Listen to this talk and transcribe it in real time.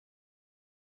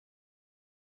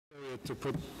appropriate to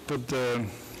put the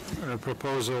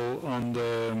proposal on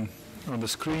the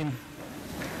screen,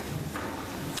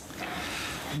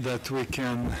 that we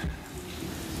can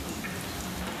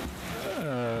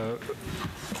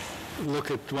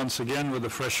look at once again with a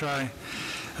fresh eye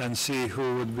and see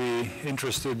who would be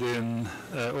interested in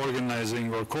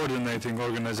organizing or coordinating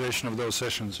organization of those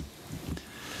sessions.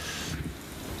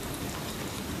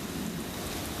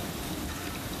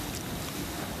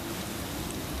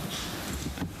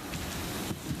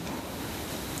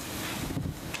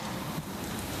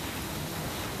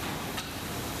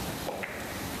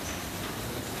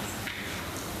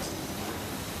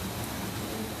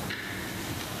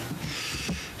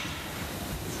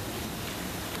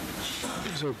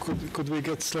 So could we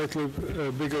get slightly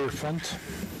bigger font?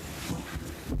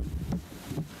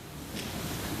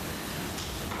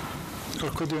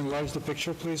 Or could you enlarge the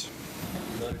picture, please?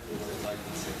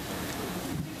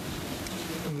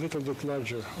 A little bit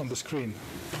larger on the screen.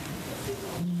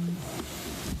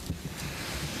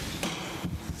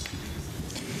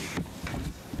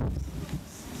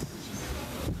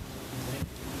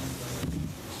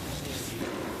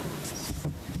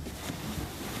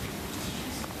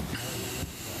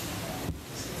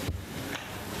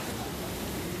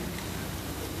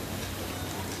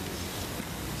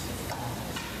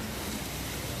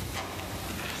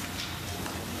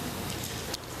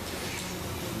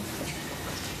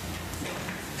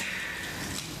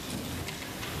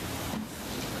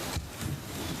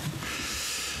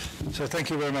 So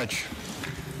thank you very much.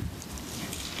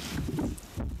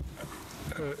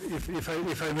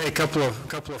 If I make a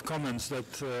couple of comments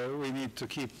that we need to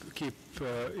keep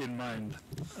in mind.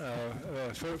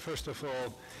 First of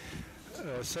all,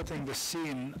 setting the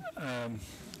scene.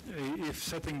 If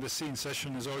setting the scene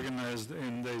session is organized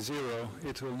in day 0,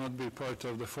 it will not be part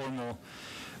of the formal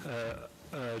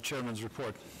chairman's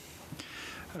report.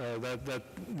 That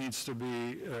needs to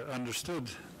be understood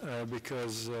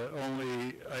because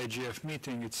only IGF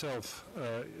meeting itself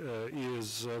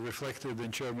is reflected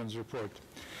in chairman's report.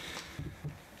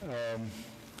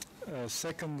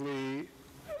 Secondly,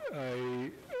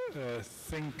 I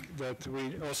think that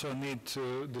we also need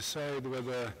to decide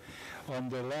whether on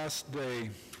the last day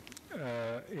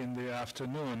in the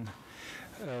afternoon,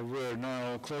 where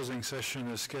now closing session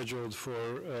is scheduled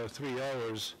for 3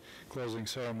 hours, closing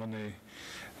ceremony,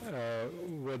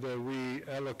 whether we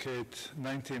allocate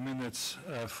 90 minutes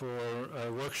for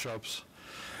workshops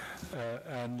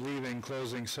and leaving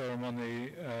cleaving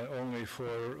ceremony only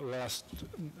for last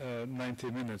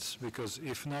 90 minutes, because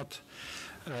if not,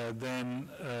 then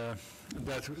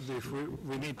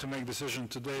we need to make decision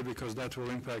today, because that will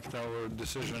impact our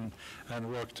decision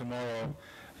and work tomorrow.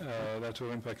 That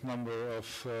will impact number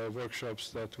of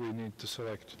workshops that we need to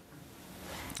select.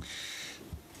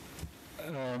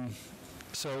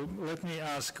 So let me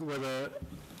ask whether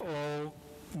all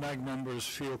MAG members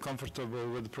feel comfortable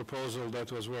with the proposal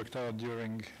that was worked out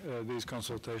during these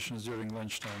consultations during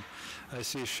lunchtime. I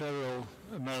see Cheryl,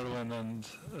 Marilyn, and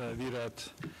Virat,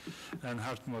 and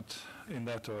Hartmut in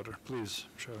that order. Please,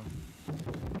 Cheryl.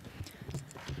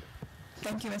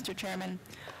 Thank you, Mr. Chairman.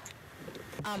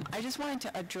 I just wanted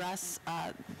to address,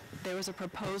 there was a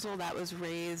proposal that was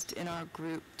raised in our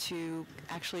group to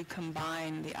actually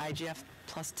combine the IGF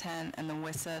plus 10 and the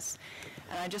WSIS.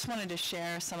 And I just wanted to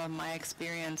share some of my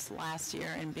experience last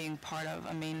year in being part of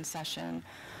a main session,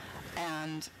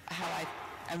 and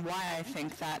why I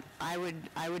think that I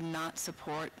would not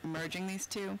support merging these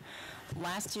two.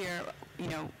 Last year,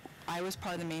 I was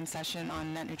part of the main session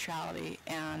on net neutrality,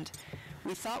 and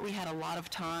we thought we had a lot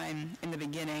of time in the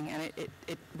beginning, and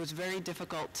it was very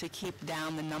difficult to keep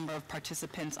down the number of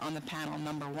participants on the panel,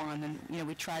 number one. And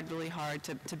we tried really hard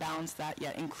to balance that,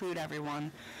 yet include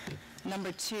everyone.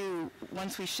 Number two,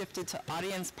 once we shifted to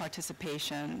audience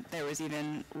participation, there was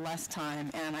even less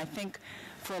time. And I think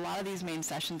for a lot of these main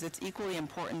sessions, it's equally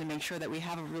important to make sure that we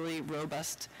have a really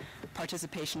robust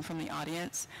participation from the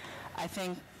audience. I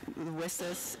think the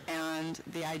WSIS and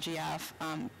the IGF,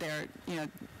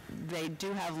 they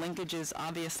do have linkages,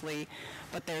 obviously,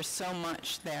 but there's so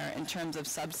much there in terms of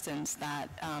substance that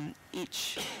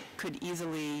each could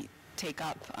easily take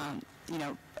up,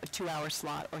 a 2-hour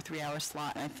slot or 3-hour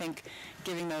slot. And I think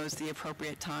giving those the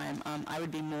appropriate time, I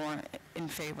would be more in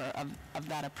favor of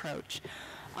that approach.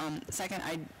 Second,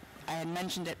 I had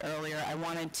mentioned it earlier. I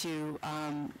wanted to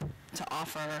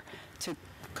offer to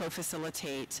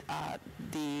co-facilitate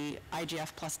the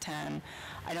IGF plus 10.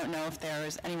 I don't know if there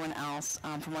is anyone else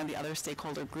from one of the other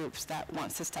stakeholder groups that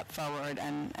wants to step forward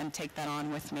and take that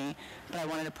on with me, but I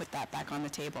wanted to put that back on the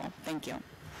table. Thank you.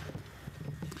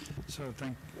 So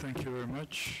thank you very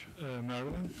much.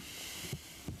 Marilyn?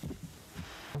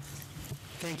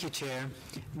 Thank you, Chair.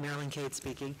 Marilyn Cate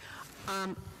speaking.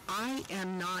 I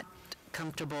am not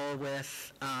comfortable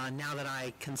with, now that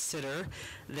I consider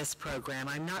this program,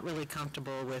 I'm not really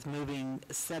comfortable with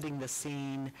setting the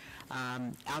scene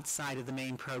outside of the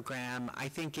main program. I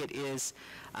think it is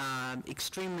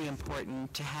extremely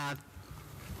important to have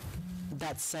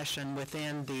that session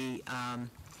within the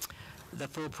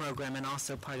full program and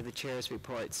also part of the chair's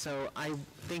report. So I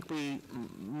think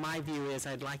my view is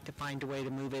I'd like to find a way to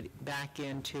move it back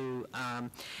into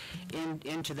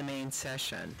the main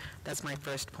session. That's my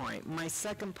first point. My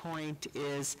second point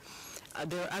is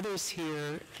there are others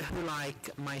here who,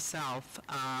 like myself,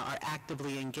 are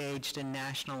actively engaged in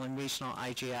national and regional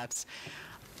IGFs.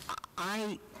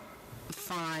 I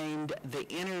find the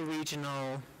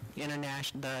international,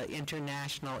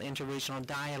 interregional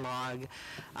dialogue,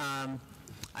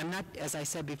 I'm not, as I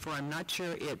said before, I'm not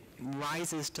sure it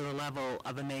rises to the level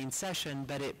of a main session,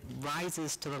 but it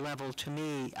rises to the level, to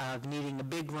me, of needing a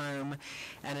big room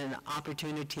and an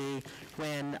opportunity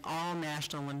when all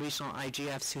national and regional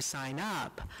IGFs who sign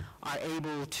up are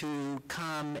able to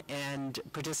come and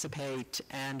participate,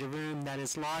 and a room that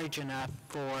is large enough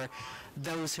for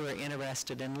those who are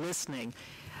interested in listening.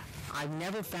 I've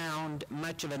never found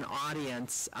much of an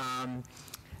audience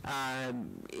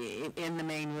in the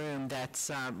main room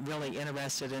that's really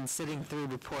interested in sitting through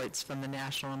reports from the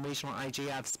national and regional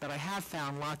IGFs, but I have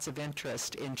found lots of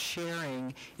interest in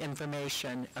sharing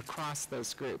information across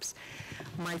those groups.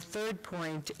 My third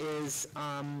point is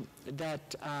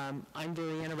that I'm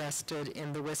very interested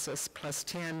in the WSIS plus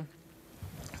 10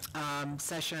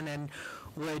 session and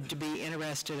would be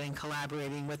interested in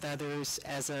collaborating with others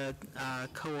as a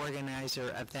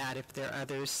co-organizer of that if there are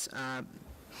others.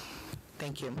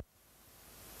 Thank you.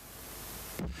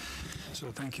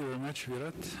 So thank you very much,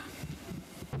 Virat.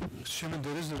 Chairman,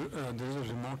 there is a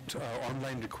remote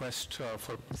online request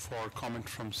for comment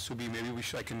from Subi. Maybe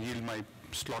I can yield my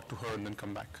slot to her and then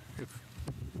come back.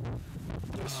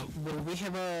 Well, we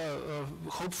have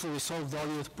hopefully solved all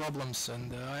your problems,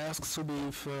 and I asked Subi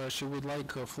if she would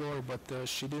like a floor, but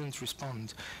she didn't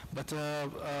respond. But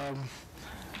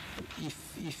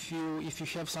if you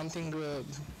have something,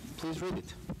 please read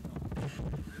it.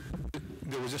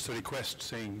 There was just a request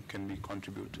saying, can we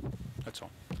contribute? That's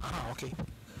all. Ah, okay.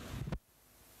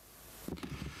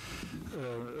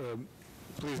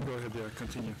 Please go ahead there,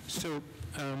 continue. So,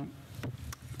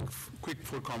 quick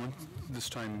for comment, this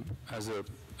time as a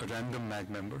random MAG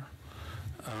member.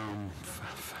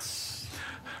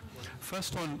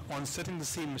 First on setting the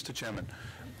scene, Mr. Chairman.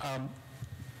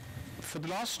 For the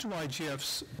last two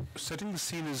IGFs, setting the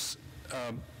scene is,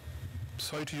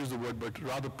 sorry to use the word, but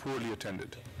rather poorly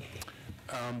attended.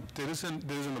 There is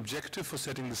an objective for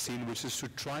setting the scene, which is to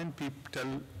try and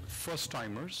tell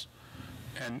first-timers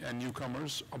and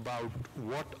newcomers about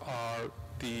what are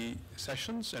the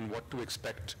sessions and what to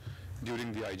expect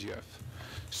during the IGF.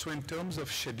 So in terms of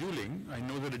scheduling, I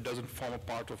know that it doesn't form a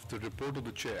part of the report of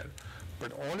the chair,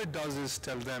 but all it does is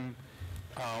tell them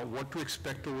what to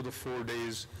expect over the 4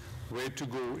 days, where to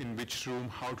go, in which room,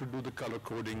 how to do the color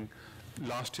coding.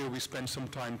 Last year we spent some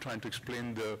time trying to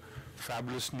explain the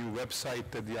fabulous new website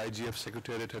that the IGF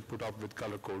Secretariat had put up with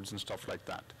color codes and stuff like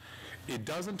that. It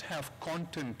doesn't have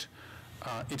content,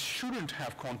 it shouldn't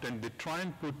have content. They try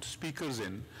and put speakers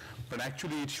in, but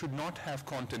actually it should not have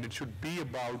content. It should be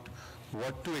about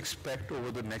what to expect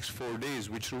over the next 4 days,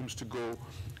 which rooms to go,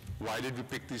 why did we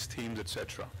pick these themes,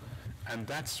 etc. And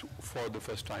that's for the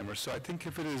first timers. So I think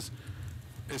if it is,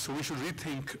 so we should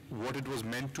rethink what it was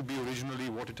meant to be originally,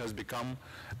 what it has become,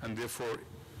 and therefore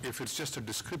if it's just a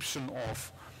description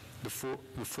of the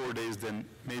four days, then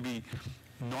maybe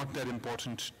not that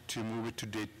important to move it to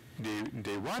day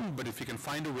one, but if you can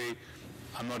find a way,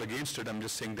 I'm not against it, I'm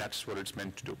just saying that's what it's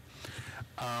meant to do.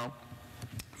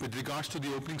 With regards to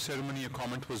the opening ceremony, a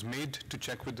comment was made to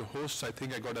check with the hosts. I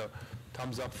think I got a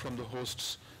thumbs up from the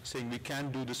hosts saying we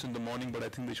can do this in the morning, but I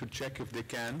think they should check if they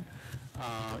can.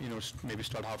 Maybe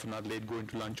start half an hour late, go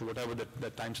into lunch or whatever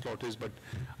that time slot is, but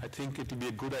I think it will be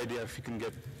a good idea if you can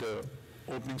get the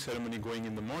opening ceremony going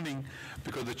in the morning,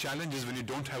 because the challenge is when you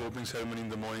don't have opening ceremony in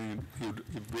the morning, you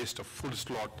waste a full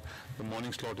slot. The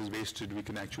morning slot is wasted. We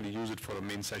can actually use it for a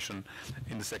main session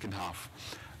in the second half.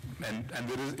 And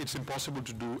it's impossible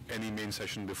to do any main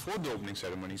session before the opening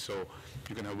ceremony, so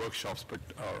you can have workshops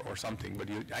or something, but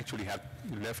you actually have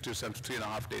left yourself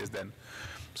 3.5 days then.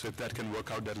 So if that can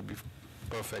work out, that'll be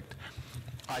Perfect.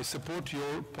 I support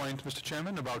your point, Mr.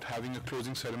 Chairman, about having a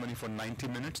closing ceremony for 90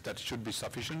 minutes. That should be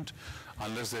sufficient,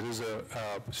 unless there is a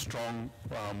strong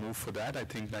move for that. I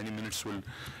think 90 minutes will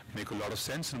make a lot of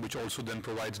sense, and which also then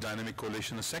provides dynamic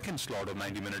collation a second slot of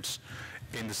 90 minutes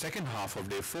in the second half of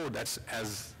day 4. That's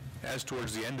as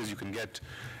towards the end as you can get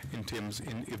in terms,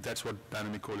 if that's what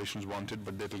dynamic coalitions wanted,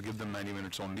 but that will give them 90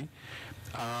 minutes only.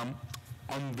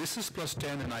 On VISIS plus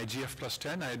 10 and IGF plus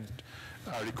 10, I'd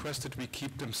request that we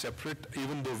keep them separate,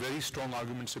 even though very strong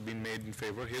arguments have been made in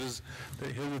favor. Here's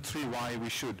the 3 why we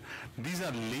should. These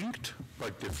are linked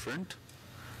but different,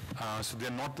 so they're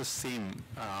not the same.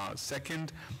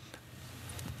 Second,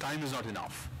 time is not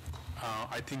enough.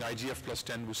 I think IGF plus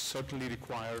 10 will certainly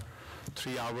require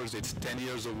 3 hours. It's 10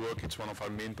 years of work. It's one of our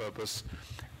main purpose.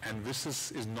 And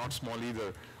VISIS is not small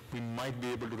either. We might be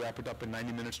able to wrap it up in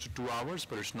 90 minutes to 2 hours,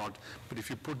 but it's not. But if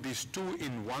you put these 2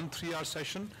 in one 3-hour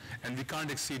session, and we can't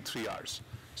exceed 3 hours.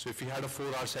 So if we had a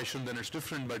 4-hour session, then it's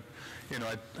different, but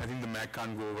I think the MAC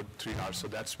can't go over 3 hours, so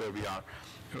that's where we are,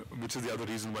 which is the other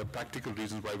reason why, practical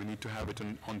reasons why we need to have it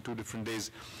on 2 different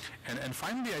days. And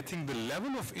finally, I think the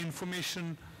level of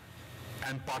information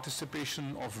and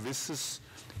participation of VISIS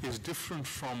is different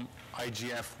from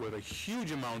IGF, where a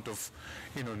huge amount of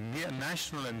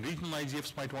national and regional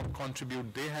IGFs might want to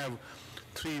contribute. They have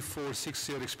 3, 4,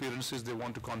 6-year experiences they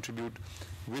want to contribute.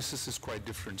 VISIS is quite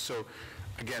different. So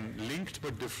again, linked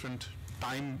but different,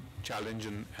 time challenge,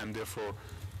 and therefore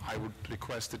I would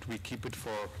request that we keep it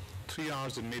for 3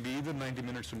 hours and maybe either 90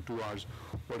 minutes and 2 hours,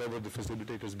 whatever the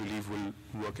facilitators believe will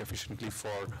work efficiently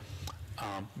for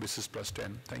VISIS plus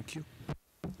 10. Thank you.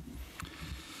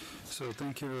 So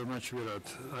thank you very much, Virat.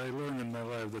 I learned in my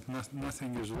life that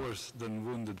nothing is worse than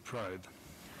wounded pride.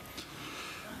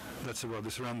 That's about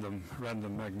this random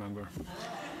MAG member.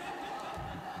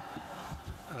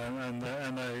 And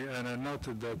I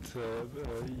noted that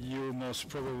you most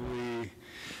probably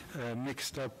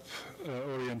mixed up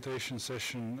orientation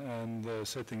session and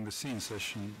setting the scene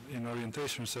session. In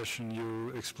orientation session,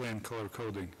 you explained color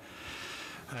coding.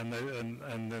 And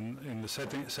then in the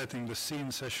setting the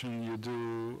scene session, you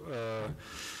do,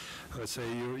 let's say,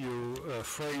 you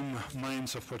frame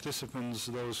minds of participants,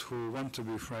 those who want to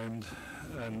be framed,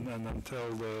 and then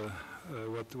tell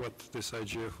what this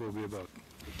IGF will be about.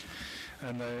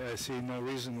 And I see no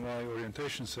reason why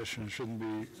orientation session shouldn't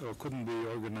be or couldn't be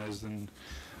organized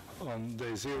on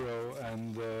day 0,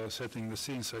 and setting the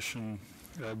scene session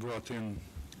brought in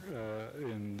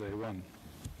day 1.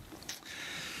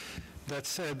 That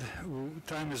said,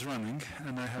 time is running,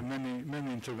 and I have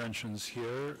many interventions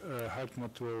here.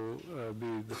 Hartmut will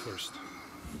be the first.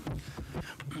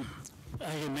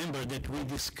 I remember that we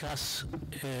discussed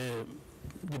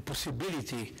the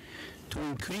possibility to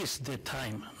increase the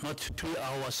time, not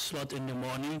 3-hour slot in the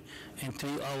morning and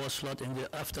 3-hour slot in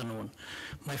the afternoon.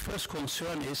 My first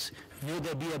concern is, will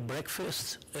there be a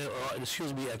breakfast,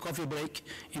 a coffee break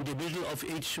in the middle of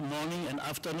each morning and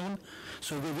afternoon?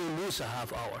 So we will lose a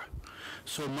half hour.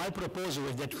 So my proposal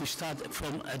is that we start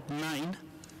from at 9,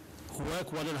 work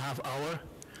 1.5 hour,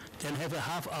 then have a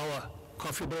half-hour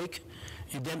coffee break,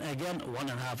 and then again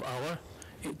 1.5 hour.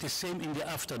 The same in the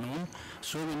afternoon.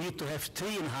 So we need to have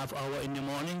 3.5 hours in the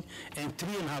morning and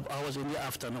 3.5 hours in the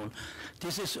afternoon.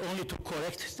 This is only to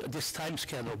correct this time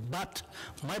schedule. But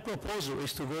my proposal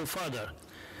is to go further,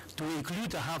 to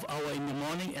include a half hour in the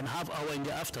morning and half hour in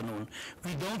the afternoon.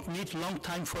 We don't need long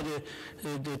time for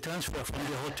the transfer from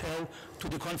the hotel to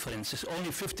the conference. It's only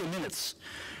 50 minutes.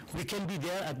 We can be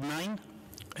there at 9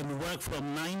 and work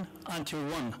from 9 until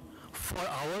 1. 4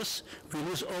 hours, we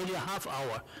lose only a half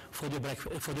hour for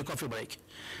the coffee break.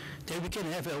 Then we can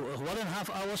have a 1.5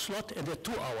 hour slot and a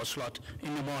 2-hour slot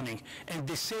in the morning. And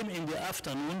the same in the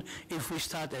afternoon if we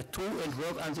start at 2 and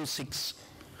work until 6.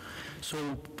 So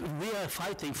we are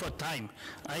fighting for time.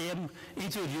 I am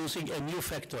introducing a new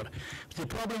factor. The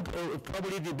problem,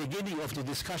 probably the beginning of the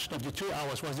discussion of the 2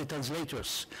 hours was the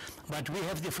translators. But we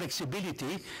have the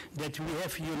flexibility that we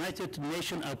have United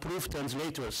Nations approved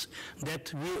translators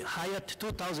that we hired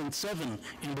 2007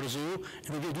 in Brazil,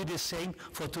 and we will do the same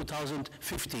for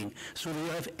 2015. So we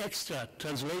have extra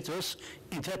translators,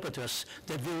 interpreters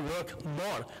that will work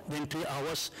more than 3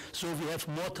 hours, so we have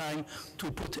more time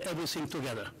to put everything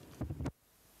together.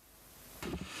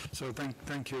 So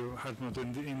thank you, Hartmut.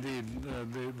 Indeed,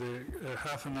 the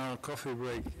half-an-hour coffee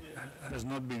break has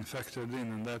not been factored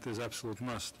in, and that is absolute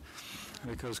must,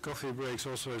 because coffee breaks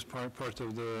also is part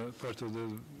of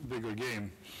the bigger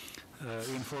game.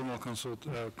 Informal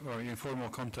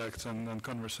contacts and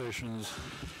conversations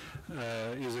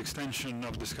is extension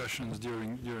of discussions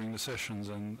during the sessions,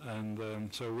 and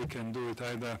so we can do it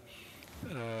either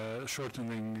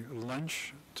shortening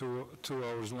lunch. Two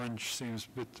hours lunch seems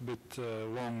bit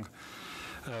long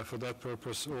for that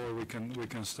purpose, or we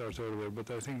can start earlier.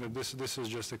 But I think that this is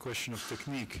just a question of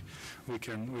technique. We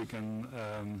can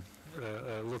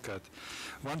look at.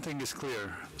 One thing is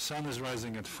clear: sun is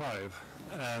rising at 5,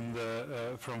 and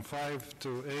from 5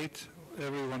 to 8,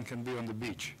 everyone can be on the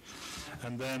beach,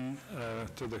 and then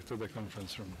to the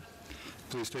conference room.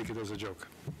 Please take it as a joke.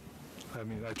 I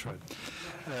mean, I tried.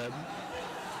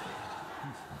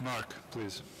 Mark,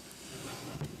 please.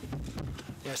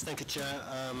 Yes, thank you, Chair.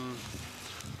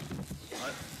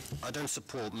 I don't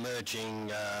support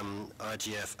merging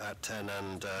IGF at 10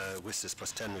 and WSIS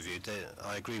plus 10 review.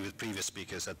 I agree with previous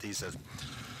speakers that these are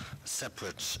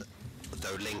separate,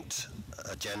 though linked,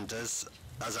 agendas.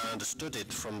 As I understood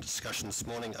it from discussion this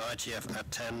morning, IGF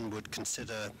at 10 would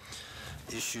consider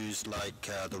issues like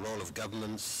the role of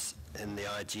governments in the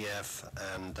IGF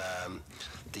and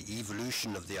the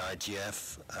evolution of the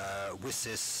IGF.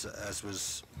 WSIS, as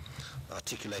was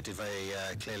articulated very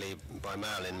clearly by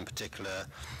Marilyn in particular,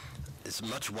 is a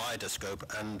much wider scope,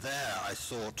 and there I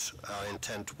thought our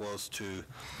intent was to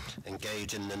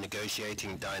engage in the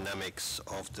negotiating dynamics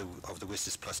of the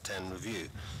WSIS plus 10 review.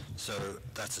 So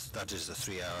that is a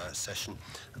 3-hour session.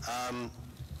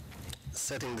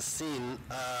 Setting the scene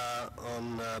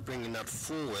on bringing that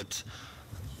forward,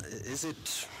 is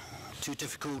it too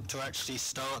difficult to actually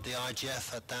start the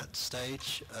IGF at that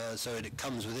stage, so it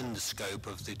comes within the scope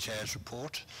of the chair's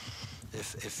report?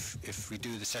 If we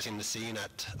do the setting the scene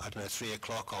at, I don't know, 3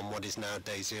 o'clock on what is now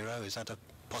day 0, is that a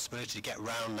possibility to get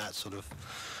around that sort of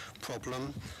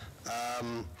problem?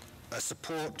 I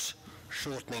support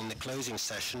shortening the closing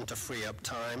session to free up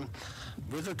time.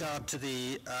 With regard to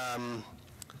the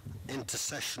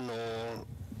intersessional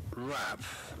wrap,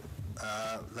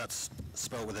 that's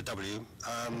spelled with a W,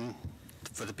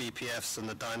 for the BPFs and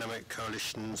the dynamic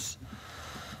coalitions,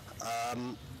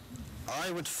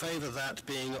 I would favour that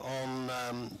being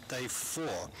on day 4.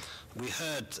 We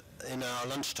heard in our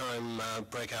lunchtime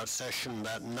breakout session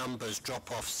that numbers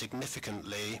drop off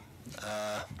significantly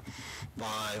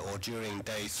by or during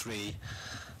day 3.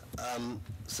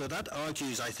 So that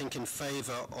argues, I think, in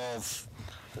favour of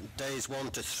days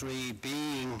 1 to 3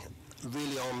 being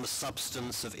really on the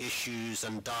substance of issues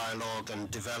and dialogue and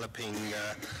developing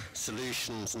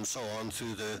solutions and so on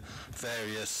through the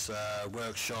various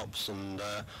workshops and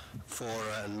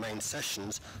fora and main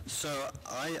sessions. So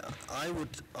I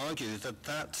would argue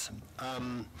that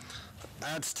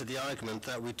adds to the argument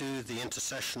that we do the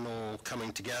intersessional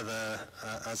coming together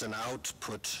as an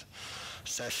output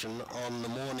session on the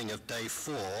morning of day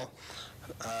 4.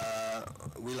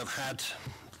 We'll have had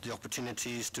the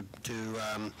opportunities to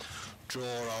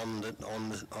draw on the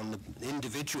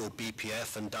individual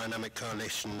BPF and dynamic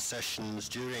coalition sessions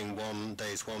during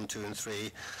days 1, 2, and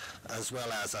 3, as well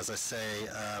as I say,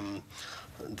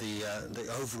 the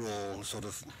overall sort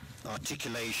of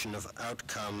articulation of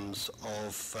outcomes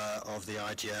of the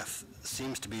IGF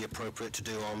seems to be appropriate to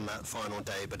do on that final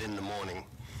day, but in the morning.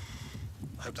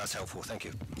 I hope that's helpful. Thank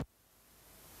you.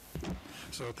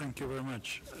 So thank you very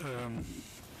much.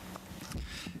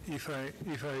 If I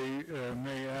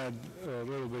may add a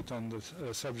little bit on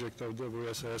the subject of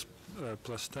WSIS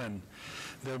plus 10,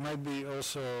 there might be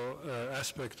also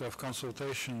aspect of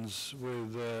consultations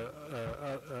with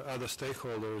other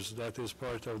stakeholders that is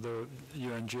part of the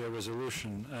UNGA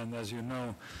resolution. And as you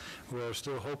know, we're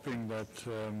still hoping that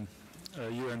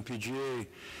UNPGA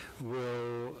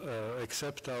will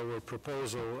accept our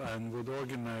proposal and would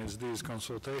organize these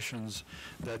consultations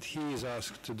that he is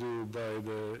asked to do by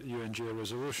the UNGA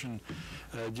resolution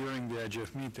during the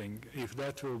IGF meeting. If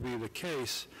that will be the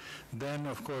case, then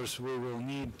of course we will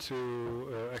need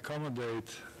to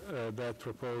accommodate that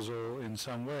proposal in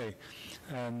some way.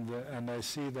 And I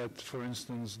see that, for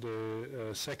instance,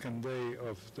 the second day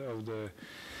of the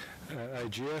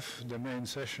IGF, the main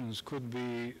sessions could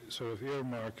be sort of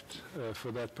earmarked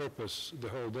for that purpose the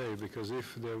whole day, because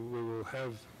if we will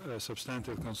have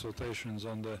substantive consultations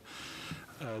on the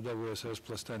WSIS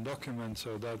plus 10 document,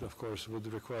 so that of course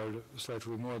would require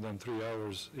slightly more than 3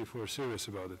 hours if we're serious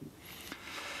about it.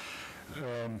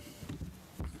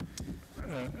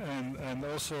 And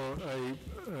also,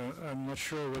 I'm not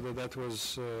sure whether that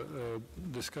was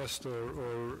discussed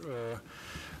or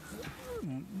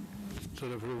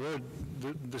sort of reword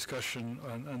discussion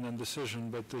and then decision,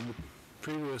 but in the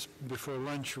previous, before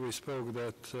lunch, we spoke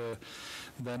that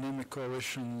dynamic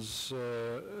coalitions,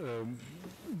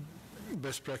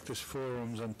 best practice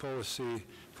forums and policy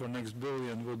for next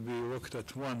billion would be looked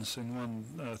at once in one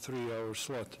 3-hour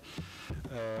slot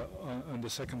on the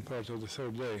second part of the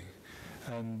third day.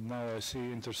 And now I see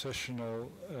intersessional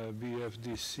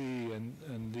BFDC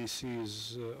and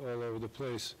DCs all over the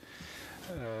place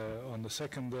on the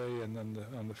second day and then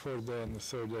on the fourth day and the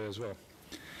third day as well.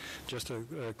 Just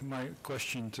my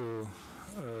question to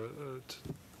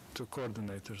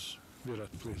coordinators.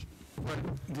 Virat, please. Well,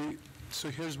 so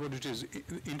here's what it is.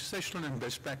 Intersessional and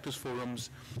best practice forums,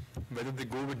 whether they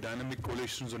go with dynamic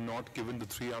coalitions or not, given the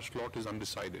 3-hour slot, is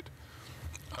undecided.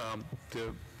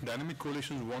 The dynamic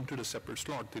coalitions wanted a separate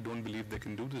slot. They don't believe they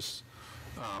can do this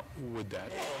with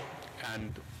that.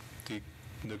 And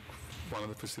one of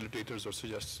the facilitators or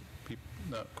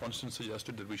Constance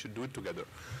suggested that we should do it together.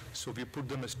 So we put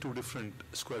them as 2 different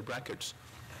square brackets.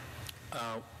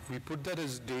 We put that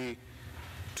as day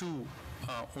 2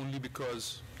 only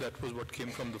because that was what came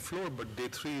from the floor, but day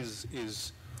 3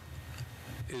 is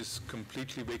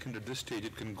completely vacant at this stage.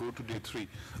 It can go to day 3.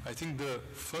 I think the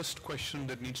first question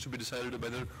that needs to be decided is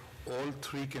whether all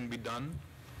 3 can be done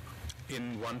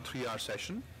in one 3-hour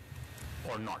session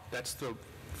or not. That's the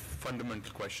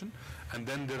fundamental question. And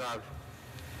then there are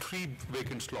 3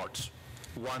 vacant slots,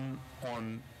 1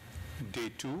 on day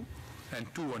 2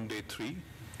 and 2 on day 3,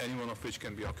 any one of which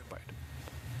can be occupied.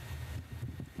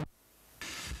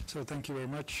 So thank you very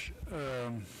much.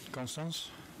 Constance?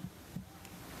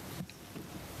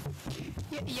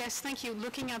 Yes, thank you.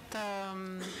 Looking at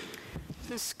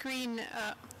the screen,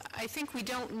 I think we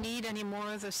don't need any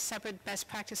more of the separate best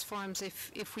practice forums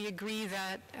if we agree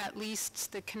that at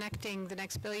least the connecting the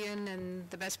next billion and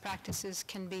the best practices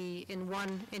can be in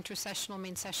one intersessional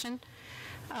main session.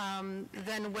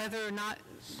 Then whether or not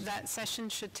that session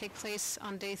should take place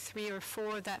on day 3 or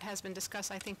 4, that has been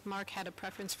discussed. I think Mark had a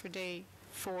preference for day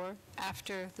 4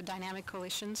 after the dynamic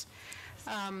coalitions.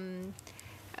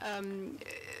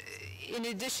 In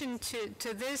addition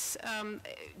to this,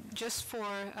 just for,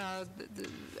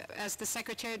 as the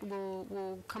Secretariat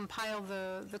will compile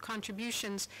the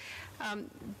contributions,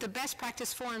 the best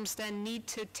practice forums then need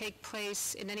to take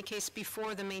place, in any case,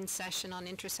 before the main session on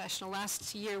intersessional.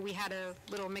 Last year we had a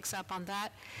little mix-up on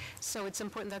that, so it's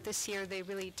important that this year they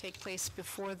really take place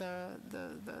before the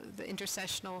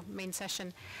intersessional main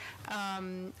session,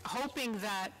 hoping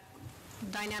that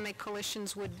dynamic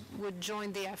coalitions would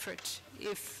join the effort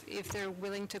if they're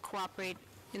willing to cooperate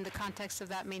in the context of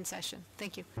that main session.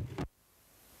 Thank you.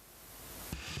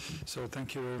 So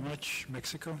thank you very much.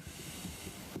 Mexico?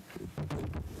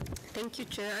 Thank you,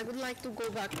 Chair. I would like to go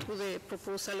back to the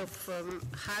proposal of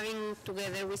having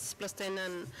together with plus 10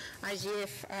 and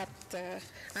IGF at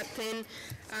 10.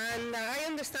 And I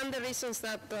understand the reasons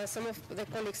that some of the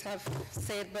colleagues have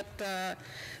said, but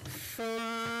from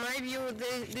my view,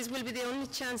 this will be the only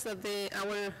chance that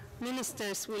our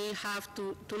ministers will have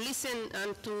to listen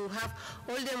and to have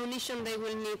all the ammunition they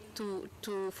will need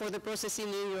for the process in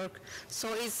New York.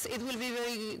 So it will be a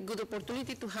very good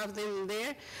opportunity to have them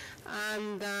there.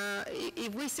 And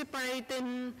if we separate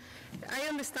them, I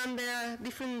understand there are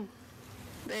different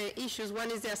issues.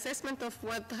 One is the assessment of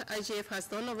what IGF has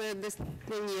done over the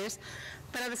 10 years,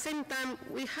 but at the same time,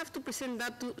 we have to present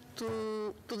that to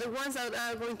the ones that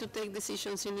are going to take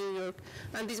decisions in New York,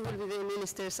 and this will be the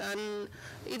ministers. And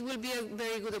it will be a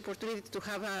very good opportunity to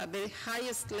have at the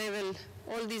highest level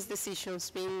all these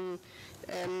decisions being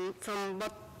from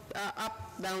up,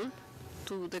 down,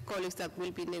 to the colleagues that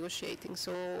will be negotiating.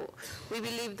 So we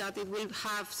believe that it will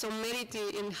have some merit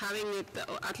in having it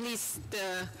at least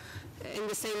in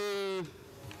the same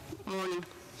morning.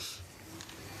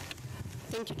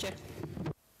 Thank you, Chair.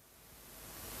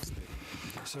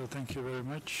 So thank you very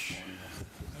much.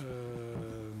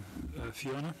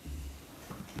 Fiona?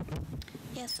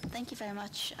 Yes, thank you very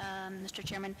much, Mr.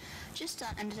 Chairman. Just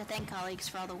and to thank colleagues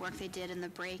for all the work they did in the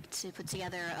break to put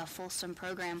together a fulsome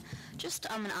program. Just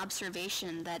an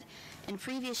observation that in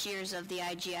previous years of the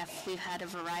IGF, we've had a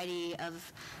variety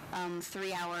of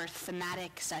 3-hour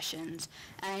thematic sessions,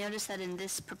 and I noticed that in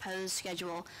this proposed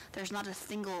schedule, there's not a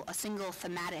single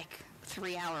thematic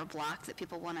 3-hour block that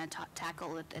people want to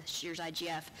tackle at this year's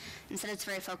IGF. Instead, it's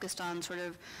very focused on sort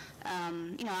of,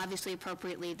 obviously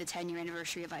appropriately the 10-year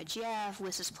anniversary of IGF,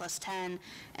 WSIS plus 10,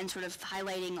 and sort of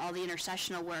highlighting all the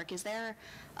intersessional work. Is there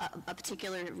a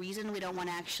particular reason we don't want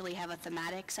to actually have a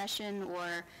thematic session,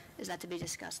 or is that to be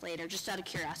discussed later? Just out of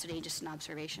curiosity, just an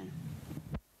observation.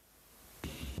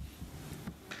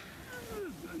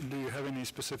 Do you have any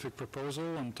specific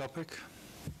proposal on topic?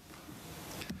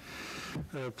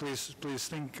 Please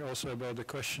think also about the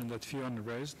question that Fiona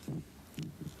raised.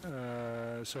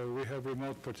 So we have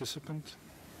remote participant.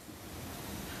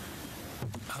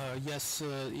 Yes,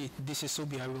 this is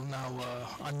Subi. I will now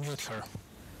unmute her.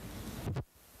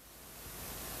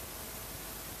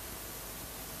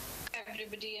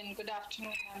 Everybody everybody, and good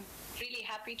afternoon. I'm really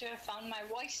happy to have found my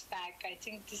voice back. I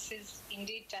think this is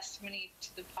indeed testimony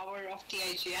to the power of the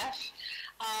IGF.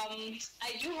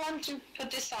 I do want to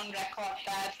put this on record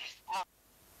that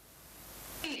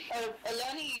a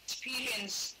learning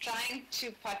experience trying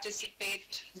to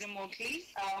participate remotely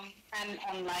and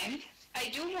online. I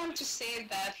do want to say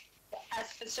that as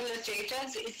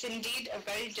facilitators, it's indeed a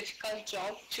very difficult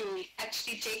job to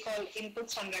actually take all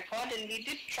inputs on record, and we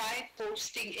did try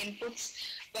posting inputs,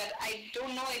 but I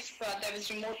don't know if there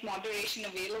was remote moderation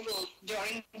available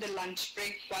during the lunch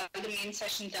break while the main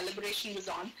session deliberation was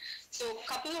on. So a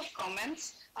couple of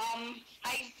comments.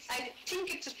 I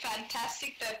think it's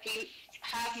fantastic that we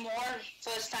have more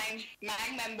first-time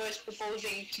MAG members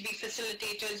proposing to be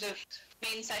facilitators of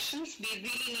main sessions. We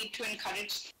really need to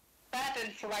encourage that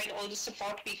and provide all the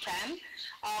support we can.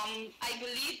 I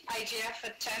believe IGF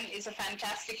at 10 is a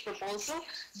fantastic proposal,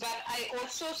 but I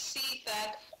also see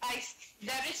that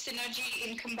there is synergy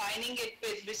in combining it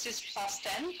with WSIS plus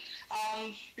 10.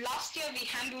 Last year we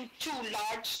handled 2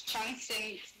 large chunks,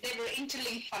 and they were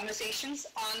interlinked conversations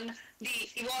on the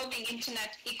evolving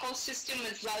internet ecosystem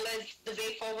as well as the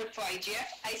way forward for IGF.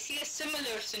 I see a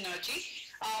similar synergy.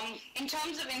 In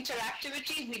terms of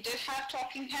interactivity, we did have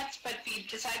talking heads, but we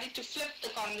decided to flip the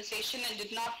conversation and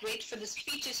did not wait for the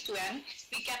speeches to end.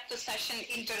 We kept the session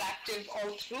interactive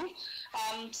all through.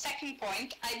 Second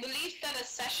point, I believe that a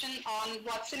session on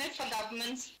what's in it for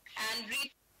governments and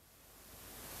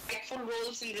rightful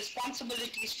roles and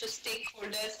responsibilities for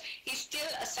stakeholders is still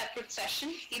a separate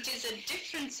session. It is a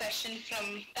different session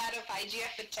from that of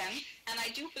IGF at 10, and I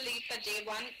do believe that day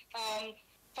one,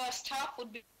 first half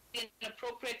would be an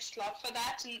appropriate slot for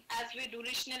that, and as we'd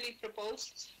originally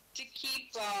proposed, to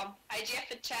keep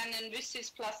IGF at 10 and WSIS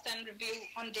plus 10 review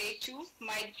on day 2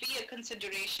 might be a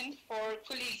consideration for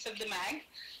colleagues of the MAG.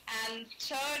 And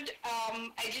third,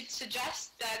 I did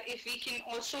suggest that if we can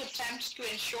also attempt to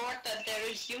ensure that there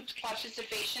is youth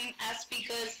participation as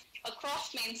speakers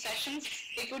across main sessions,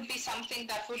 it would be something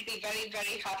that would be very,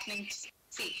 very heartening to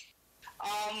see.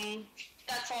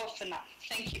 That's all for now.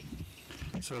 Thank you.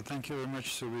 So thank you very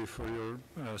much, Subi, for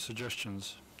your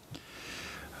suggestions.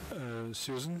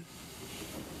 Susan?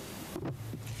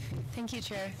 Thank you,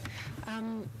 Chair.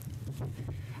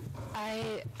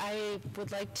 I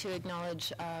would like to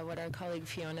acknowledge what our colleague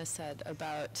Fiona said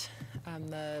about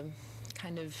the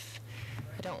kind of,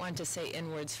 I don't want to say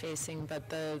inwards facing, but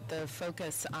the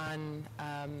focus on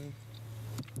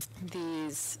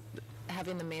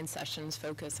having the main sessions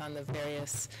focus on the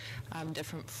various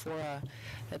different fora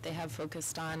that they have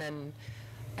focused on. And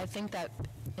I think that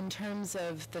in terms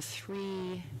of the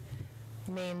 3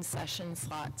 main session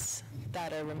slots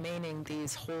that are remaining,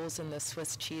 these holes in the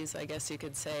Swiss cheese, I guess you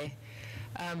could say,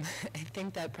 I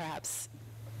think that perhaps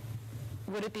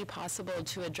would it be possible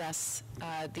to address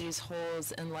these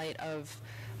holes in light of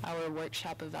our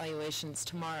workshop evaluations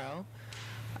tomorrow?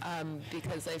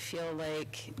 Because I feel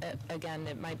like, again,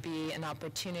 it might be an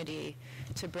opportunity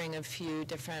to bring a few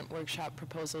different workshop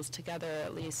proposals together,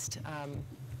 at least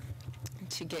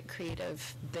to get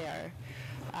creative there.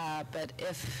 But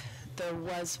if there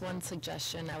was one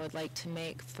suggestion I would like to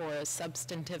make for a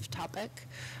substantive topic,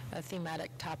 a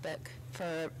thematic topic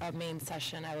for a main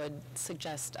session, I would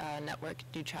suggest network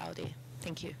neutrality.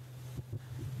 Thank you.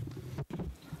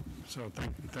 So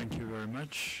thank you very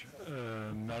much.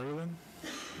 Marilyn?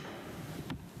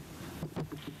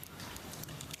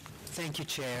 Thank you,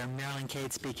 Chair. Marilyn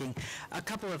Cade speaking. A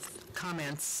couple of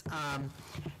comments.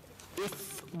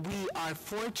 If we are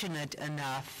fortunate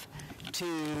enough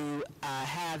to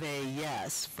have a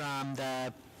yes from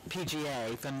the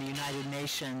PGA, from the United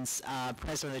Nations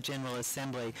President of the General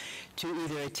Assembly, to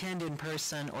either attend in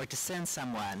person or to send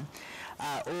someone,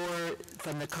 or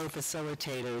from the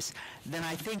co-facilitators, then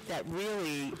I think that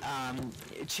really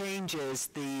changes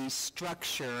the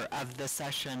structure of the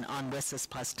session on WSIS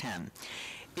plus 10.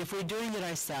 If we're doing it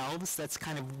ourselves, that's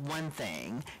kind of one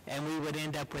thing, and we would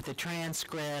end up with a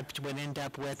transcript, would end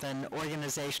up with an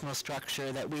organizational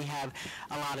structure that we have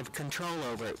a lot of control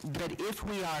over. But if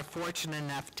we are fortunate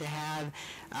enough to have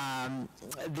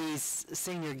these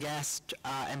senior guests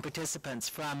and participants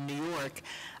from New York,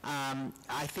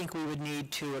 I think we would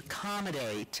need to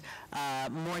accommodate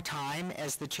more time,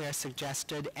 as the chair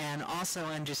suggested, and also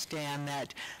understand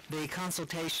that the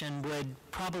consultation would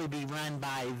probably be run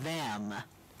by them.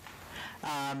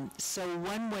 So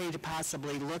one way to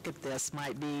possibly look at this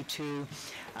might be to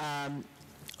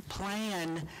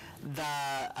plan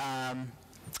the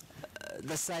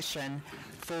session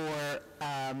for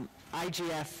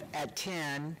IGF at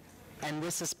 10 and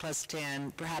this is plus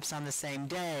 10, perhaps on the same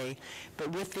day, but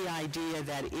with the idea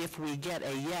that if we get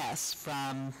a yes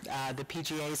from the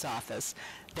PGA's office,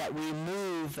 that we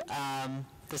move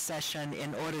the session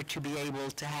in order to be able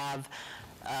to have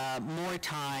more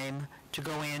time to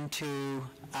go into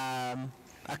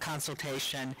a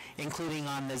consultation, including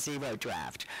on the zero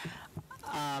draft.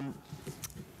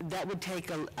 That would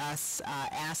take us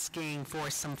asking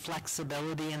for some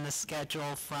flexibility in the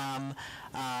schedule from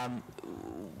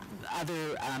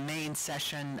other main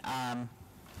session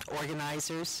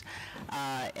organizers,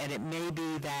 and it may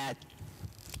be that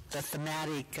the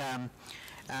thematic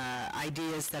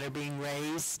ideas that are being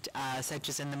raised, such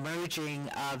as in the merging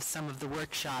of some of the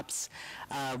workshops,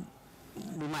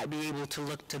 we might be able to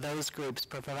look to those groups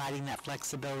for providing that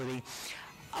flexibility.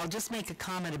 I'll just make a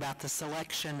comment about the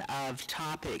selection of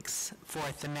topics for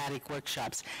thematic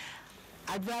workshops.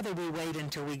 I'd rather we wait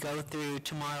until we go through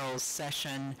tomorrow's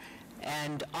session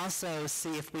and also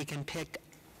see if we can pick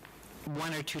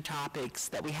one or two topics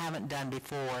that we haven't done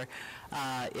before,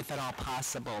 if at all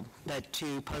possible, but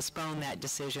to postpone that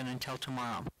decision until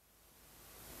tomorrow.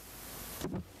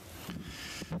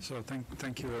 So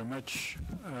thank you very much.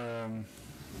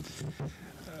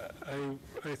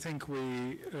 I think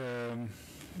we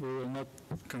will not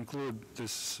conclude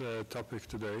this topic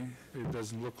today. It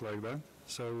doesn't look like that.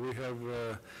 So we have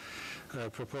a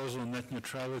proposal on net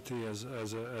neutrality as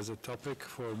a topic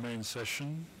for main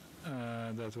session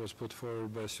that was put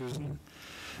forward by Susan.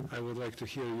 I would like to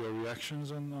hear your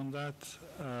reactions on that.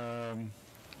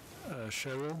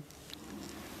 Cheryl,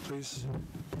 please.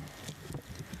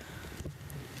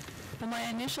 Well, my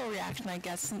initial reaction, I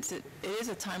guess, since it is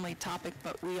a timely topic,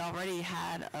 but we already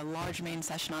had a large main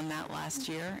session on that last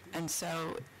year, and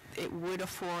so it would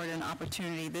afford an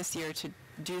opportunity this year to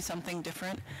do something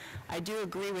different. I do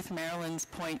agree with Marilyn's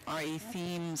point, RE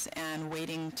themes and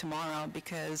waiting tomorrow,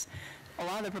 because a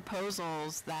lot of the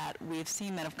proposals that we've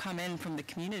seen that have come in from the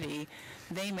community,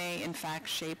 they may in fact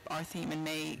shape our theme and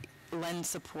may lend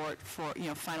support for,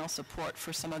 final support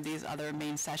for some of these other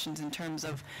main sessions in terms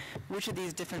of which of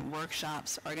these different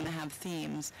workshops are going to have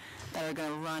themes that are going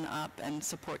to run up and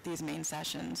support these main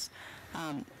sessions.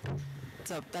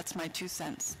 So that's my 2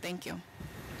 cents. Thank you.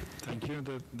 Thank you.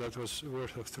 That was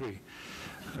worth of 3.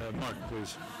 Mark,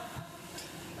 please.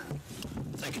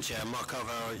 Thank you, Chair. Mark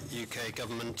Carver, UK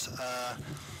Government.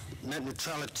 Net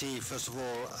neutrality, first of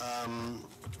all,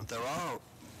 there are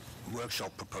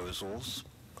workshop proposals.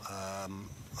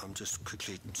 I'm just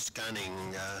quickly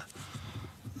scanning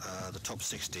the top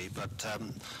 60, but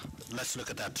let's look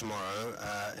at that tomorrow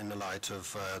in the light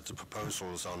of the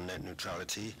proposals on net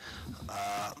neutrality.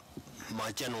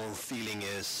 My general feeling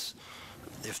is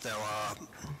if there are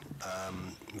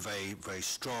very, very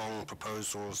strong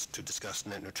proposals to discuss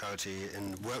net neutrality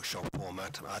in workshop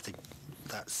format, I think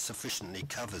that sufficiently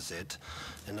covers it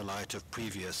in the light of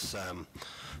previous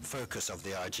focus of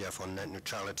the IGF on net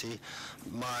neutrality.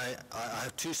 I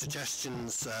have 2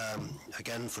 suggestions,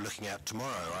 again, for looking at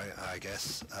tomorrow, I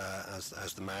guess,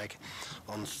 as the MAG,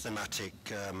 on thematic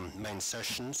main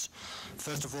sessions.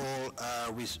 First of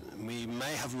all, we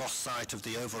may have lost sight of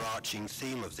the overarching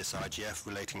theme of this IGF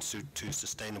relating to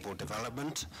sustainable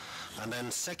development. And then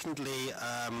secondly,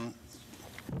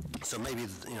 so maybe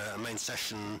a main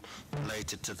session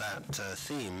related to that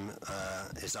theme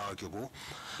is arguable.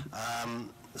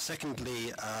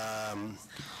 Secondly,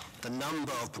 the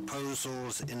number of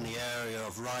proposals in the area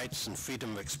of rights and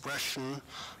freedom of expression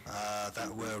that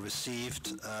were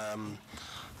received,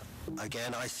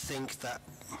 again, I think that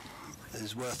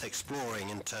is worth exploring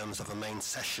in terms of a main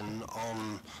session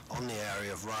on the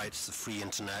area of rights, the free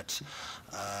internet,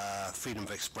 freedom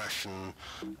of expression,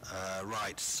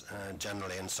 rights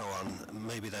generally, and so on.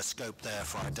 Maybe there's scope there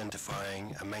for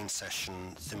identifying a main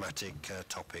session thematic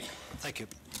topic. Thank you.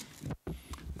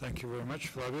 Thank you very much.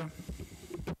 Flavio?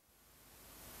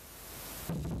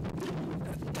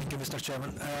 Thank you, Mr.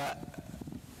 Chairman.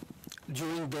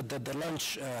 During the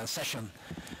lunch session,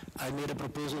 I made a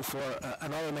proposal for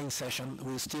another main session.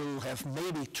 We still have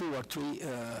maybe 2 or 3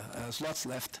 slots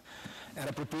left, and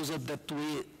a proposal that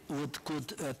we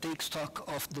could take stock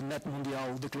of the Net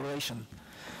Mundial Declaration.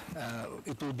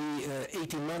 It will be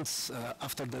 18 months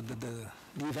after the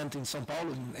event in São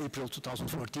Paulo in April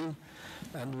 2014,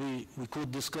 and we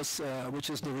could discuss which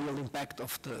is the real impact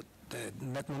of the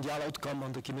Net Mundial outcome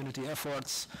on the community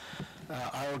efforts,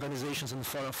 our organizations and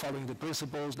following the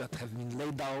principles that have been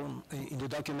laid down in the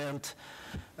document,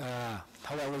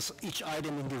 how was each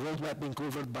item in the roadmap being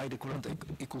covered by the current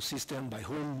ecosystem, by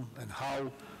whom and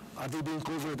how, are they being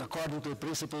covered according to the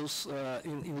principles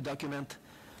in the document,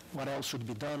 what else should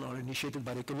be done or initiated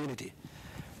by the community.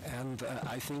 And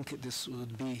I think this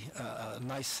would be a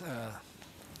nice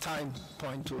time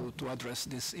point to address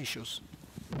these issues.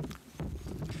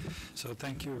 So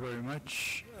thank you very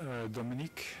much.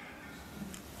 Dominique?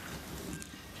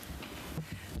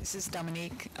 This is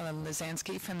Dominique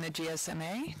Lizansky from the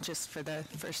GSMA, just for the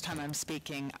first time I'm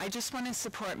speaking. I just want to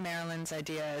support Marilyn's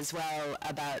idea as well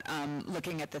about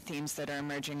looking at the themes that are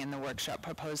emerging in the workshop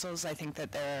proposals. I think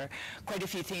that there are quite a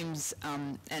few themes,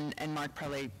 and Mark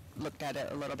probably looked at it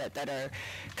a little bit, that are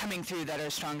coming through that are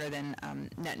stronger than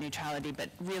net neutrality. But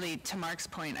really, to Mark's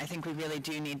point, I think we really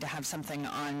do need to have something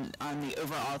on the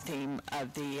overall theme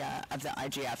of the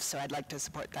IGF, so I'd like to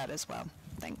support that as well.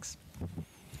 Thanks.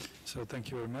 So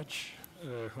thank you very much.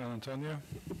 Juan Antonio?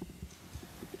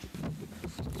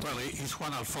 Well, it's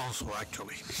Juan Alfonso,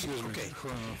 actually. Excuse me, okay.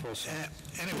 Juan Alfonso.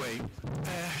 Anyway,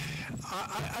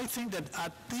 I think that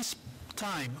at this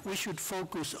time we should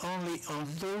focus only on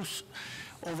those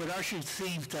overarching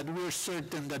themes that we're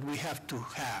certain that we have to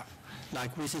have,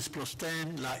 like WSIS plus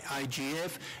 10, like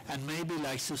IGF, and maybe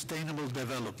like sustainable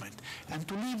development, and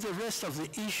to leave the rest of the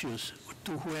issues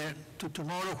to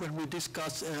tomorrow when we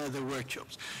discuss the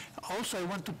workshops. Also, I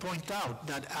want to point out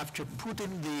that after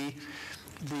putting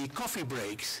the coffee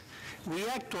breaks, we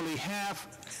actually have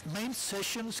main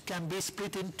sessions can be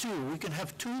split in two. We can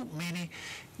have two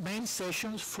main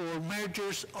sessions for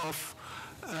mergers of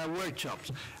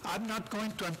workshops. I'm not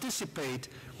going to anticipate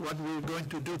what we're going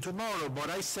to do tomorrow, but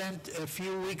I sent a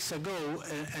few weeks ago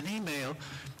an email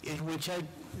in which I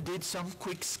did some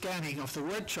quick scanning of the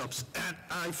workshops, and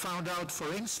I found out,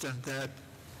 for instance, that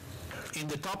in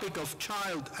the topic of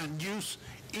child and youth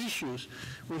issues,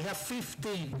 we have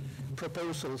 15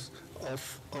 proposals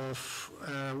of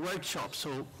workshops,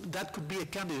 so that could be a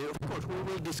candidate. Of course, we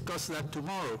will discuss that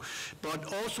tomorrow. But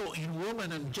also in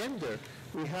women and gender,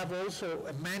 we have also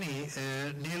many,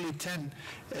 nearly 10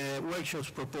 workshops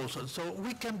proposals. So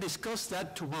we can discuss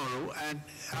that tomorrow, and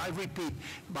I repeat,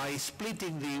 by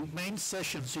splitting the main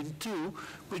sessions in two,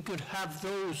 we could have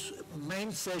those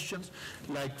main sessions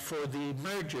like for the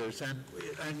mergers,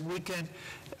 and we can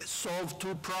solve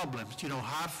two problems,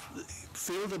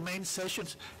 fill the main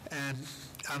sessions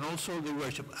and also the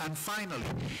workshop. And finally,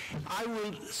 I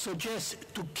will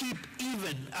suggest to keep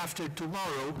even after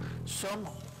tomorrow some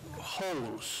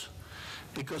holes,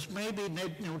 because maybe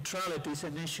net neutrality is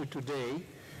an issue today,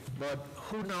 but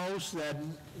who knows that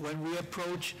when we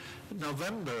approach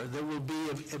November, there will be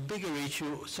a bigger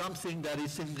issue, something that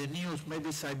is in the news, maybe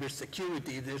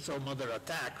cybersecurity, there's some other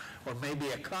attack, or maybe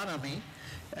economy,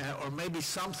 or maybe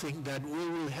something that we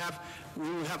will have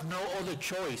no other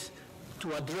choice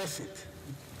to address it.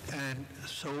 And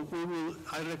so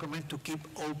I recommend to keep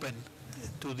open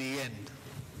to the end.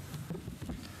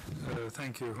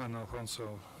 Thank you, Juan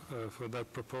Alfonso, for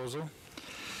that proposal.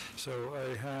 So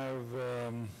I have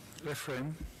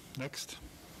Ephraim next.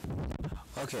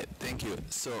 Okay, thank you.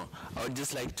 So I would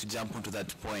just like to jump onto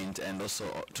that point and also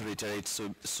to reiterate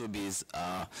Subi's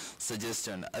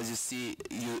suggestion. As you see,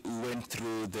 you went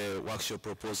through the workshop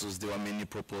proposals. There were many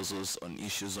proposals on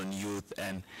issues on youth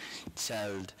and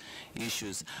child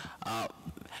issues.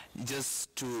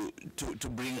 Just to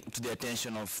bring to the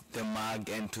attention of the MAG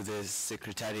and to the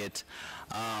Secretariat,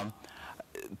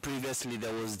 previously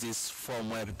there was this form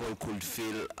where people could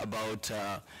fill about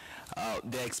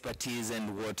their expertise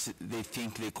and what they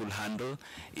think they could handle.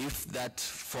 If that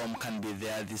form can be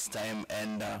there this time,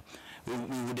 and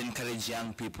we would encourage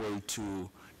young people to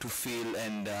fill,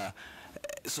 and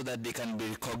so that they can be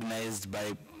recognized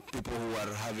by people who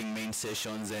are having main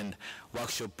sessions and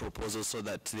workshop proposals, so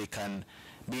that they can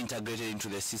be integrated into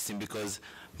the system, because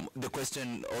the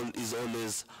question is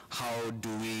always, how do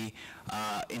we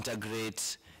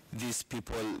integrate these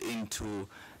people into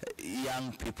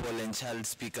young people and child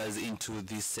speakers into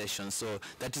this session. So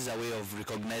that is a way of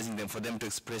recognizing them, for them to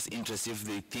express interest if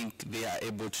they think they are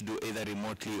able to do either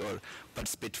remotely or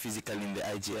participate physically in the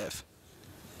IGF.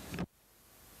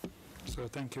 So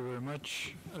thank you very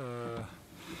much.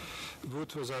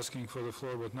 Wood was asking for the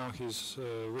floor, but now he's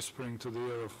whispering to the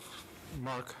ear of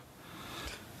Mark,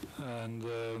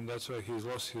 and that's why he's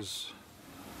lost his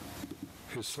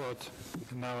slot.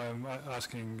 Now I'm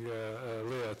asking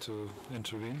Leah to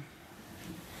intervene.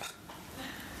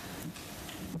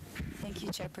 Thank you,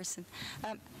 Chairperson.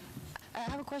 I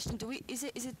have a question. Is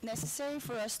it necessary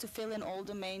for us to fill in all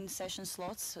the main session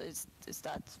slots? Is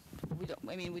that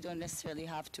we don't necessarily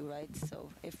have to, right? So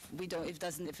if it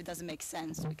doesn't make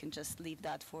sense, we can just leave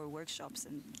that for workshops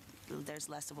and there's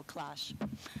less of a clash.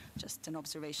 Just an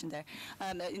observation there.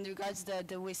 In regards to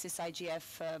the WSIS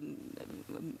IGF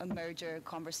merger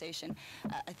conversation,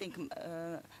 I think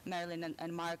Marilyn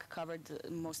and Mark covered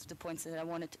most of the points that I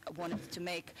wanted to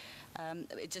make.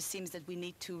 It just seems that we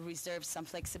need to reserve some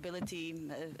flexibility,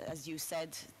 as you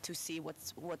said, to see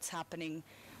what's happening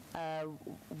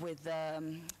with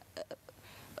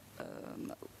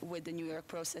the New York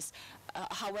process.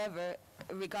 However,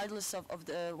 regardless of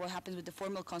what happens with the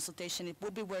formal consultation, it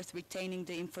would be worth retaining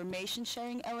the information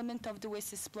sharing element of the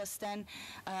WSIS plus 10,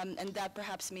 and that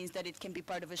perhaps means that it can be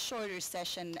part of a shorter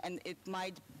session, and it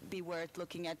might be worth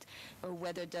looking at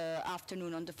whether the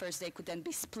afternoon on the first day could then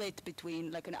be split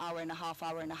between like an hour and a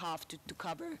half to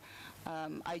cover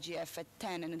IGF at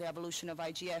 10 and the evolution of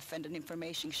IGF and an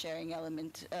information sharing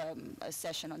element, a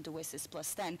session on the WSIS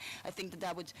plus 10. I think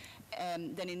that would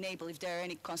then enable, if there are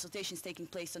any consultations taking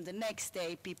place on the next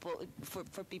day,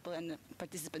 for people and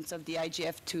participants of the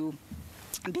IGF to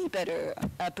be better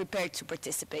prepared to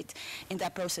participate in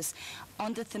that process.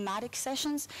 On the thematic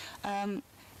sessions, I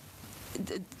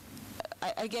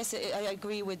guess I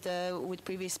agree with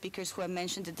previous speakers who have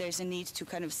mentioned that there's a need to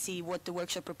kind of see what the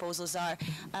workshop proposals are.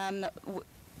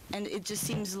 And it just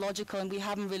seems logical, and we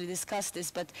haven't really discussed this,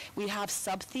 but we have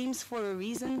sub-themes for a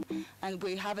reason, and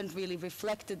we haven't really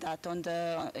reflected that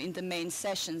in the main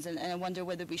sessions, and I wonder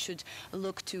whether we should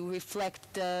look to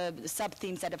reflect the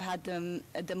sub-themes that have had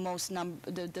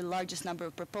the largest number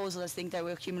of proposals. I think there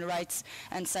were human rights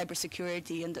and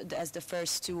cybersecurity and as the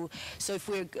first two. So if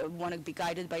we want to be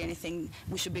guided by anything,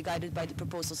 we should be guided by the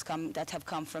proposals that have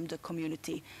come from the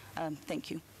community. Thank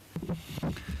you.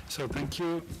 So thank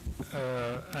you.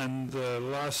 And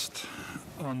last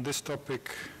on this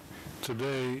topic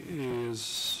today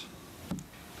is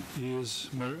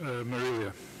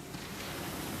Marilia.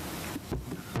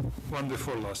 One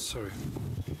before last, sorry.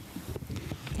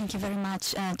 Thank you very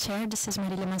much, Chair. This is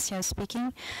Marilia Maciel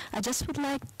speaking. I just would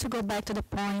like to go back to the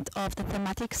point of the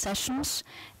thematic sessions,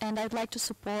 and I'd like to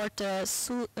support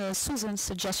Susan's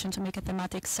suggestion to make a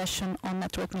thematic session on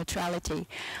network neutrality.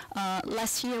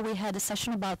 Last year we had a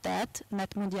session about that.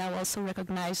 Net Mundial also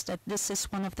recognized that this is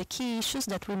one of the key issues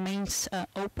that remains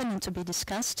open and to be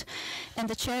discussed. And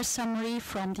the Chair's summary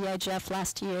from the IGF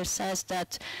last year says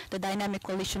that the Dynamic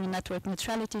Coalition on Network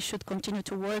Neutrality should continue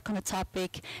to work on the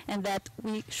topic, and that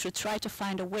we should try to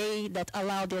find a way that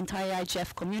allow the entire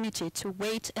IGF community to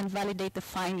wait and validate the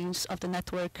findings of the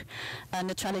Network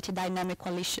Neutrality Dynamic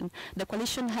Coalition. The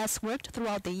coalition has worked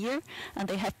throughout the year, and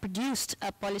they have produced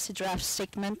a policy draft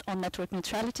statement on network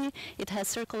neutrality. It has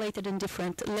circulated in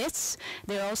different lists.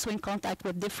 They're also in contact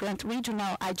with different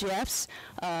regional IGFs,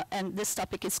 and this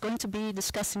topic is going to be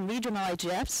discussing regional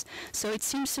IGFs. So it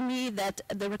seems to me that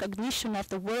the recognition of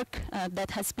the work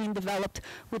that has been developed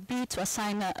would be to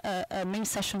assign a main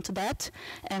session to that,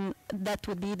 and that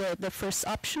would be the first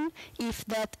option. If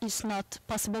that is not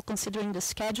possible considering the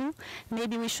schedule,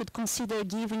 maybe we should consider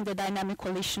giving the dynamic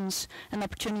coalitions an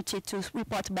opportunity to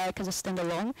report back as a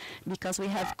standalone, because we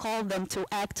have called them to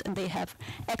act and they have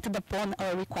acted upon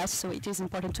our request, so it is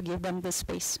important to give them the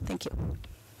space. Thank you.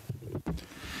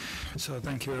 So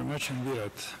thank you very much, and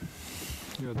Virat,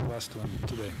 you're the last one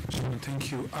today.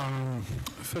 Thank you.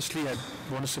 Firstly, I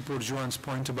want to support Joanne's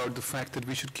point about the fact that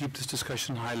we should keep this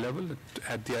discussion high level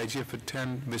at the IGF at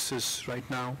 10. This is right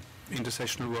now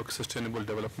intersessional work, sustainable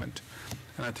development.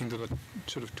 And I think there are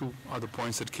sort of two other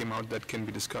points that came out that can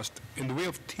be discussed. In the way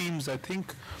of themes, I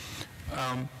think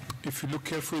if you look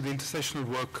carefully, the intersessional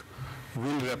work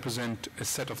will represent a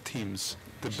set of themes.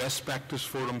 The Best Practice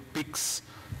Forum picks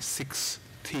 6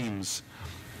 themes.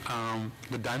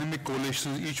 The dynamic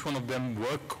coalitions, each one of them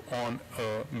work on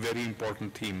a very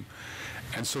important theme.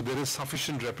 And so there is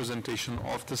sufficient representation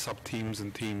of the sub-themes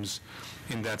and themes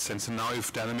in that sense. And now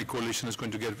if dynamic coalition is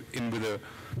going to get in with a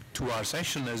 2-hour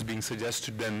session as being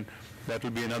suggested, then that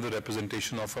will be another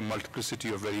representation of a multiplicity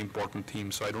of very important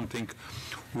themes. So I don't think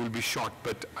we'll be short,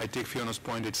 but I take Fiona's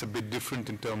point, it's a bit different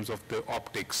in terms of the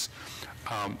optics,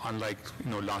 unlike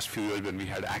last few years when we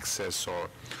had access or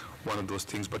one of those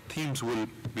things, but themes will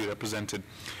be represented.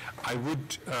 I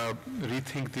would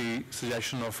rethink the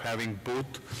suggestion of having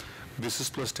both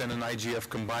WSIS plus 10 and IGF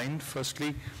combined,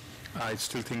 firstly. I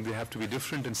still think they have to be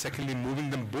different, and secondly, moving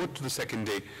them both to the second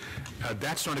day.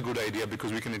 That's not a good idea,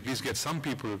 because we can at least get some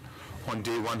people on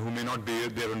day one who may not be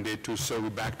there on day two, so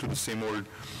we're back to the same old,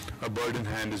 a bird in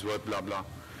hand is worth blah, blah.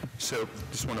 So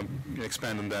just want to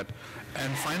expand on that.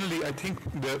 And finally, I think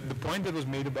the point that was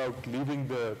made about leaving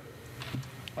the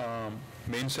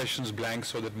main sessions blank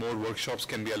so that more workshops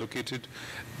can be allocated.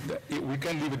 We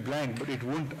can leave it blank, but it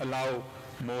won't allow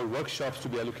more workshops to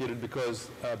be allocated, because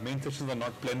main sessions are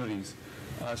not plenaries.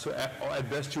 So at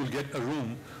best you'll get a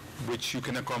room which you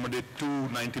can accommodate 2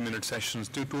 90-minute sessions,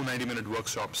 two 90-minute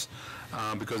workshops,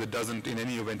 because it doesn't in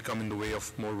any event come in the way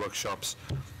of more workshops.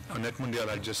 Net Mundial,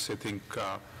 I think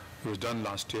it was done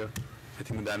last year. I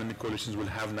think the dynamic coalitions will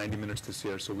have 90 minutes this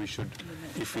year, so we should,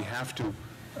 if we have to,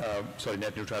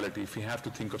 net neutrality, if we have to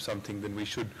think of something, then we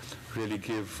should really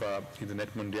give either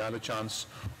Net Mundial a chance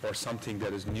or something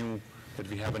that is new that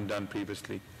we haven't done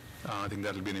previously. I think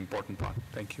that will be an important part.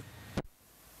 Thank you.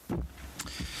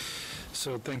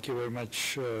 So thank you very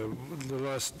much. The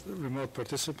last remote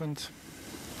participant.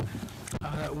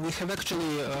 We have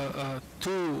actually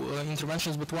 2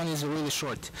 interventions, but one is really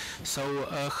short. So,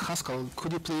 Haskell,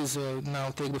 could you please now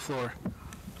take the floor?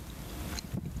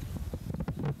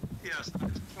 Yes,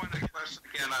 point of question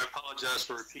again. I apologize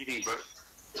for repeating, but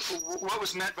what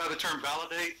was meant by the term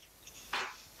validate?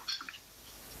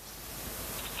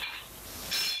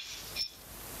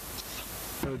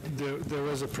 There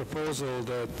was a proposal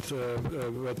that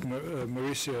what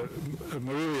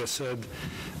Maria said,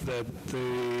 that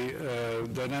the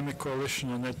Dynamic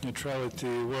Coalition on Net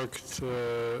Neutrality worked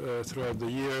throughout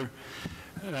the year,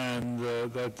 and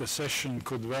that the session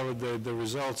could validate the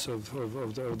results of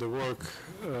the work,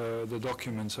 the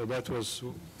document. So that was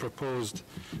proposed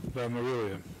by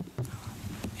Maria.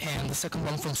 And the second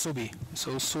one from Subi.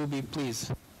 So Subi,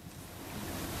 please.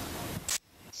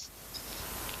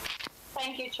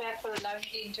 Thank you, Chair, for allowing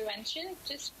the intervention.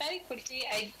 Just very quickly,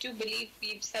 I do believe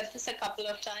we've said this a couple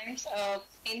of times,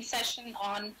 in session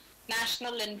on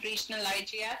national and regional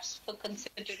IGFs for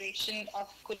consideration of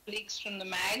colleagues from the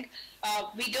MAG.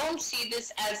 We don't see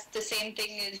this as the same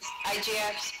thing as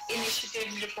IGF's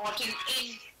initiative reporting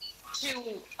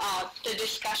into the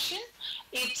discussion.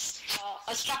 It's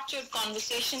a structured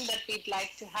conversation that we'd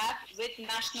like to have with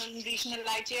national and regional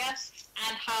IGFs,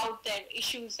 and how their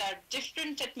issues are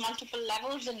different at multiple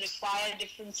levels and require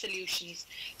different solutions.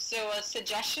 So a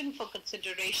suggestion for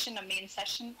consideration, a main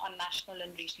session on national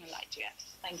and regional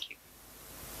IGFs. Thank you.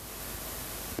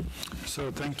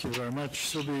 So thank you very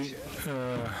much, Subi.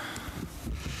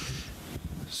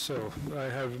 So I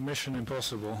have Mission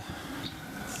Impossible.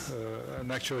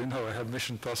 And actually, no, I have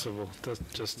Mission Possible.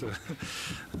 Just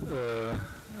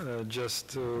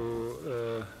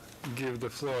to give the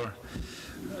floor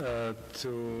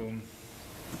to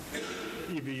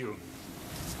EBU.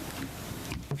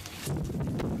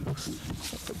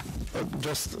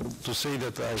 Just to say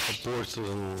that I support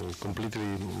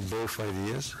completely both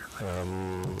ideas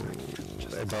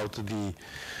about the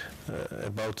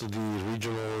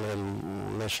regional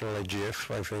and national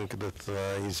IGF. I think that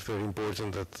it's very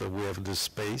important that we have this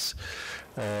space,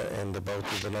 and about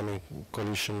the dynamic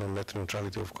coalition and net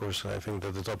neutrality, of course, I think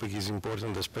that the topic is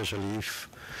important, especially if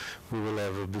we will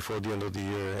have, before the end of the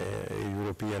year, a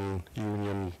European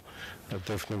Union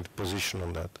definite position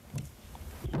on that.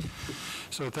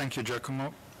 So thank you,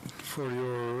 Giacomo, for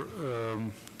your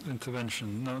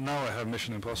intervention. Now I have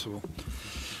Mission Impossible.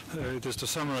 It is to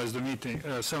summarize the meeting,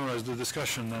 summarize the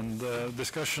discussion, and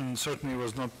discussion certainly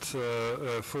was not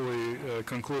fully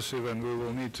conclusive, and we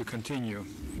will need to continue.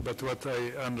 But what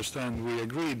I understand, we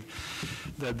agreed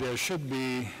that there should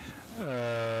be,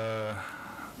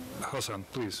 Hassan,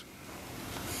 please.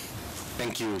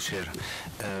 Thank you, Chair.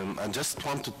 I just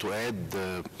wanted to add,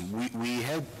 we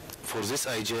had for this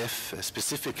IGF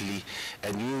specifically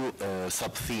a new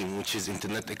sub-theme, which is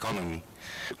Internet economy,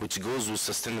 which goes with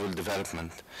sustainable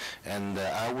development. And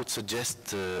I would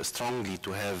suggest strongly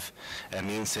to have a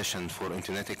main session for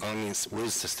Internet economies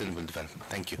with sustainable development.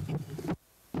 Thank you.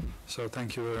 So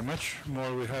thank you very much.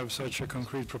 More we have such a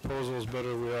concrete proposals,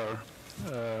 better we are.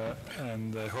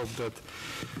 And I hope that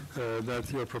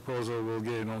that your proposal will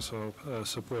gain also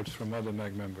support from other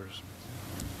MAG members.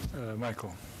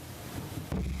 Michael.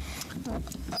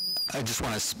 I just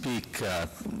want to speak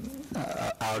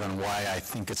out on why I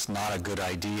think it's not a good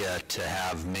idea to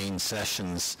have main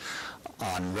sessions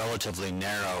on relatively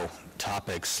narrow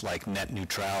topics like net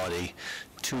neutrality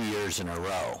 2 years in a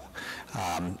row.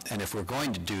 And if we're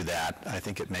going to do that, I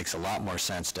think it makes a lot more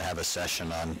sense to have a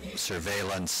session on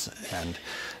surveillance and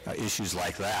issues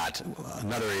like that.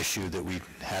 Another issue that we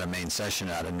had a main session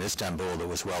out in Istanbul that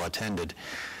was well attended,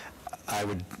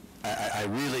 I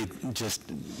really just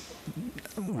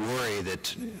worry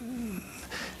that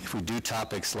if we do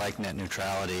topics like net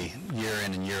neutrality year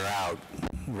in and year out,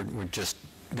 we're just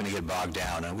going to get bogged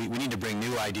down. And we need to bring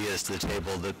new ideas to the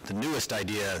table. The newest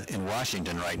idea in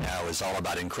Washington right now is all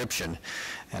about encryption,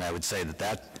 and I would say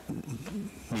that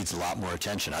needs a lot more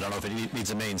attention. I don't know if it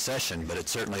needs a main session, but it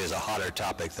certainly is a hotter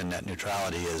topic than net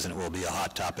neutrality is, and it will be a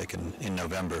hot topic in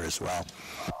November as well.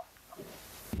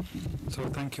 So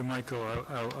thank you, Michael.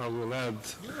 I will add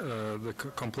the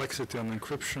complexity on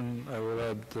encryption. I will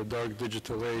add the dark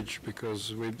digital age,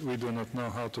 because we do not know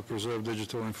how to preserve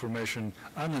digital information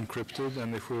unencrypted,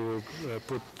 and if we will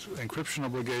put encryption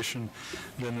obligation,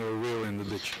 then we're really in the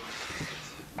ditch.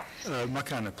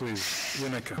 Makane, please.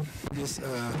 Yuneka. Yes,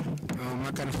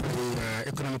 Makane for the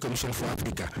Economic Commission for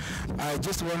Africa. I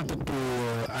just wanted to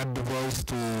add the voice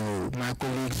to my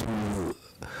colleagues who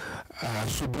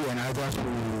Subu and others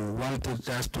who wanted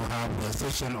us to have a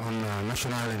session on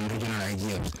national and regional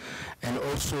IGFs. And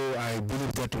also I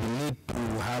believe that we need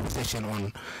to have a session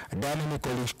on dynamic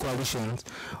coalitions,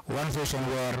 one session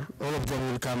where all of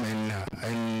them will come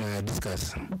and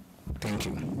discuss. Thank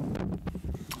you.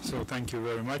 So thank you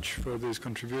very much for these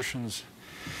contributions.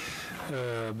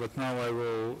 But now I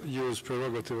will use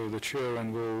prerogative of the chair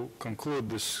and will conclude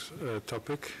this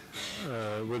topic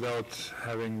without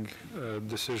having a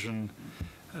decision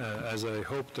as I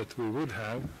hope that we would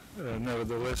have.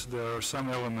 Nevertheless, there are some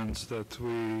elements that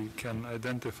we can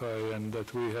identify and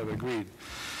that we have agreed.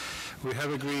 We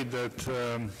have agreed that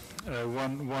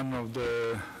one of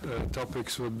the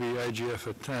topics would be IGF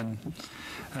at 10,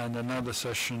 and another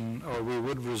session, or we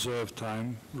would reserve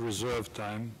time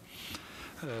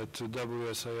to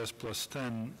WSIS plus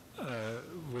 10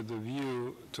 with a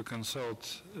view to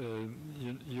consult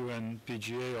UN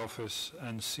PGA office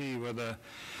and see whether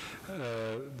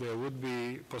there would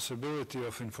be possibility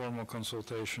of informal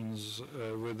consultations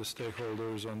with the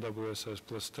stakeholders on WSIS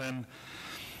plus 10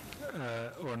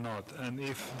 or not. And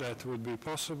if that would be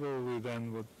possible, we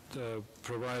then would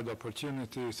provide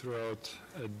opportunity throughout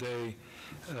a day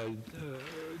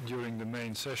during the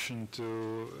main session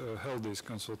to hold these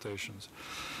consultations.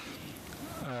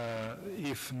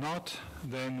 If not,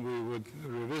 then we would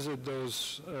revisit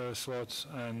those slots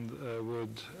and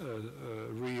would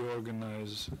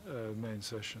reorganize main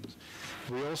sessions.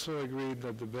 We also agreed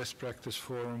that the best practice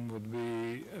forum would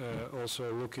be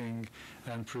also looking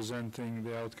and presenting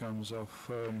the outcomes of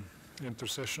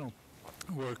intersessional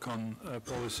work on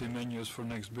policy menus for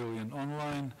next billion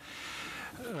online,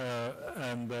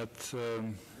 and that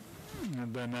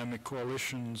dynamic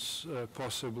coalitions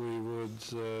possibly would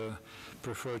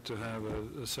prefer to have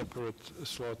a separate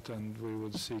slot, and we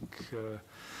would seek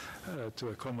to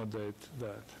accommodate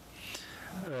that.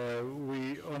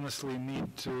 We honestly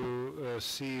need to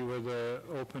see whether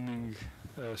opening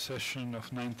a session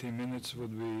of 90 minutes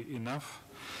would be enough.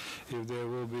 If there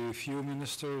will be a few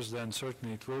ministers, then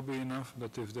certainly it will be enough,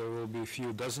 but if there will be a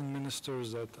few dozen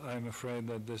ministers, that I'm afraid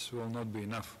that this will not be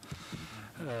enough.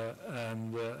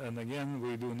 And again,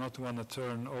 we do not want to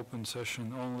turn open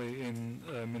session only in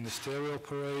ministerial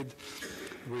parade.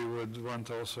 We would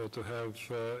want also to have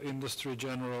industry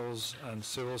generals and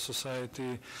civil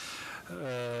society,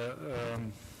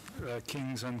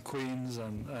 kings and queens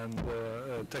and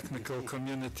technical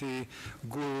community,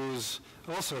 gurus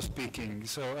also speaking.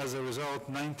 So as a result,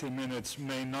 90 minutes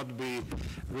may not be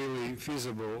really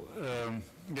feasible.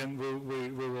 Again,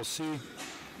 we will see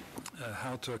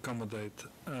how to accommodate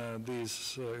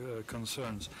these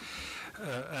concerns.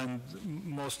 And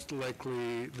most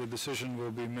likely the decision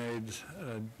will be made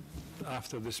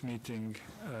after this meeting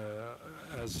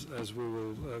as we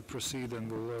will proceed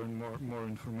and we'll learn more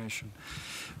information.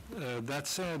 That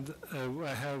said,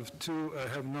 I have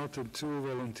noted two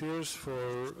volunteers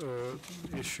for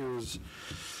issues.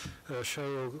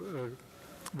 Cheryl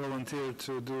volunteered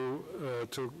to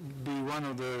be one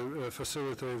of the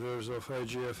facilitators of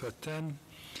IGF at 10,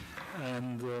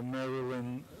 and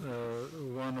Marilyn,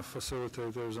 one of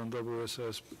facilitators on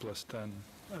WSS plus 10.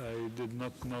 I did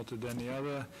not noted any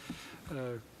other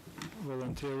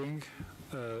volunteering.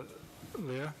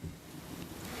 Leah?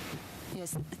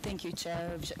 Yes, thank you,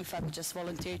 Chair. If I could just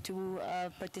volunteer to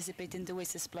participate in the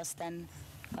WSS plus 10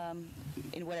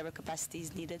 in whatever capacity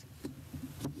is needed.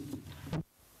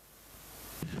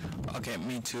 Okay,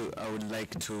 me too. I would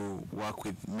like to work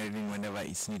with Marilyn whenever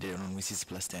it's needed on WSIS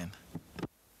plus 10.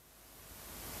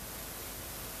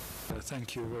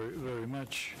 Thank you very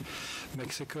much.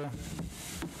 Mexico?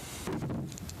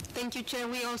 Thank you, Chair.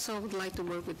 We also would like to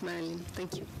work with Marilyn.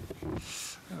 Thank you.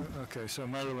 Okay, so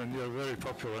Marilyn, you're very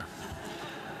popular.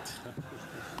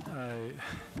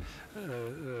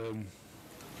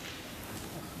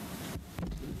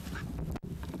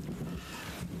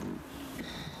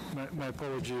 My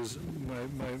apologies.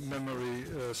 My memory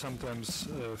sometimes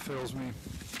fails me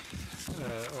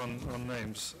on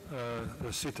names.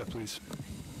 Sita, please.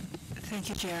 Thank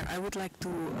you, Chair. I would like to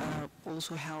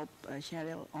also help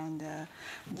Cheryl on the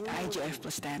IGF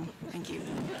plus 10. Thank you.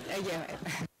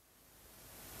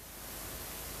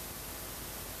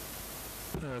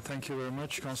 Thank you very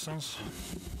much, Constance.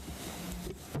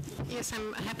 Yes,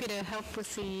 I'm happy to help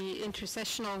with the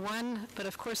intersessional one, but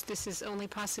of course this is only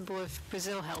possible if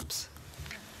Brazil helps.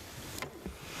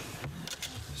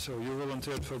 So you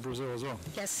volunteered for Brazil as well?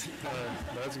 Yes.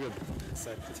 That's good.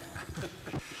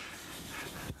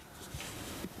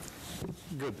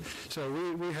 Good. So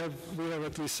we have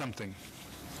at least something.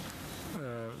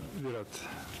 Virat.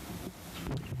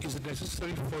 Is it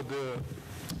necessary for the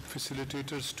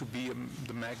facilitators to be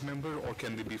the MAG member, or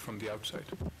can they be from the outside?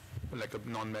 Like a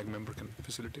non-MAG member can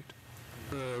facilitate?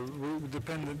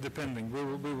 Depending.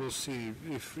 We will see.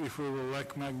 If we will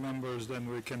like MAG members, then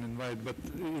we can invite. But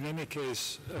in any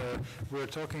case, we're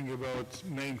talking about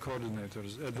main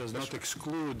coordinators. It does not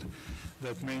exclude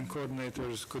that main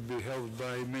coordinators could be held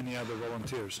by many other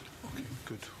volunteers. Okay,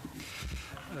 good.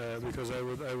 Because I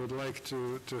would like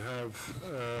to have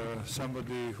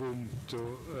somebody whom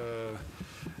to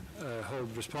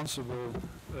hold responsible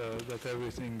that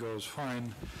everything goes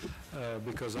fine,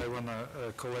 because I want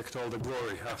to collect all the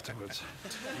glory afterwards.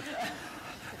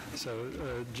 So,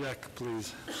 Jack,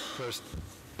 please, first.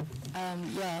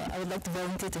 Yeah, I would like to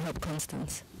volunteer to help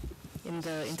Constance in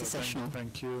the intersessional.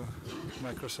 Thank you.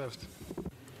 Microsoft.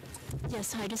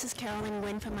 Yes, hi, this is Carolyn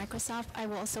Nguyen from Microsoft. I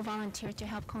will also volunteer to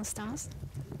help Constance.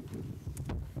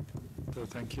 So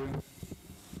thank you.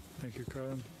 Thank you,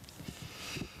 Carolyn.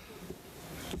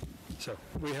 So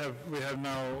we have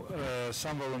now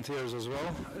some volunteers as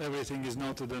well. Everything is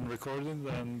noted and recorded,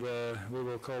 and we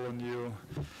will call on you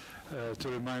to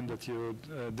remind that you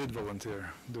did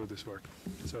volunteer, do this work.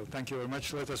 So thank you very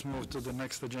much. Let us move to the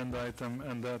next agenda item,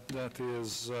 and that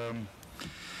is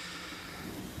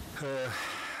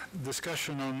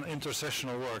discussion on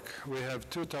intersessional work. We have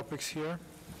two topics here.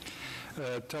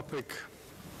 Topic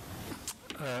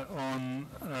on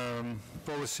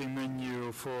policy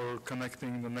menu for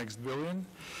connecting the next billion,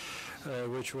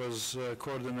 which was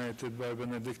coordinated by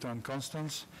Benedicto and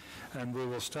Constance, and we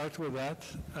will start with that,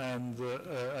 and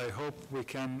I hope we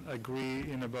can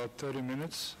agree in about 30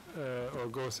 minutes or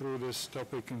go through this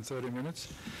topic in 30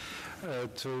 minutes.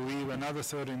 To leave another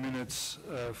 30 minutes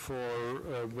for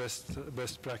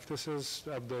best practices,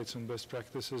 updates on best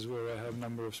practices, where I have a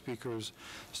number of speakers,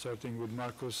 starting with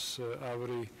Marcus,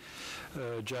 Avery,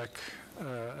 Jack,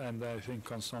 and I think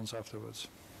Constance afterwards.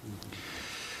 Mm-hmm.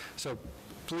 So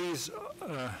please,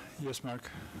 yes,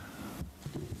 Mark.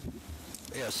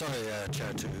 Yeah, sorry,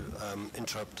 Chair, to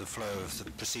interrupt the flow of the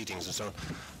proceedings and so on.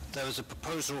 There was a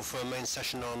proposal for a main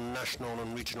session on national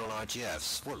and regional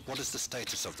IGFs. What is the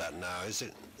status of that now? Is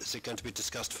it going to be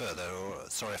discussed further? Or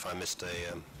sorry if I missed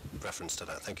a reference to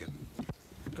that. Thank you.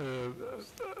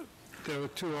 There are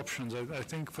two options. I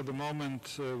think for the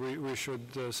moment we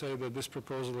should say that this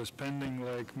proposal is pending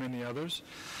like many others,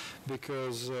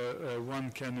 because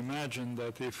one can imagine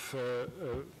that if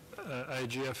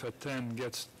IGF at 10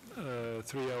 gets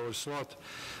 3-hour slot,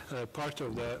 part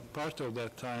of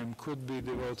that time could be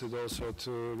devoted also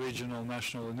to regional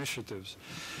national initiatives.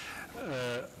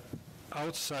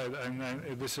 Outside, and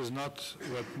this is not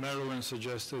what Marilyn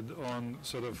suggested on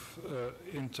sort of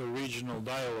inter-regional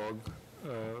dialogue.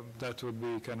 That would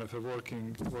be kind of a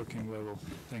working level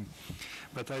thing.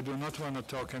 But I do not want to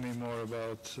talk anymore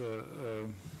about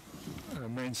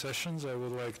main sessions. I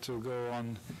would like to go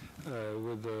on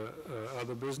with the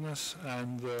other business,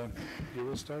 and you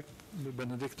will start.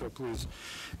 Benedicto, please,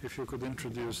 if you could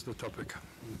introduce the topic.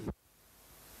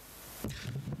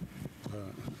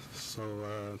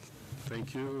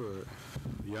 Thank you,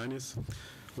 Yanis.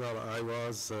 Well, I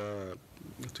was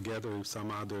together with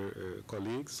some other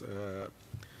colleagues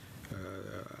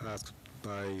asked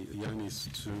by Yanis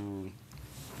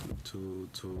to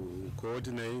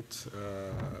coordinate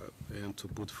and to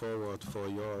put forward for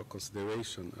your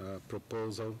consideration a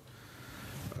proposal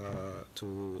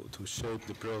to shape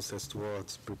the process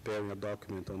towards preparing a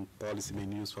document on policy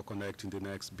menus for connecting the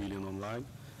next billion online.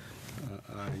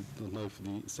 I don't know if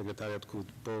the Secretariat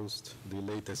could post the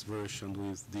latest version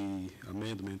with the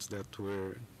amendments that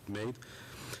were made.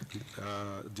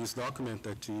 This document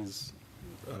that is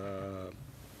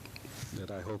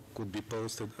that I hope could be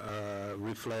posted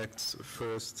reflects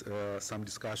first some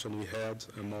discussion we had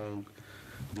among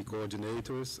the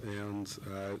coordinators, and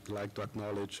I'd like to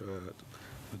acknowledge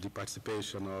the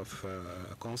participation of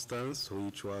Constance,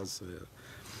 which was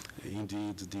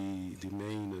indeed the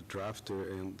main drafter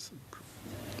and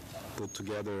put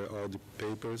together all the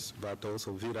papers, but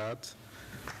also Virat,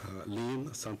 Lynn,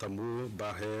 Santamur,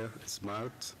 Baher,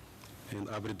 Smart, and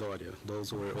Abridoria.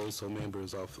 Those were also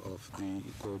members of the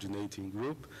coordinating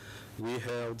group. We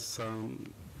held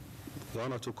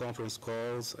one or two conference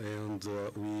calls, and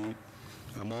we,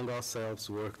 among ourselves,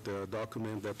 worked a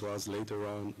document that was later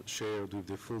on shared with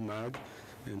the full MAG,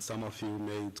 and some of you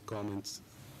made comments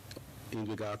in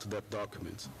regard to that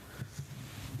document.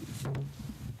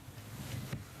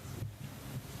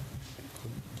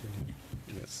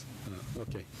 Yes,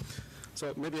 okay.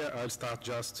 So maybe I'll start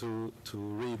just to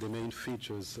read the main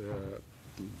features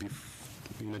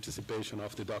in anticipation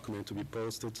of the document to be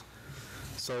posted.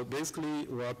 So basically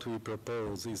what we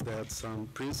propose is that some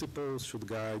principles should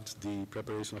guide the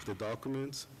preparation of the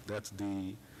document, that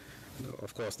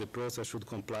of course the process should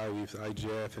comply with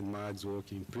IGF and MAG's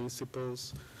working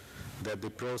principles, that the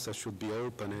process should be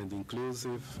open and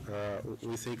inclusive.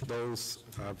 We think those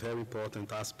are very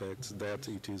important aspects, that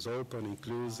it is open,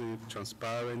 inclusive,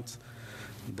 transparent,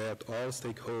 that all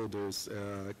stakeholders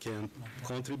can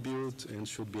contribute and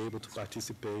should be able to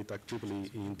participate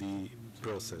actively in the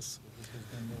process.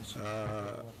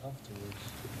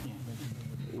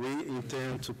 We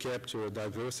intend to capture a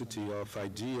diversity of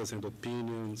ideas and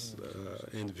opinions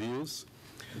and views,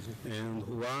 and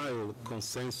while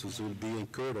consensus will be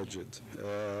encouraged,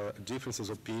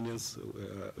 differences of opinions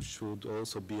should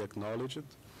also be acknowledged.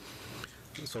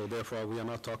 So therefore, we are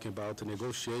not talking about a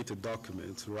negotiated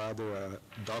document, rather a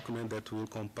document that will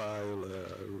compile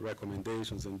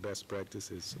recommendations and best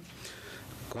practices.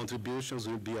 Contributions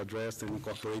will be addressed and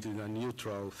incorporated in a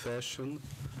neutral fashion,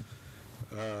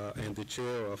 and the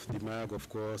chair of the MAG, of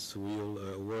course, will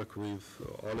work with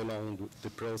all along the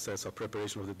process of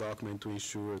preparation of the document to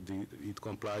ensure it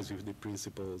complies with the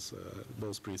principles,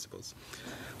 those principles.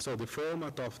 So the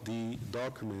format of the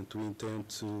document we intend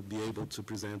to be able to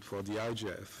present for the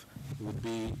IGF would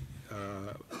be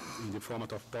in the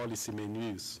format of policy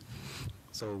menus.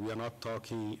 So we are not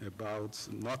talking about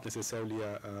not necessarily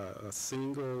a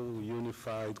single,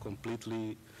 unified,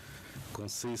 completely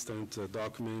consistent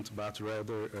document, but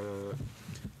rather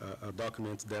a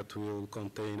document that will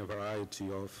contain a variety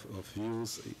of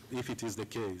views, if it is the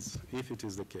case,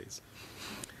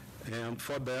 And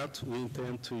for that, we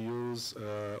intend to use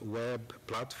a web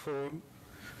platform,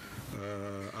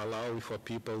 allowing for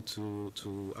people to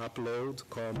upload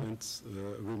comments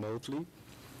remotely.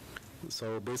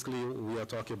 So basically, we are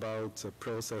talking about a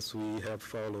process we have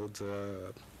followed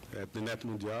at the Net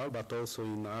Mundial, but also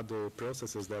in other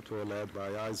processes that were led by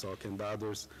ISOC and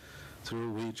others,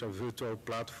 through which a virtual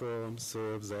platform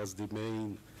serves as the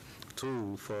main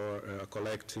tool for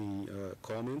collecting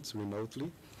comments remotely.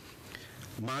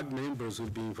 MAG members will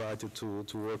be invited to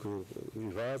work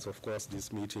with us. Of course,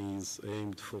 this meeting is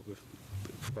aimed for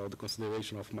the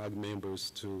consideration of MAG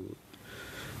members to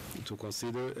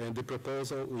consider, and the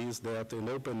proposal is that an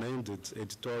open-ended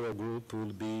editorial group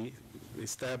will be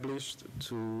established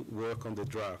to work on the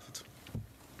draft.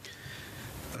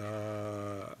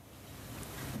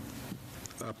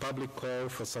 A public call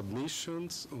for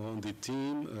submissions on the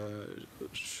team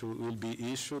will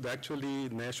be issued. Actually,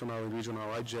 national and regional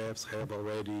IGFs have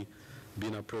already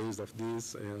been appraised of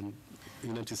this and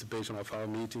in anticipation of our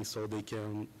meeting, so they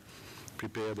can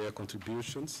prepare their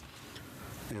contributions.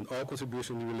 And all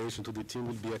contributions in relation to the team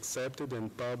will be accepted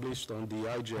and published on the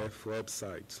IGF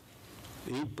website.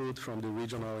 Input from the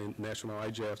regional and national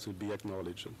IGFs will be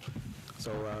acknowledged.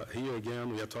 So here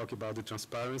again, we are talking about the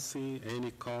transparency.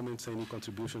 Any comments, any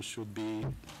contributions should be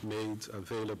made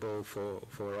available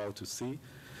for all to see.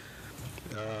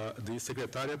 The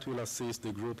Secretariat will assist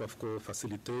the group of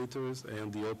co-facilitators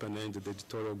and the open-ended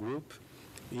editorial group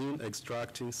in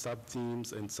extracting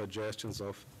sub-themes and suggestions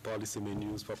of policy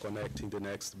menus for connecting the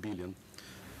next billion.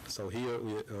 So here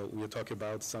we are talking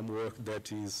about some work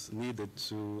that is needed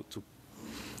to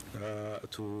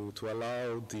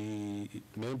allow the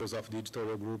members of the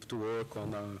editorial group to work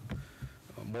on a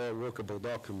more workable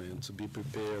document to be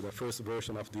prepared, a first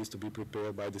version of this to be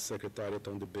prepared by the Secretariat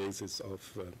on the basis of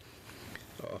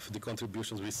the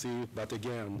contributions received. But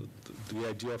again, the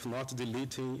idea of not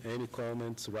deleting any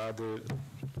comments, rather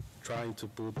trying to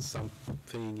put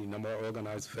something in a more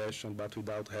organized fashion, but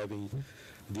without having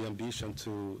the ambition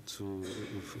to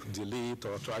delete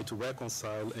or try to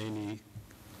reconcile any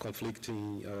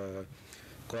conflicting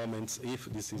comments, if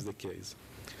this is the case.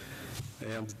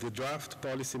 And the draft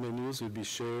policy menus will be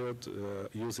shared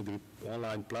using the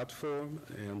online platform,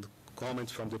 and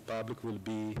comments from the public will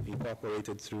be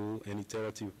incorporated through an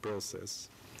iterative process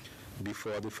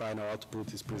before the final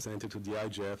output is presented to the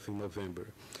IGF in November.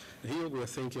 Here we are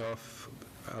thinking of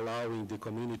allowing the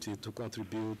community to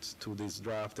contribute to this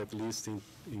draft at least in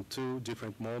two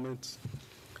different moments.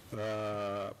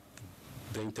 The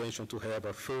intention to have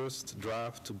a first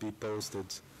draft to be posted,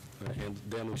 and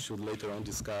then we should later on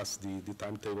discuss the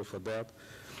timetable for that,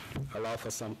 allow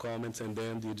for some comments, and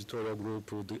then the editorial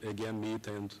group would again meet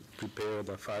and prepare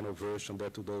the final version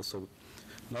that would also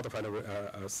not a final,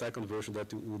 a second version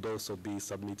that would also be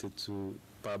submitted to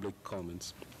public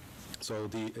comments. So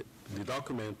the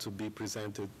document to be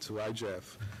presented to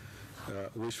IGF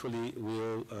usually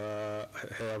will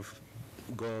have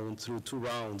gone through 2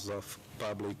 rounds of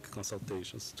public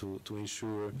consultations to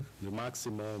ensure the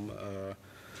maximum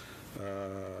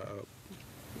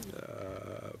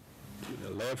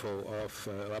level of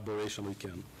elaboration we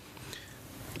can.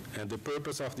 And the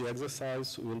purpose of the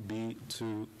exercise will be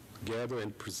to gather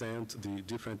and present the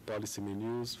different policy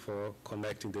menus for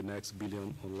connecting the next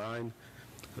billion online.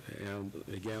 And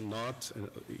again,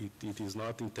 it is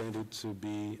not intended to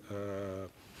be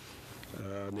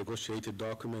a negotiated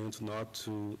document, not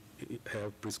to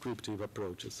have prescriptive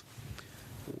approaches.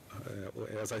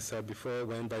 As I said before,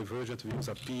 when divergent views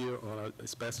appear on a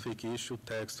specific issue,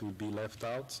 text will be left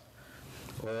out,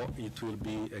 or it will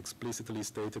be explicitly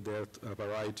stated that a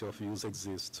variety of views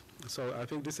exist. So I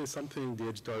think this is something the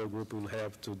editorial group will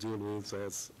have to deal with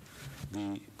as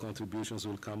the contributions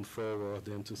will come forward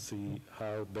and to see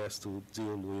how best to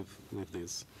deal with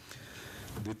this.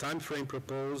 The time frame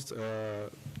proposed,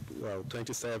 well,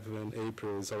 27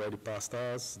 April is already past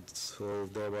us, so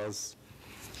there was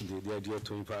the idea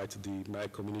to invite the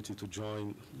MAG community to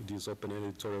join this open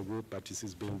editorial group, but this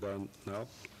is being done now.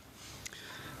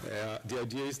 The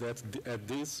idea is that at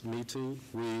this meeting,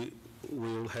 we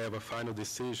will have a final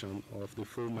decision of the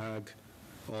full MAG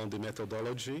on the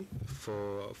methodology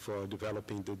for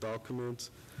developing the document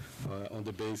on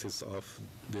the basis of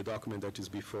the document that is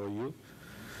before you.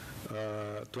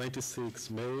 26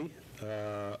 May,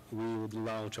 we would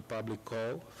launch a public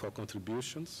call for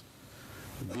contributions.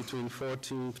 Between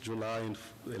 14th July and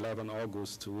 11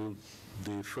 August,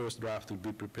 the first draft would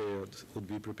be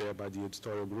prepared by the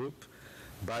editorial group.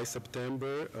 By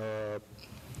September,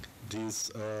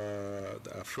 this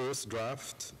first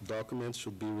draft document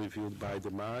should be reviewed by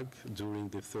the MAG during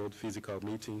the 3rd physical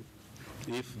meeting,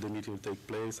 if the meeting will take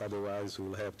place. Otherwise, we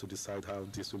will have to decide how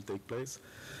this will take place.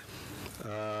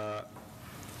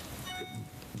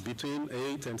 Between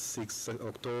 8 and 6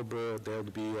 October, there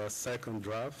will be a second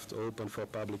draft open for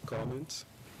public comment.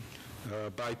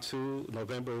 By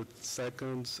November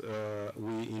 2nd,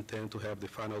 we intend to have the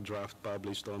final draft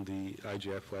published on the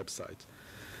IGF website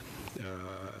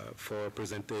for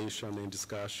presentation and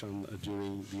discussion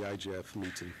during the IGF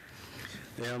meeting.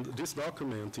 And this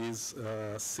document is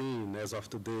seen as of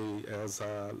today as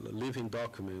a living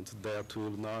document that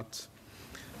will not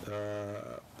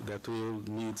that will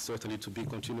need certainly to be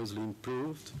continuously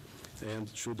improved and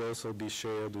should also be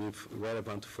shared with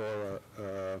relevant fora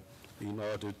in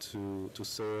order to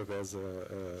serve as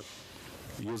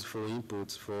useful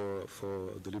inputs for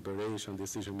deliberation,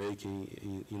 decision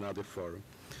making in other fora.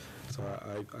 So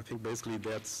I think basically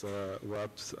that's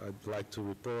what I'd like to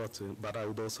report, but I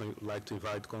would also like to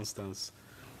invite Constance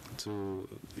to,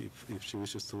 if she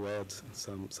wishes to add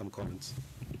some comments.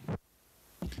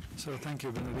 So thank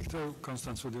you, Benedicto.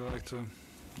 Constance, would you like to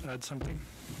add something?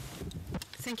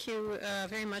 Thank you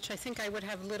very much. I think I would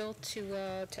have little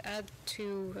to add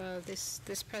to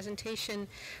this presentation.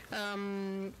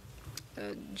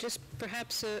 Just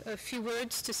perhaps a few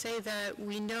words to say that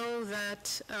we know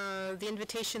that the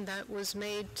invitation that was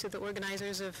made to the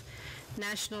organizers of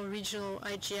national, regional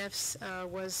IGFs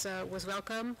was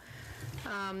welcome.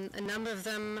 A number of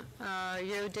them,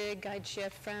 Eurodig,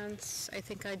 IGF France, I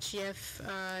think IGF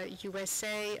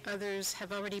USA, others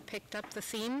have already picked up the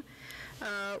theme.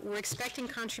 We're expecting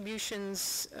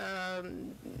contributions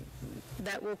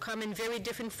that will come in very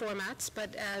different formats,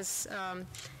 but as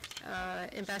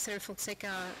Ambassador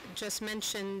Fonseca just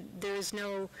mentioned, there is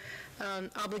no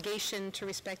obligation to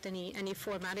respect any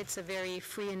format. It's a very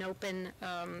free and open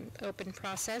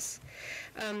process.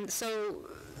 So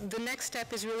the next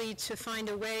step is really to find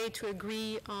a way to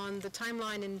agree on the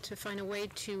timeline and to find a way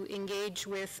to engage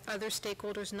with other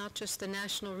stakeholders, not just the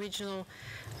national, regional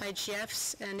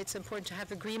IGFs, and it's important to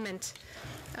have agreement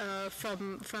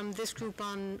from this group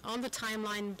on the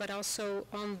timeline, but also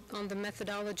on the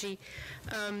methodology.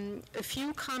 A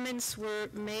few comments were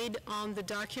made on the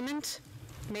document.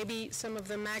 Maybe some of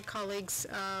the MAG colleagues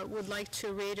would like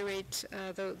to reiterate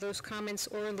those comments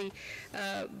orally,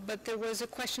 but there was a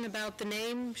question about the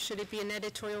name. Should it be an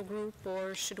editorial group,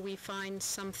 or should we find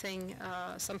something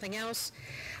else?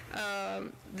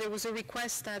 There was a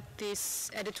request that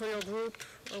this editorial group,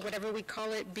 or whatever we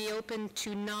call it, be open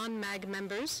to non-MAG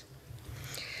members.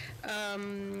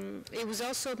 It was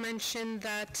also mentioned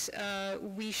that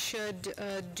we should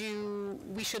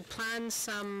plan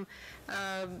some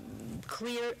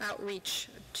clear outreach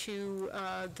to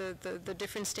the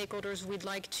different stakeholders we'd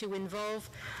like to involve.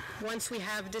 Once we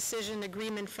have decision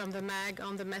agreement from the MAG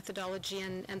on the methodology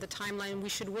and the timeline, we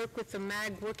should work with the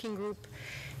MAG working group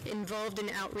involved in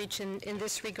outreach in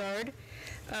this regard.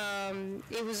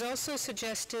 It was also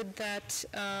suggested that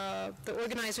the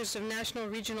organizers of national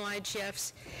regional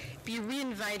IGFs be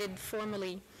re-invited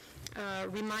formally,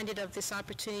 reminded of this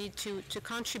opportunity to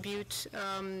contribute,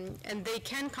 and they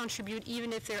can contribute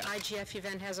even if their IGF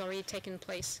event has already taken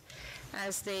place,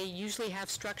 as they usually have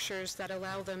structures that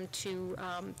allow them to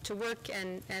work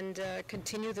and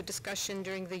continue the discussion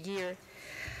during the year.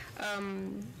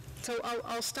 So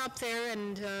I'll stop there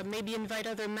and maybe invite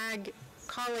other MAG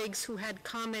colleagues who had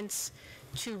comments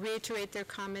to reiterate their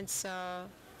comments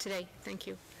today. Thank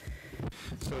you.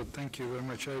 So thank you very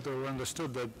much. I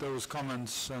understood that those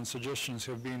comments and suggestions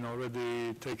have been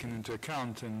already taken into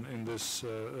account in this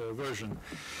version.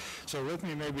 So let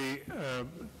me maybe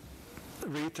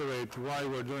reiterate why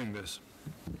we're doing this.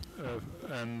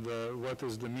 And what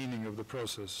is the meaning of the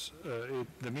process.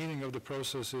 The meaning of the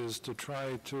process is to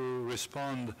try to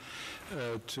respond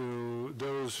to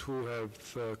those who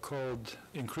have called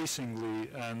increasingly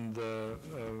and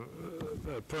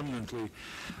permanently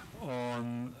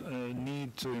on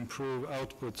need to improve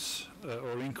outputs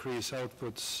or increase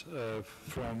outputs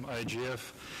from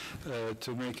IGF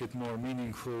to make it more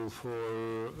meaningful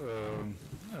for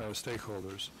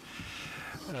stakeholders.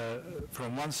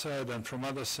 From one side and from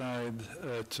other side,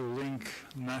 to link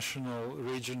national,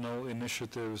 regional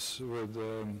initiatives with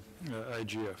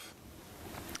IGF.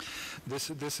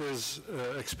 This is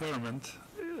experiment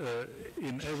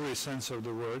in every sense of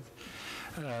the word,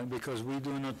 because we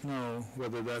do not know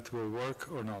whether that will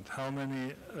work or not. How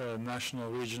many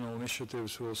national, regional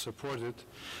initiatives will support it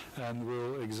and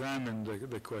will examine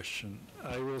the question?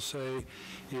 I will say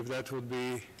if that would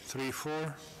be 3,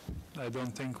 4, I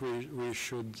don't think we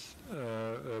should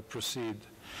proceed.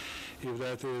 If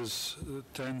that is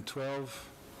 10, 12,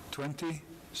 20,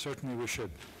 certainly we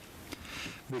should.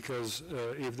 Because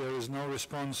if there is no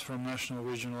response from national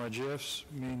regional IGFs,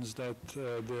 means that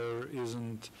there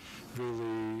isn't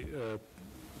really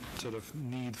sort of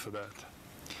need for that.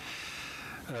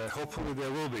 Hopefully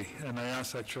there will be, and I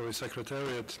asked actually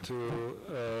Secretariat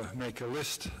to make a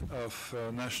list of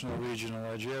national regional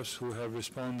IGFs who have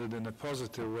responded in a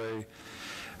positive way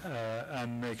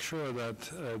and make sure that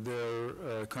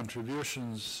their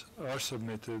contributions are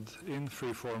submitted in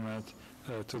free format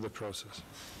to the process.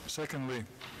 Secondly,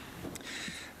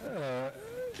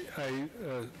 I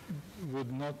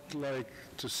would not like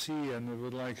to see and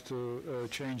would like to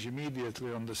change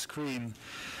immediately on the screen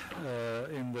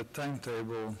in the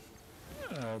timetable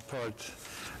part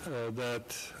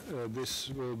that this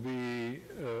will be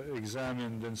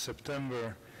examined in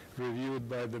September, reviewed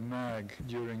by the MAG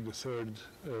during the third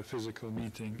physical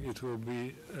meeting. It will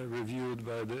be reviewed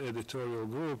by the editorial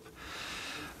group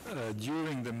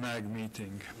during the MAG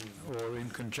meeting or in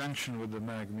conjunction with the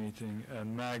MAG meeting,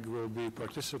 and MAG will be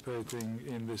participating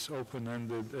in this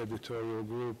open-ended editorial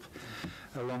group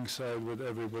alongside with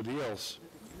everybody else.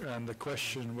 And the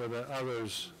question whether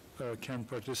others can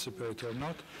participate or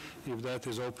not, if that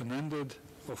is open-ended,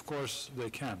 of course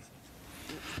they can.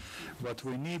 But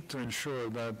we need to ensure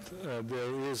that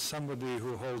there is somebody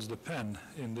who holds the pen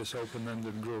in this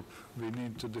open-ended group. We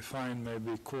need to define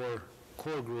maybe core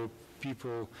group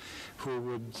people who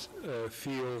would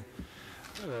feel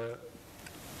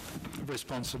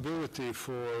responsibility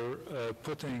for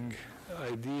putting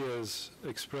ideas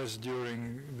expressed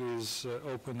during these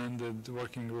open-ended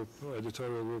working group,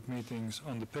 editorial group meetings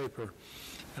on the paper,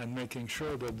 and making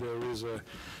sure that there is a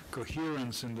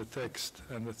coherence in the text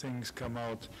and the things come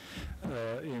out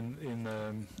in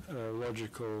a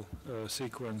logical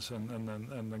sequence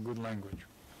and a good language.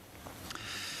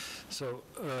 So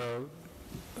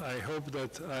I hope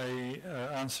that I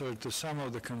answered to some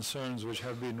of the concerns which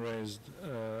have been raised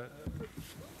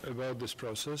about this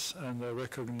process, and I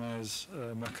recognize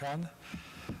Makan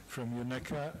from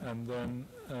UNECA, and then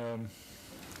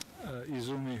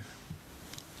Izumi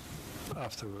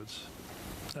afterwards,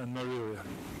 and Marilia.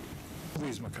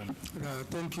 Please, Makan.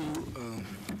 Thank you.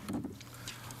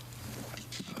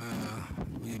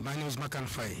 My name is Makan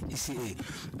Fai, ECA.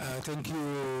 Thank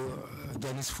you,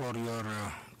 Dennis, for your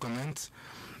comments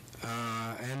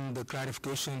and the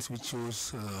clarifications which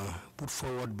was put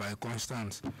forward by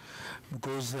Constance,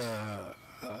 because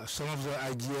some of the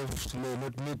IGFs may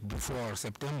not meet before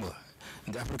September.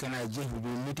 The African IGF will be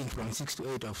meeting from 6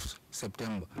 to 8 of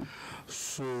September.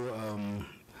 So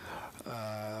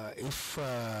if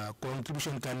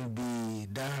contribution can be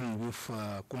done with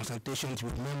consultations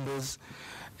with members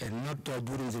and not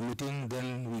during the meeting,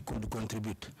 then we could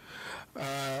contribute.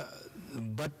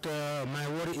 But my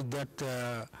worry is that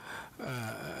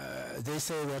they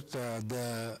say that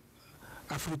the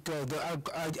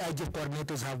IGF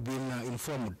coordinators have been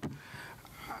informed.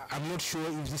 I'm not sure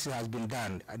if this has been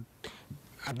done.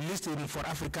 At least for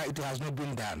Africa, it has not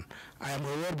been done. I am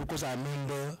aware because I'm a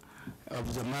member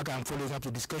of the MAC, I'm following up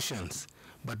the discussions,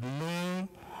 but no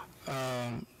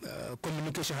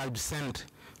communication has been sent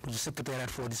to the Secretariat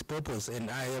for this purpose, and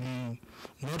I am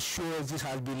not sure this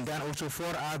has been done also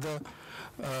for other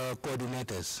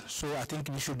coordinators. So I think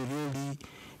we should really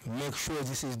make sure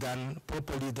this is done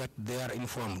properly, that they are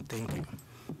informed. Thank you.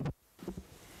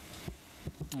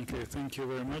 Okay, thank you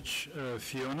very much.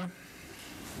 Fiona?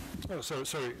 Oh,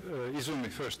 sorry, Izumi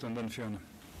first and then Fiona.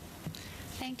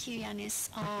 Thank you, Yanis.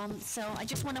 So I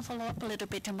just want to follow up a little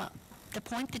bit about the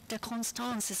point that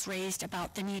Constance has raised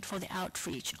about the need for the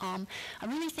outreach. I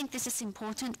really think this is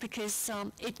important because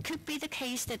it could be the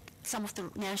case that some of the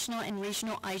national and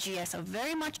regional IGS are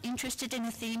very much interested in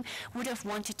the theme, would have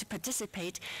wanted to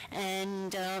participate,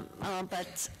 and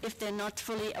but if they're not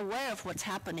fully aware of what's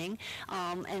happening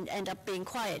and end up being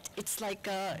quiet, it's like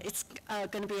it's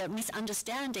going to be a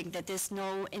misunderstanding that there's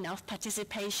no enough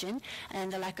participation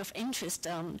and the lack of interest.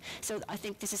 So I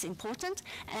think this is important,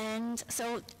 and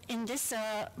so in this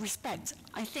respect,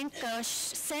 I think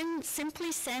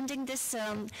simply sending this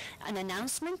an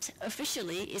announcement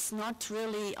officially is not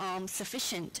really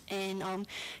sufficient in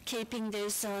keeping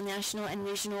this national and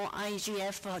regional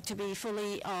IGF to be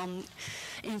fully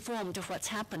informed of what's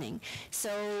happening.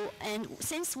 So, and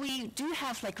since we do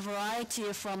have like a variety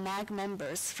of MAG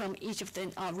members from each of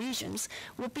the regions,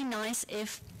 would be nice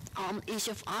if each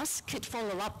of us could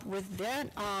follow up with their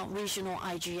regional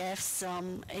IGFs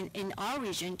in our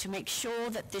region to make sure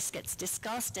that this gets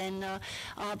discussed and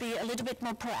be a little bit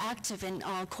more proactive in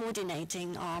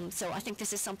coordinating. So I think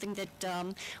this is something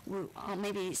that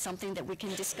maybe something that we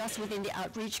can discuss within the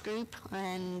outreach group,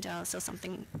 and so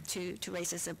something to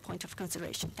raise as a point of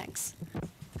consideration. Thanks.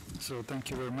 So thank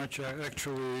you very much.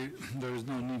 Actually, there is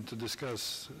no need to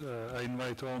discuss. I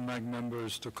invite all MAG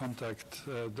members to contact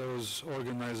those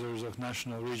organizers of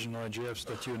national regional IGFs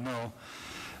that you know,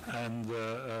 and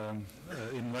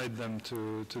invite them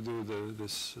to do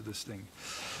this thing.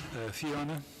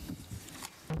 Fiona?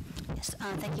 Yes,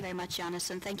 thank you very much, Giannis,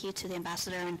 and thank you to the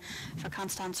ambassador and for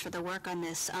Constance for the work on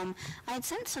this. I had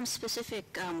sent some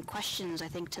specific questions, I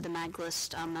think, to the MAG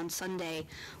list on Sunday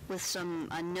with some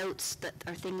notes that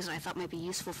are things that I thought might be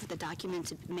useful for the document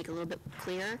to make a little bit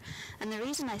clearer. And the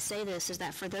reason I say this is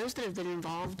that for those that have been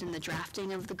involved in the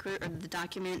drafting of the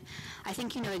document, I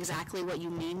think you know exactly what you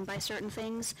mean by certain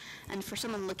things. And for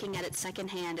someone looking at it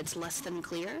secondhand, it's less than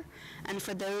clear. And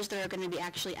for those that are going to be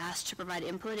actually asked to provide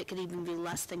input, it could even be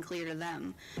less than clear to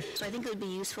them. So I think it would be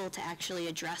useful to actually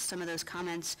address some of those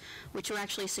comments, which are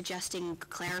actually suggesting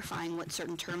clarifying what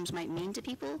certain terms might mean to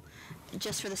people,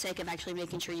 just for the sake of actually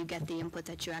making sure you get the input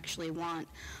that you actually want.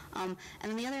 And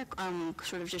then the other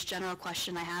sort of just general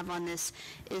question I have on this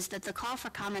is that the call for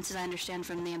comments, as I understand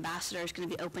from the ambassador, is going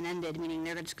to be open-ended, meaning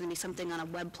there's going to be something on a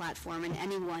web platform and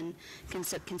anyone can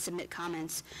submit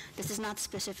comments. This is not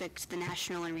specific to the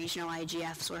national and regional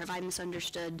IGFs, or have I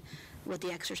misunderstood what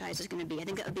the exercise is going to be? I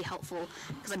think that would be helpful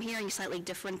because I'm hearing slightly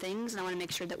different things, and I want to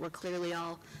make sure that we're clearly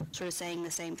all sort of saying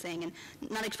the same thing and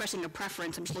not expressing a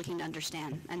preference. I'm just looking to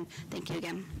understand. And thank you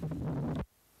again.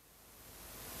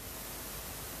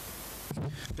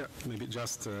 Yeah, maybe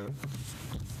just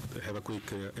have a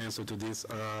quick answer to this.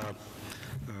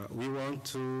 We want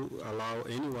to allow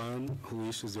anyone who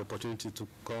wishes the opportunity to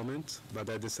comment, but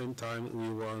at the same time, we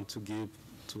want to give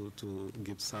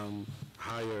some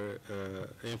higher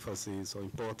emphasis or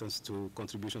importance to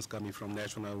contributions coming from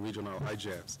national and regional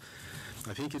IGFs.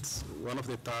 I think it's one of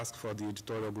the tasks for the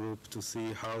editorial group to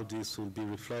see how this will be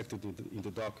reflected in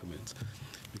the document,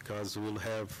 because we'll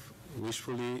have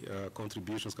wishfully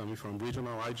contributions coming from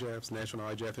regional IGFs, national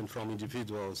IGF, and from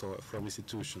individuals or from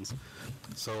institutions.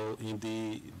 So in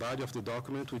the body of the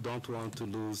document, we don't want to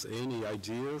lose any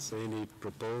ideas, any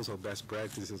proposal, best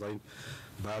practices,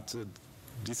 but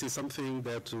this is something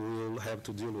that we'll have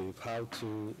to deal with, how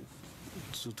to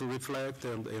reflect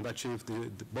and achieve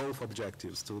both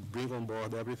objectives, to bring on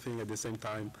board everything at the same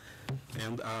time.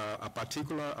 And a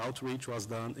particular outreach was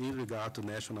done in regard to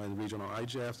national and regional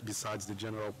IGFs, besides the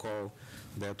general call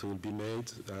that will be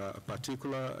made. A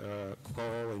particular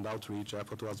call and outreach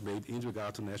effort was made in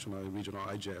regard to national and regional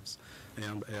IGFs.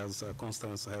 And as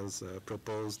Constance has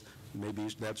proposed, maybe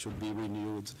that should be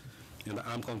renewed And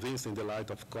I'm convinced, in the light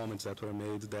of comments that were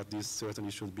made, that this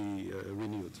certainly should be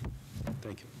renewed.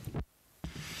 Thank you.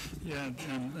 Yeah,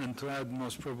 and to add,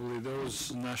 most probably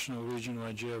those national regional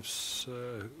IGFs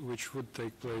which would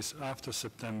take place after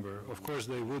September, of course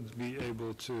they would be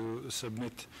able to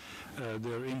submit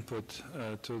their input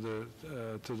to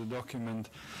the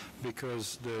document,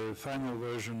 because the final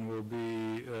version will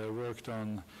be worked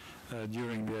on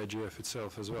during the IGF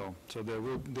itself as well. So there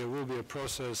will be a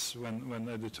process when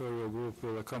the editorial group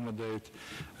will accommodate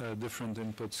different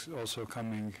inputs also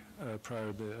coming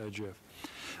prior to the IGF.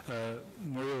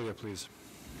 Marilia, please.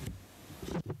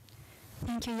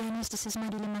 Thank you, Yanis. This is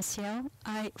Marilia Maciel.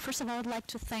 First of all, I'd like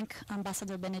to thank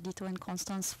Ambassador Benedito and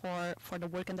Constance for the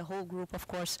work, and the whole group, of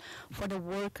course, for the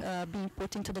work being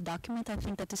put into the document. I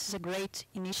think that this is a great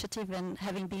initiative, and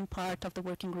having been part of the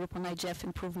working group on IGF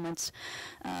improvements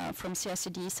from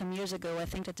CRCD some years ago, I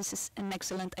think that this is an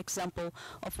excellent example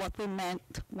of what we meant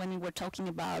when we were talking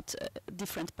about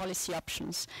different policy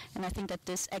options. And I think that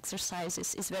this exercise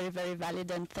is very, very valid,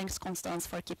 and thanks, Constance,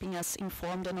 for keeping us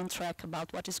informed and on track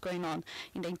about what is going on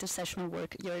in the intersessional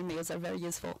work. Your emails are very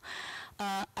useful.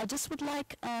 I just would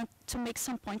like to make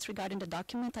some points regarding the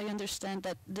document. I understand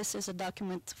that this is a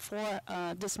document for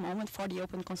this moment, for the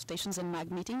open consultations and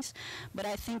MAG meetings, but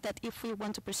I think that if we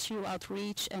want to pursue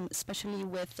outreach, and especially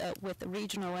with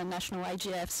regional and national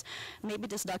IGFs, maybe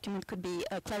this document could be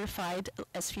clarified,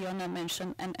 as Fiona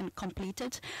mentioned, and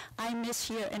completed. I miss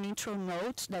here an intro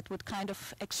note that would kind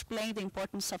of explain the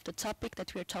importance of the topic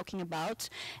that we're talking about,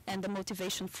 and the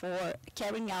motivation for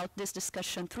carrying out this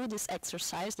discussion through this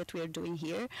exercise that we are doing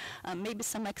here. Maybe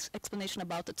some explanation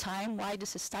about the time, why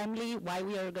this is timely, why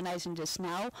we are organizing this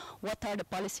now, what are the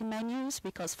policy menus,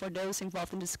 because for those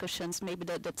involved in discussions, maybe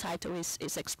the title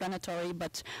is explanatory,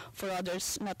 but for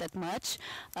others, not that much.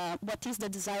 What is the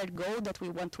desired goal that we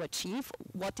want to achieve?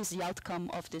 What is the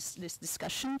outcome of this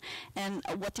discussion? And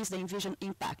what is the envisioned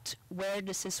impact, where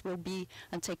this will be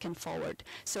taken forward?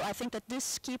 So I think that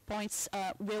these key points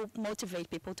will motivate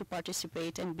people to participate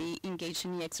and be engaged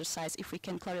in the exercise if we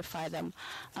can clarify them.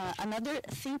 Another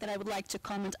thing that I would like to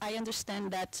comment, I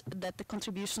understand that the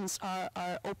contributions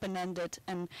are open-ended,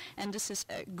 and this is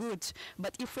good,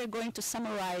 but if we're going to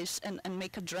summarize and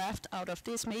make a draft out of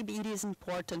this, maybe it is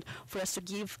important for us to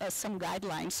give some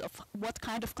guidelines of what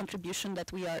kind of contribution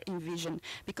that we are envisioning,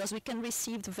 because we can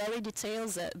receive very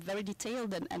detailed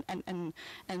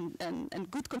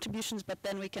and good contributions, but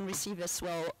then we can receive as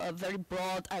well very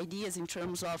broad ideas in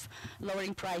terms of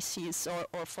lowering prices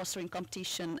or fostering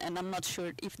competition, and I'm not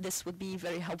sure if this would be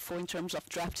very helpful in terms of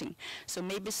drafting. So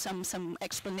maybe some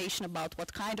explanation about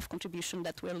what kind of contribution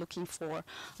that we're looking for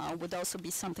would also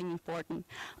be something important.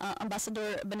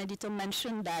 Ambassador Benedito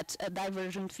mentioned that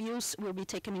divergent views will be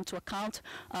taken into account,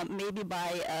 maybe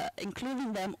by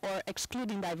including them or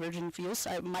excluding divergent views.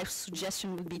 My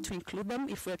suggestion would be to include them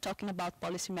if we're talking about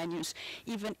policy menus.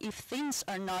 Even if things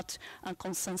are not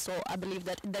consensual, I believe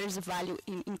that there is a value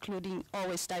in including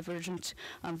always divergent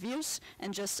views.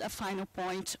 And just a final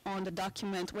point on the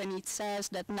document, when it says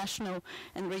that national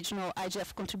and regional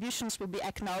IGF contributions will be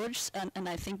acknowledged, and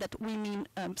I think that we mean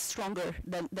stronger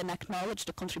than acknowledge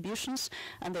the contributions,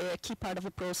 and they're a key part of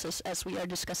the process as we are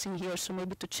discussing here, so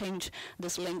maybe to change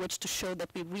this language to show that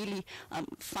we really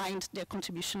find their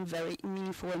contribution very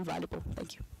meaningful and valuable.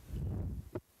 Thank you.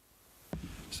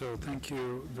 So thank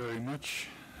you very much,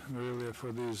 Marilia,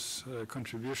 for these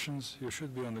contributions. You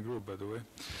should be on the group, by the way.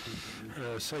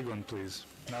 Segun, please.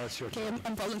 Now it's your turn. Okay,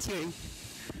 I'm volunteering.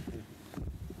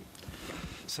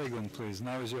 Segun, please.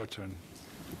 Now is your turn.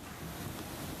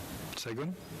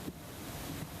 Segun?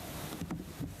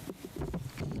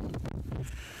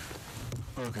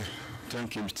 Okay.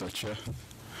 Thank you, Mr. Chair.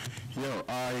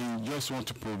 I just want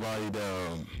to provide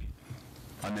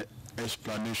an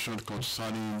explanation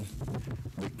concerning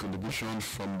the contribution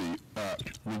from the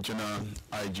regional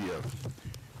IGF,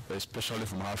 especially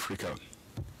from Africa.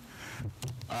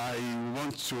 I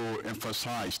want to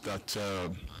emphasize that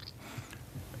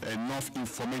enough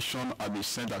information has been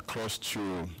sent across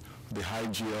to the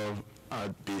IGF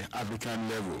at the African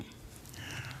level.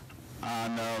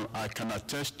 And I can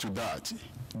attest to that.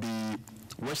 The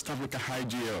West Africa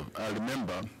IGF, I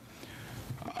remember,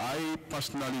 I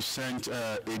personally sent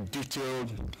a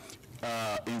detailed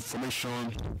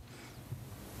information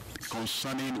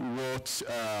concerning what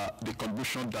the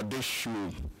contribution that they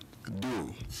should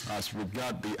do as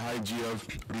regard the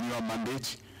IGF renewal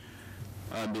mandate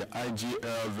and the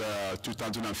IGF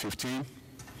 2015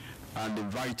 and the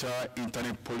vital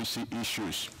internet policy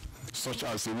issues, such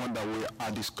as the one that we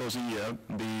are discussing here,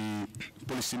 the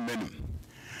policy menu.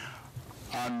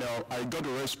 And I got a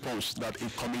response that a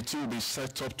committee will be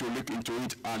set up to look into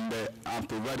it and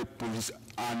provide a policy,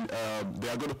 and they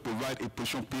are going to provide a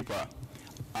position paper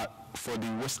for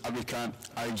the West African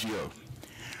IGF.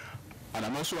 And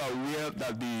I'm also aware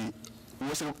that the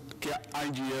West African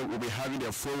IGF will be having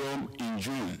their forum in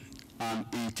June, and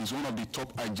it is one of the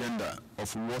top agenda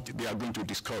of what they are going to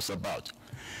discuss about.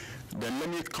 Then let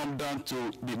me come down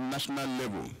to the national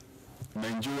level,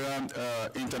 Nigerian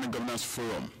Internet Governance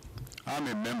Forum. I'm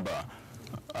a member,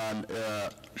 and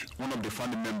one of the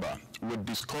founding members. We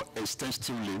discuss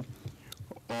extensively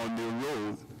on the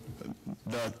role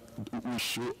that we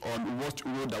should, on what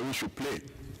role that we should play.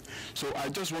 So I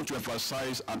just want to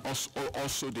emphasize and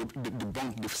also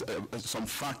debunk some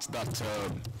facts that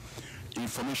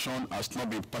information has not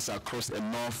been passed across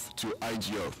enough to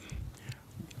IGF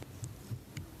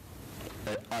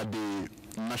at the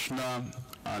national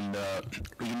and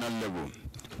regional level.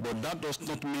 But that does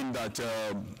not mean that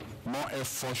more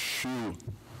effort should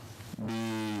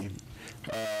be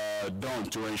done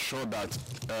to ensure that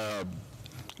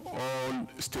all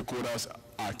stakeholders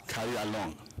are carried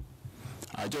along.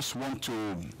 I just want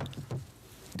to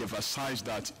emphasize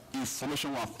that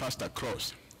information was passed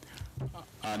across,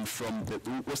 and from the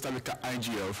West Africa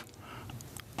IGF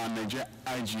and Nigeria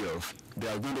IGF, they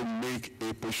are going to make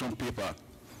a position paper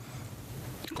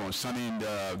concerning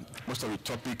most of the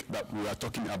topic that we are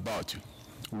talking about,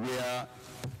 where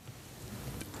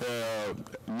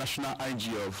national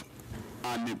IGF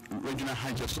and the regional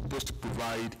IGF are supposed to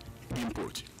provide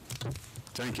input.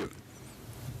 Thank you.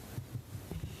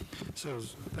 So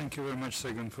thank you very much,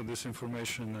 Segun, for this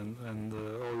information and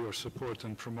all your support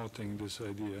in promoting this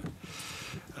idea.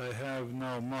 I have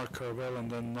now Mark Carvel and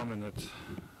then Nominate,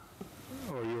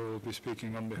 or you will be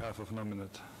speaking on behalf of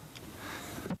Nominate.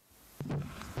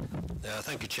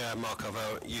 Thank you, Chair. Mark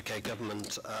Carvel, UK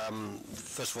Government.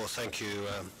 First of all, thank you,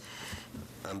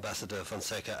 Ambassador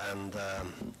Fonseca and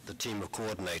the team of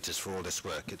coordinators for all this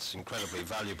work. It's incredibly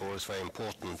valuable. It's very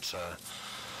important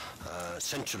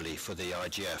centrally for the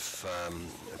IGF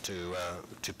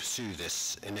to pursue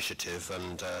this initiative,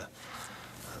 and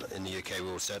in the UK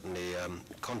we will certainly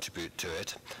contribute to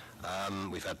it.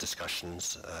 We've had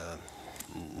discussions.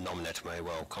 Nominate may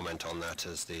well comment on that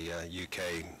as the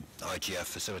UK IGF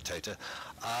facilitator.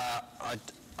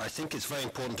 I think it's very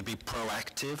important to be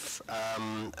proactive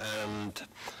and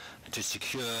to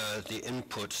secure the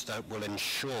inputs that will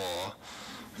ensure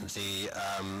the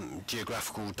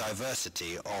geographical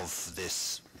diversity of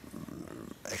this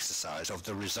exercise, of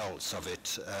the results of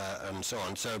it, and so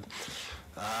on. So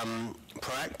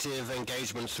proactive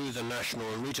engagement through the national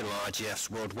and regional IGFs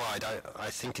worldwide, I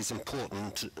think is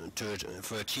important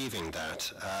for achieving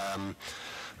that,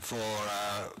 for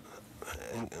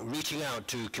reaching out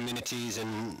to communities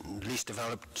in least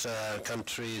developed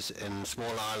countries, in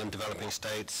small island developing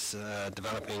states,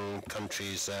 developing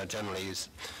countries generally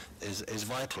is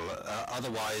vital.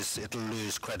 Otherwise, it'll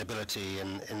lose credibility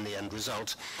in the end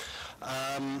result.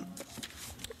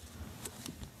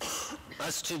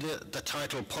 As to the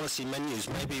title, policy menus,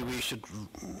 maybe we should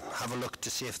have a look to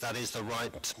see if that is the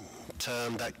right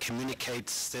term that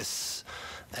communicates this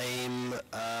aim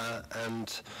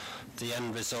and the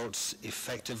end results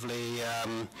effectively. I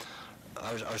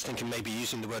was thinking maybe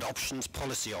using the word options,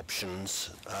 policy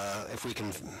options, if we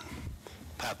can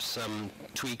perhaps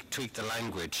tweak the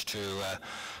language to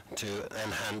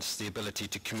enhance the ability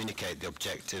to communicate the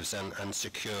objectives and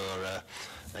secure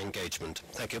engagement.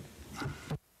 Thank you.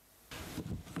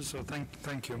 So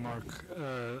thank you, Mark.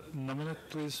 Nominate,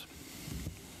 please.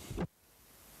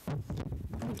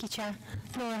 Thank you, Chair.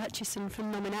 Laura Hutchison from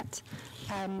Nominate.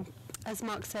 As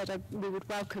Mark said, we would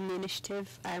welcome the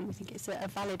initiative. We think it's a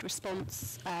valid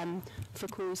response for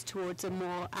calls towards a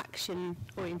more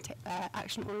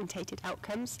action-orientated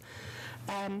outcomes.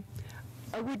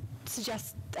 I would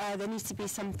suggest there needs to be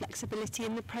some flexibility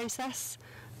in the process.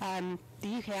 The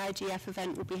UK IGF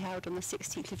event will be held on the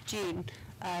 16th of June,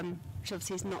 which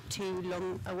obviously is not too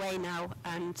long away now,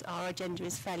 and our agenda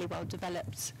is fairly well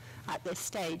developed at this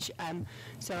stage.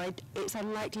 So it's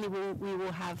unlikely we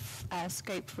will have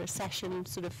scope for a session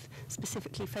sort of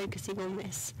specifically focusing on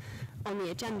this on the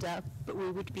agenda, but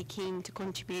we would be keen to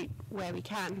contribute where we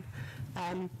can.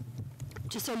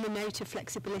 Just on the note of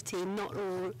flexibility, not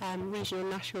all regional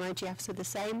and national IGFs are the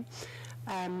same.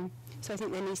 So I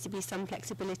think there needs to be some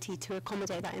flexibility to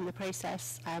accommodate that in the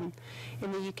process. In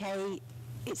the UK,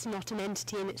 it's not an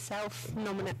entity in itself.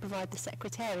 Nominate provide the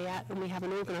secretariat, and we have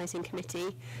an organising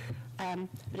committee.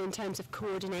 But in terms of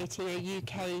coordinating a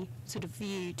UK sort of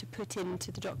view to put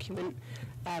into the document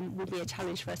will be a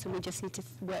challenge for us, and we just need to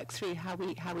work through how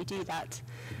we do that.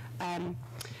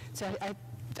 So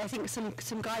I think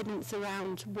some guidance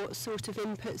around what sort of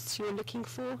inputs you're looking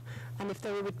for, and if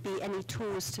there would be any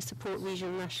tools to support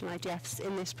regional national IGFs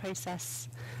in this process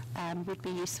would be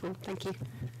useful. Thank you.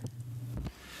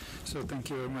 So thank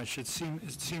you very much. It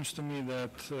seems to me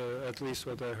that, at least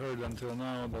what I heard until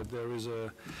now, that there is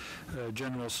a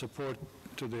general support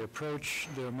to the approach.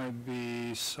 There might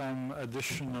be some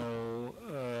additional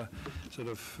sort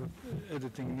of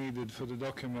editing needed for the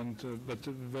document, but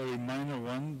a very minor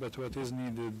one. But what is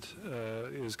needed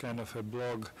is kind of a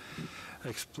blog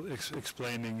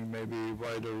explaining maybe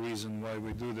wider reason why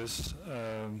we do this,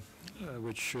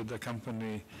 which should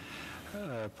accompany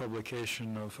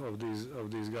publication of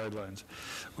these guidelines.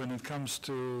 When it comes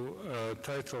to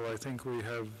title, I think we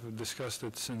have discussed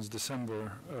it since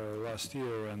December last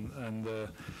year, and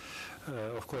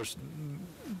of course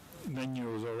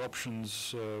menus or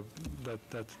options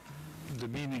that the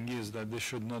meaning is that this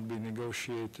should not be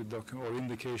negotiated document, or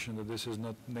indication that this is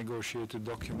not negotiated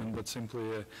document, but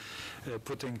simply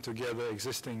putting together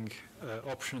existing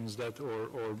options that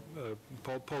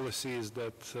or policies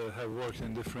that have worked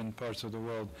in different parts of the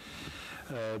world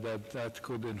that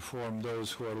could inform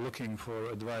those who are looking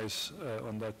for advice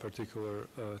on that particular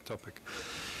topic.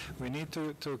 We need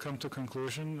to come to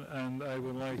conclusion, and I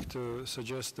would like to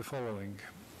suggest the following,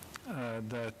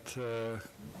 that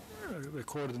the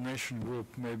coordination group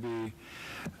maybe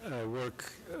work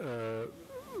a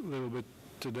little bit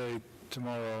today,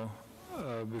 tomorrow,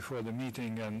 before the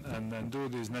meeting, and then do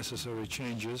these necessary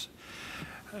changes,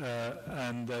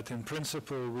 and that in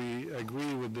principle we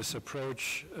agree with this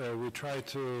approach. We try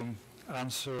to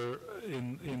answer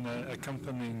in an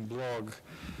accompanying blog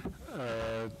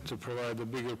to provide a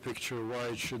bigger picture why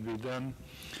it should be done,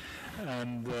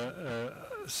 and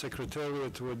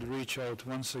Secretariat would reach out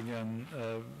once again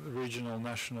regional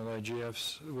national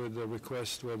IGFs with a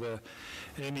request whether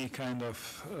any kind of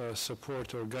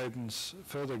support or guidance,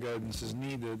 further guidance is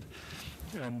needed,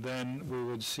 and then we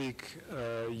would seek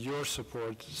your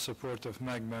support of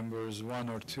MAG members, one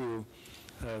or two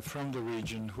from the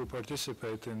region who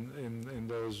participate in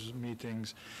those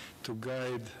meetings, to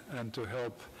guide and to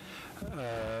help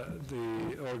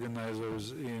the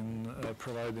organizers in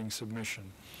providing submission.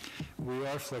 We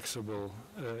are flexible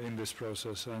in this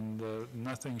process, and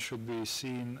nothing should be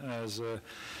seen as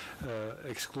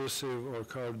exclusive or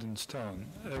carved in stone.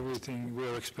 Everything, we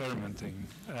are experimenting,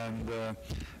 and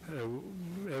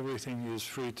everything is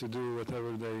free to do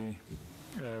whatever they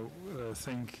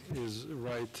think is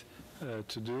right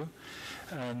to do.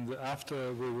 And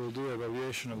after, we will do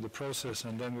evaluation of the process,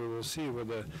 and then we will see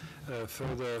whether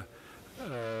further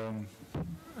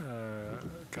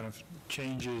kind of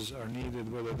changes are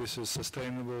needed, whether this is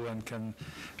sustainable and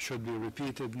should be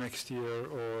repeated next year,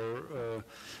 or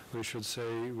we should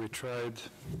say we tried,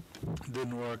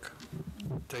 didn't work,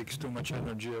 takes too much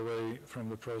energy away from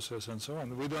the process, and so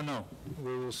on. We don't know.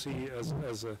 We will see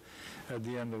at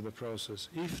the end of the process.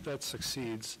 If that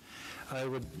succeeds, I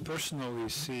would personally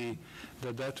see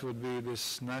that would be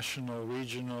this national,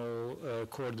 regional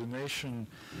coordination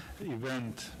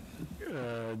event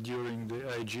during the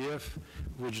IGF,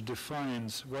 which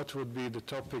defines what would be the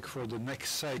topic for the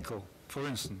next cycle, for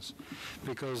instance,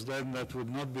 because then that would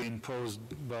not be imposed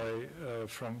by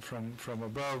from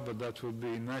above, but that would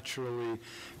be naturally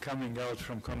coming out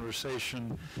from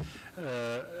conversation,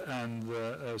 and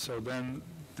so then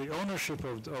the ownership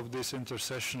of this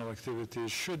intersessional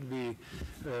activities should be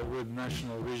with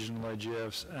national, regional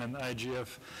IGFs, and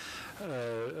IGF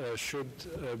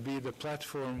should be the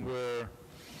platform where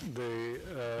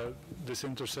this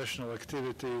intersessional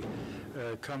activity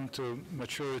come to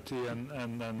maturity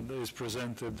and is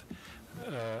presented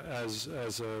as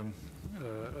the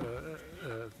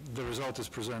result is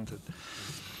presented.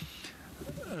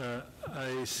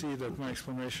 I see that my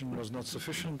explanation was not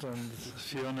sufficient, and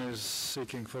Fiona is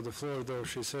seeking for the floor, though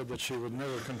she said that she would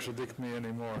never contradict me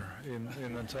anymore in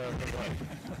entire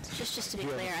life. Just to be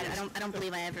clear, I don't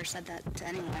believe I ever said that to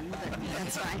anyone, but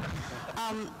that's fine.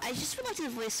 I just would like to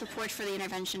voice support for the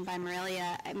intervention by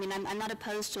Marilia. I mean, I'm not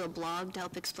opposed to a blog to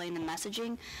help explain the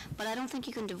messaging, but I don't think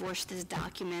you can divorce this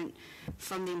document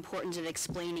from the importance of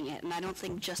explaining it, and I don't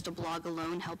think just a blog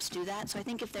alone helps do that. So I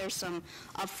think if there's some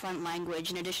upfront language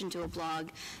in addition to a blog,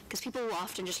 because people will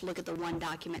often just look at the one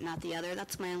document, not the other.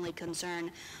 That's my only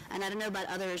concern. And I don't know about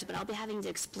others, but I'll be having to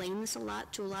explain this a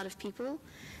lot to a lot of people,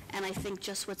 and I think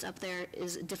just what's up there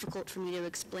is difficult for me to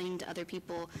explain to other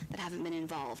people that haven't been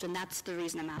involved, and that's the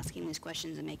reason I'm asking these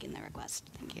questions and making the request.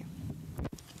 Thank you.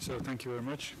 So thank you very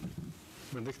much.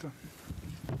 Benedicto?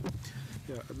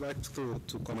 Yeah, I'd like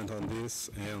to comment on this,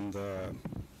 and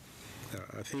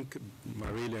I think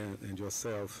Marilia and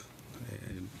yourself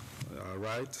are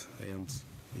right, and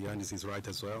Yanis is right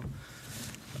as well.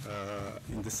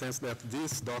 In the sense that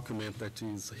this document that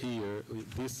is here,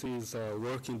 this is a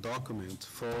working document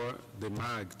for the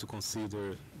MAG to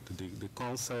consider the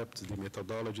concept, the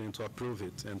methodology, and to approve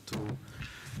it, and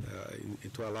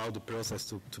to allow the process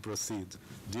to proceed.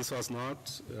 This was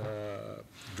not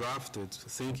drafted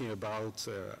thinking about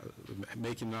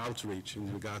making outreach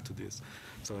in regard to this.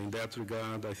 So in that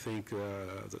regard, I think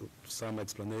some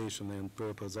explanation and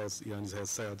purpose, as Yanis has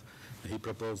said, he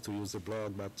proposed to use the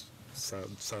blog, but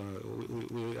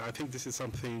I think this is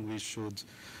something we should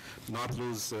not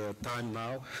lose time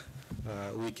now.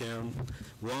 We can,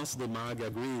 once the MAG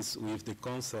agrees with the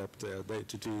concept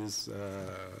that it is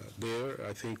there,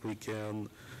 I think we can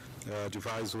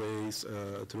devise ways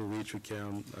through which we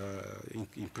can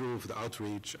improve the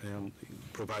outreach and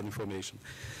provide information.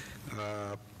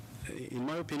 In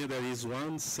my opinion, there is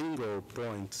one single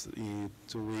point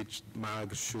to which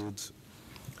MAG should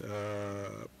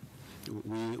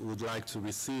we would like to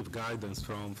receive guidance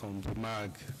from the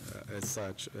MAG as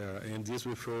such, and this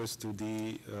refers to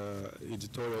the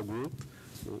editorial group.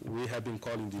 We have been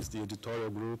calling this the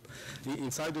editorial group.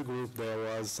 Inside the group, there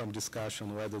was some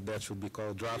discussion whether that should be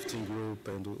called drafting group,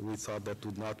 and we thought that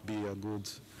would not be a good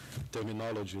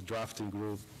terminology, drafting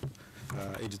group.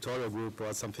 Editorial group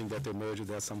was something that emerged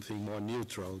as something more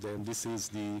neutral. Then this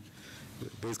is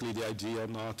basically the idea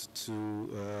not to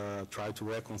try to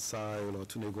reconcile or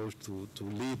to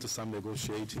lead to some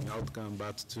negotiating outcome,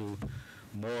 but to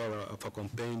more of a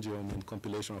compendium and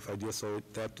compilation of ideas. So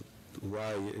that's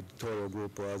why editorial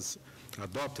group was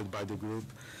adopted by the group.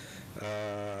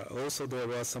 Also, there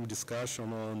was some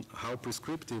discussion on how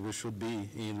prescriptive we should be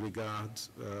in regard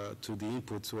to the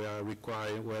inputs we are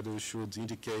requiring, whether we should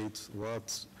indicate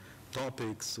what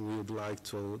topics we would like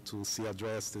to see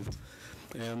addressed.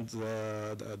 And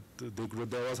the group,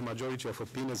 there was a majority of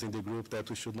opinions in the group that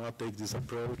we should not take this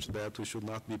approach, that we should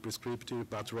not be prescriptive,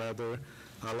 but rather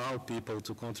allow people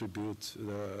to contribute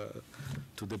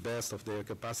to the best of their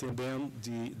capacity. And then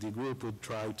the group would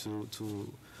try to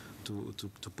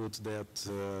put that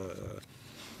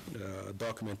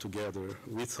document together.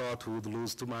 We thought we would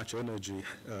lose too much energy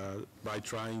by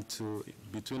trying to,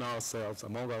 between ourselves,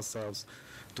 among ourselves,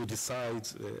 to decide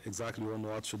exactly on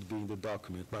what should be in the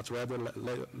document, but rather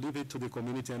leave it to the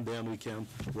community, and then we can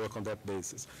work on that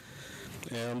basis.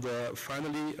 And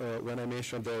finally, when I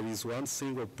mentioned there is one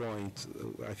single point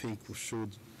I think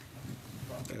should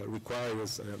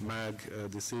requires a MAG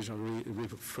decision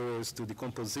refers to the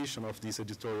composition of this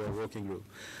editorial working group.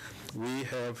 We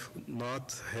have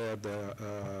not had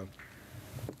a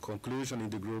conclusion in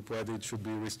the group whether it should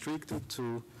be restricted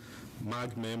to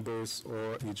MAG members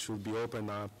or it should be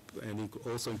opened up and it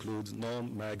also includes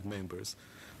non-MAG members.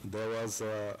 There was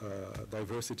a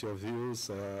diversity of views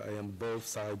and both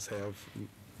sides have,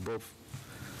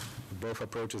 both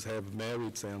approaches have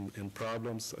merits and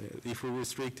problems. If we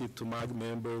restrict it to MAG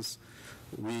members,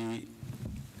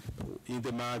 in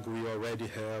the MAG we already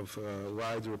have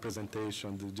wide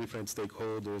representation, the different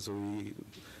stakeholders.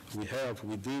 We have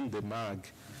within the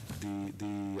MAG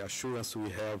the assurance we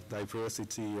have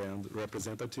diversity and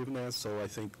representativeness, so I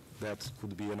think that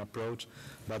could be an approach.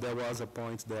 But there was a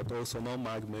point that also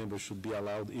non-MAG members should be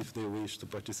allowed if they wish to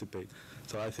participate.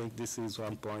 So I think this is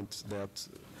one point that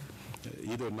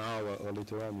either now or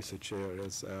later on, Mr. Chair,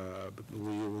 as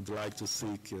we would like to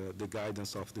seek the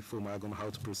guidance of the full MAG on how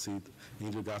to proceed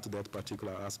in regard to that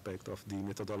particular aspect of the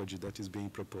methodology that is being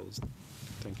proposed.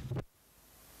 Thank you.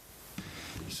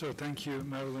 So thank you,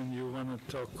 Marilyn. You want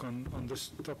to talk on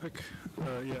this topic?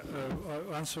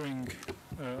 Answering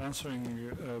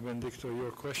Benedicto,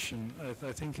 your question,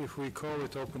 I think if we call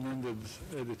it open-ended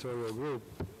editorial group,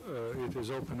 it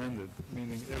is open-ended,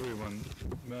 meaning everyone,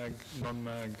 MAG,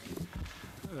 non-MAG,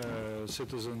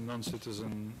 citizen,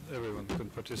 non-citizen, everyone can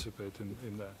participate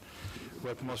in that.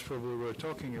 What most probably we're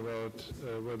talking about,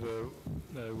 whether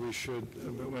we should,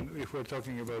 if we're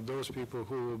talking about those people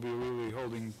who will be really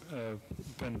holding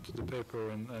pen to the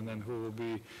paper and then who will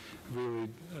be really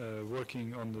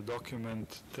working on the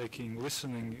document,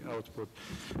 listening output,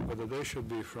 whether they should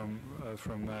be from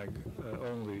MAG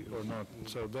only or not.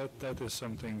 So that is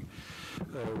something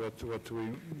what we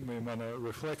may want to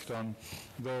reflect on,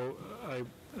 though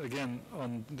again,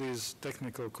 on these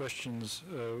technical questions,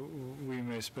 we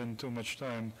may spend too much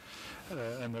time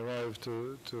and arrive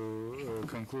to a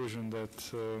conclusion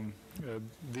that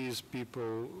these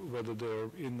people, whether they're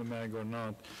in the MAG or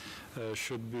not,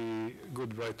 should be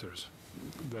good writers,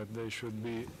 that they should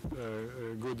be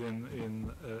good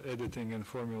in editing and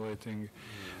formulating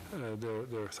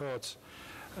their thoughts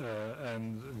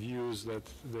and views that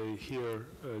they hear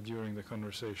during the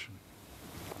conversation.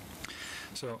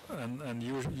 So, and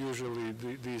usually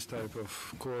these type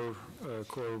of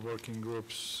core working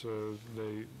groups,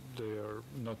 they are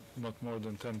not more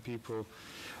than 10 people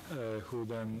who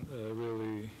then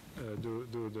really do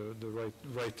the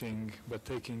writing, but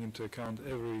taking into account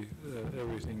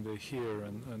everything they hear,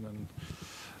 and then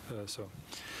so.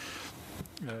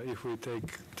 If we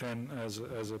take 10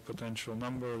 as a potential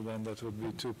number, then that would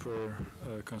be 2 per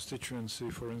constituency,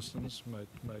 for instance,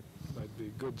 might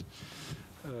be good.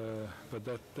 But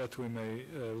that we may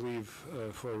leave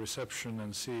for reception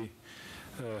and see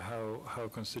how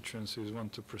constituencies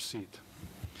want to proceed.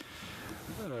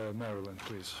 Marilyn,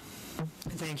 please.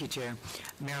 Thank you, Chair.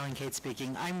 Marilyn Kate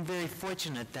speaking. I'm very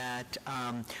fortunate that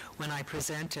when I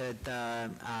presented the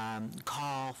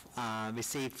call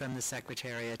received from the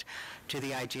Secretariat to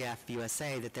the IGF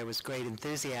USA, that there was great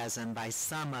enthusiasm by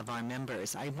some of our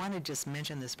members. I want to just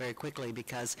mention this very quickly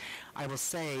because I will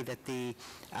say that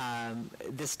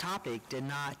this topic did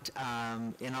not,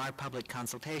 in our public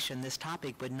consultation, this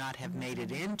topic would not have made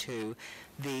it into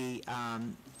the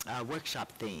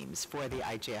workshop themes for the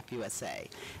IGF USA.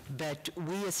 But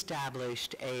we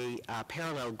established a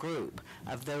parallel group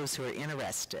of those who are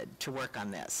interested to work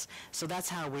on this. So that's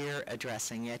how we're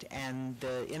addressing it. And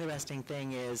the interesting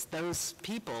thing is those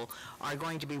people are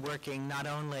going to be working not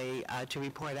only to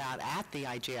report out at the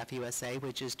IGF USA,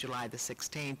 which is July the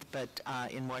 16th, but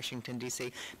in Washington,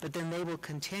 D.C., but then they will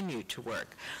continue to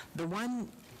work. The one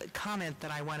comment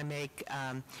that I want to make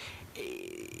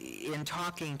in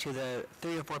talking to the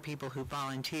 3 or 4 people who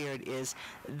volunteered is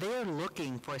they're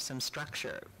looking for some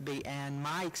structure. And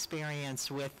my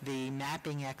experience with the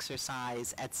mapping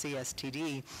exercise at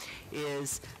CSTD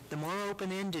is the more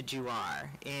open-ended you are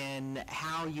in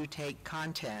how you take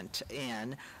content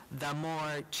in, the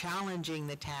more challenging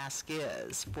the task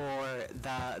is for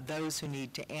those who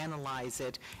need to analyze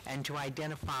it and to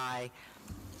identify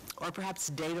or perhaps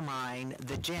data mine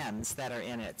the gems that are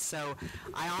in it. So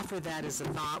I offer that as a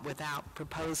thought without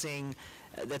proposing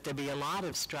that there be a lot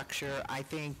of structure. I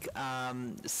think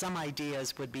some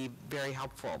ideas would be very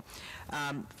helpful.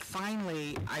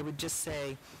 Finally, I would just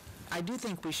say, I do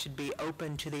think we should be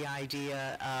open to the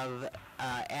idea of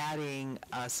adding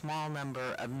a small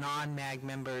number of non-MAG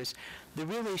members. The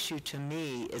real issue to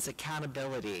me is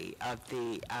accountability of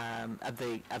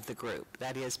the group.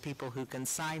 That is, people who can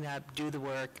sign up, do the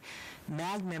work.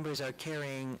 MAG members are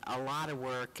carrying a lot of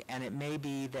work, and it may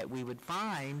be that we would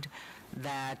find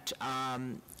that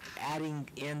adding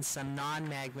in some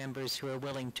non-MAG members who are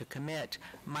willing to commit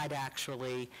might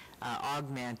actually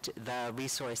augment the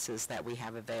resources that we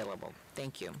have available.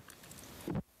 Thank you.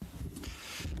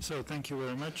 So thank you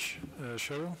very much.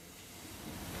 Cheryl?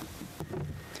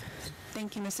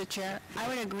 Thank you, Mr. Chair. I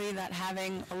would agree that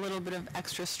having a little bit of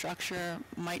extra structure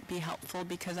might be helpful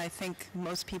because I think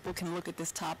most people can look at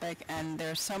this topic and there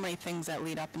are so many things that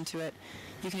lead up into it.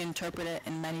 You can interpret it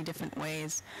in many different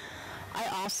ways. I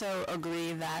also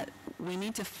agree that we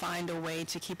need to find a way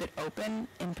to keep it open.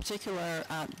 In particular,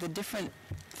 the different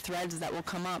threads that will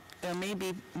come up, there may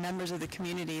be members of the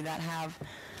community that have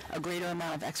a greater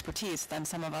amount of expertise than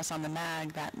some of us on the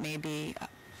MAG that may be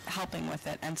helping with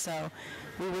it. And so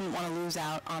we wouldn't want to lose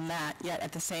out on that, yet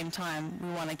at the same time, we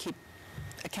want to keep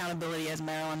accountability, as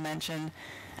Marilyn mentioned,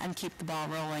 and keep the ball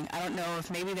rolling. I don't know if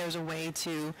maybe there's a way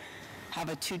to have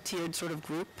a 2-tiered sort of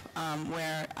group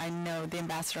where I know the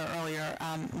ambassador earlier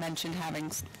mentioned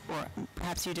having, or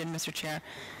perhaps you did, Mr. Chair,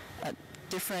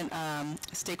 different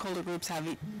stakeholder groups have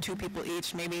 2 people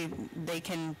each. Maybe they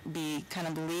can be kind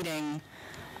of leading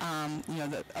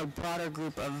a broader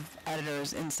group of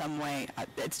editors in some way.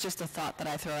 It's just a thought that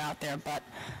I throw out there, but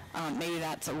maybe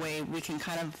that's a way we can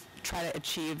kind of try to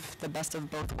achieve the best of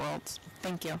both worlds.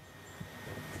 Thank you.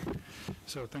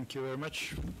 So thank you very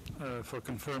much for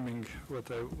confirming what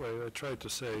I tried to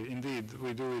say. Indeed,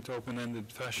 we do it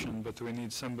open-ended fashion, but we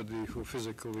need somebody who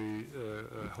physically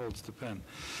holds the pen.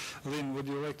 Lynn, would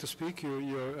you like to speak?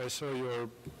 I saw your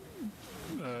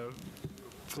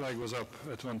flag was up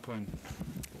at one point.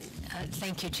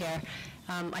 Thank you, Chair.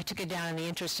 I took it down in the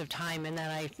interest of time, and then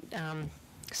I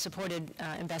supported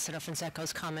Ambassador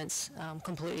Fonseca's comments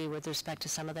completely with respect to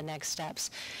some of the next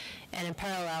steps. And in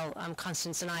parallel,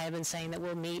 Constance and I have been saying that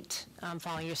we'll meet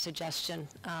following your suggestion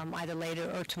either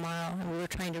later or tomorrow, and we were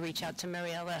trying to reach out to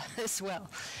Mariella as well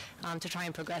to try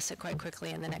and progress it quite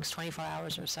quickly in the next 24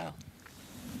 hours or so.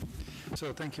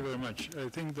 So thank you very much. I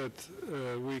think that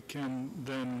we can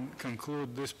then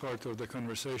conclude this part of the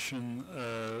conversation.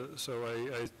 So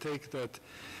I take that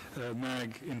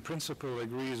MAG in principle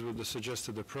agrees with the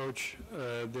suggested approach.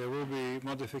 There will be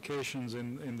modifications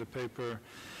in the paper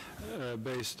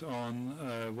based on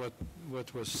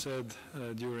what was said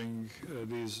during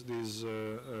these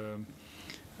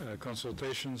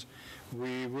consultations.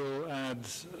 We will add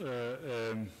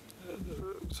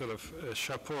sort of a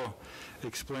chapeau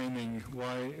explaining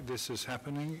why this is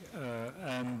happening,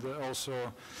 and also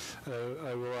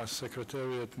I will ask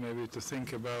Secretariat maybe to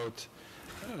think about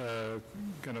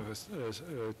kind of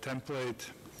a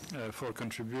template for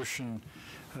contribution,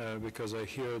 because I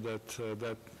hear that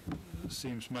that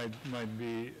seems might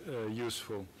be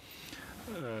useful.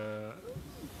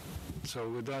 So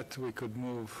with that we could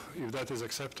move, if that is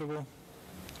acceptable.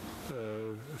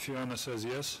 Fiona says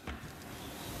yes.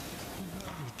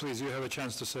 Please, you have a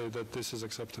chance to say that this is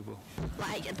acceptable. Well,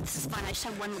 this is fine. I just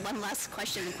have one last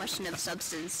question, a question of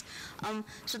substance.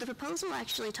 So the proposal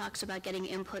actually talks about getting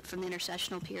input from the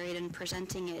intercessional period and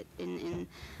presenting it in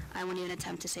I won't even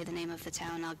attempt to say the name of the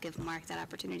town. I'll give Mark that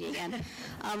opportunity again.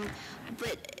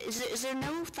 But is there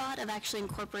no thought of actually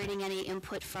incorporating any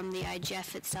input from the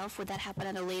IGF itself? Would that happen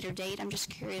at a later date? I'm just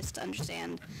curious to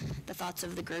understand the thoughts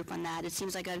of the group on that. It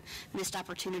seems like a missed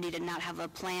opportunity to not have a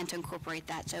plan to incorporate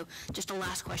that. So just a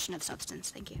last question of substance.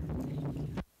 Thank you.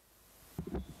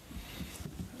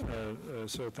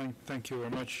 So thank you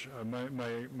very much.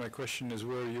 My question is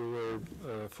where you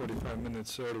were 45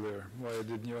 minutes earlier. Why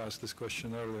didn't you ask this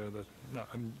question earlier? No,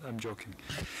 I'm joking.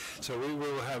 So we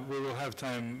will have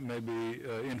time maybe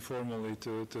informally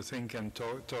to think and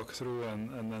talk through,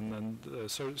 and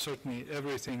certainly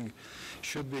everything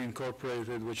should be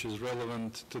incorporated which is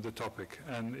relevant to the topic.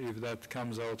 And if that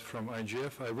comes out from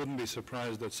IGF, I wouldn't be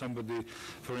surprised that somebody,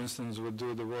 for instance, would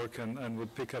do the work and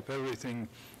would pick up everything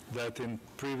that in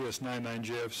previous 9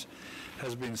 IGFs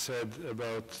has been said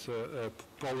about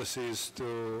policies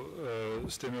to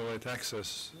stimulate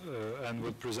access and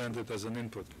would present it as an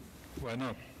input. Why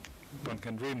not? One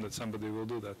can dream that somebody will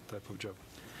do that type of job.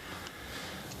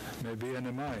 Maybe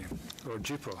NMI or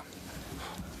GIPO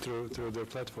through their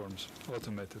platforms,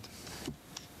 automated.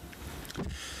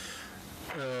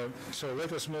 So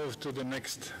let us move to the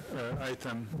next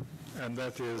item, and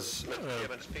that is... Mr.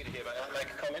 Chairman, it's Peter here. May I make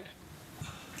a comment?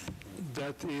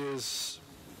 That is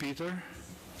Peter.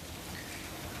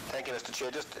 Thank you, Mr. Chair.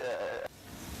 Just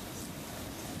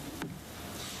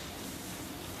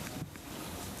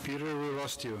Peter, we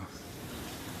lost you.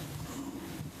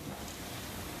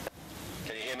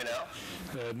 Can you hear me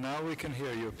now? Now we can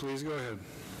hear you. Please go ahead.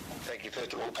 Thank you.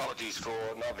 First of all, apologies for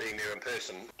not being there in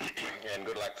person, and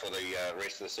good luck for the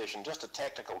rest of the session. Just a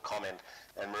tactical comment,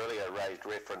 and really a raised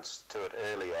reference to it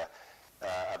earlier.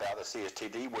 About the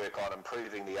CSTD work on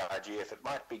improving the IGF, it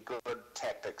might be good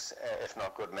tactics, if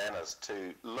not good manners,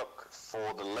 to look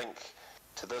for the link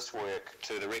to this work,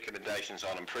 to the recommendations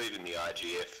on improving the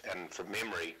IGF, and from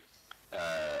memory,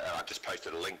 I've just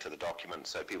posted a link to the document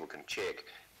so people can check.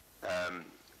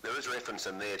 There is reference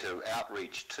in there to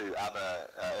outreach to other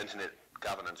internet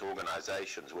governance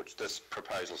organisations, which this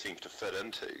proposal seems to fit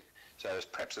into. So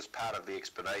perhaps as part of the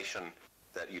explanation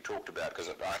that you talked about, because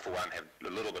I, for one, have a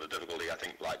little bit of difficulty, I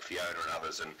think, like Fiona and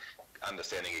others, in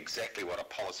understanding exactly what a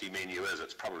policy menu is.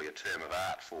 It's probably a term of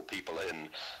art for people in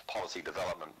policy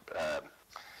development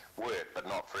work, but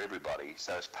not for everybody.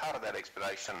 So as part of that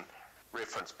explanation,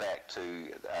 reference back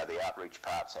to the outreach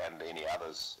parts and any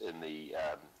others in the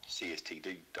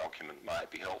CSTD document might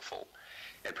be helpful.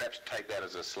 And perhaps take that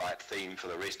as a slight theme for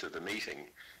the rest of the meeting.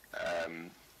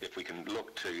 If we can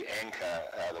look to anchor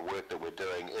the work that we're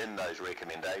doing in those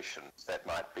recommendations, that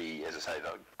might be, as I say,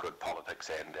 good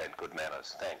politics and good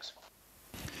manners. Thanks.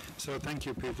 So thank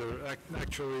you, Peter.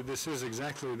 Actually, this is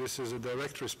a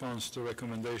direct response to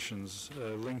recommendations,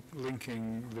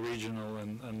 linking the regional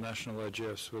and national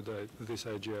IGFs with this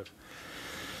IGF.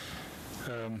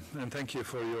 And thank you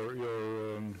for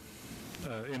your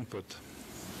input.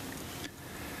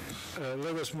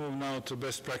 Let us move now to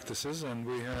best practices, and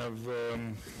we have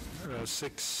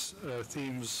 6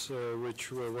 themes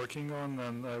which we're working on,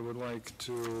 and I would like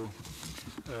to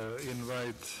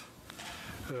invite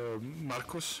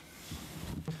Markus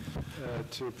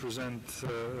to present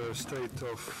a state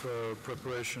of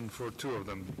preparation for 2 of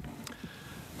them.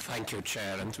 Thank you,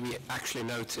 Chair. And we actually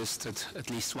noticed that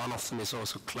at least one of them is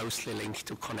also closely linked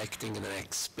to connecting the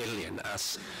next billion,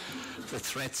 as the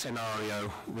threat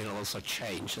scenario will also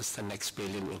change as the next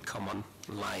billion will come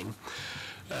online.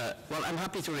 Well, I'm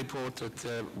happy to report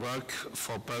that work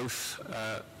for both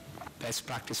best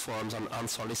practice forums on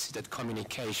unsolicited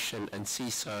communication and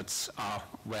CSERTs are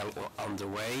well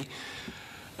underway.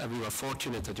 We were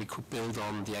fortunate that we could build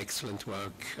on the excellent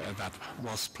work that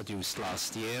was produced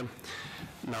last year.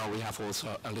 Now we have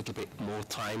also a little bit more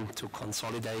time to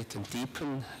consolidate and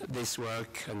deepen this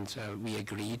work, and we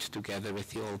agreed together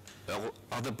with the all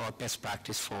other best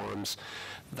practice forums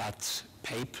that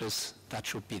papers that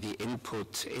should be the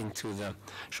input into the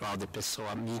João de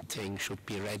Pessoa meeting should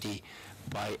be ready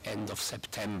by end of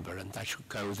September, and that should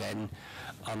go then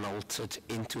unaltered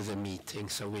into the meeting,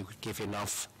 so we would give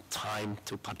enough time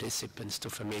to participants to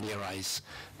familiarize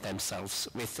themselves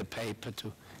with the paper,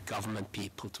 to government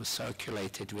people, to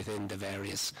circulate it within the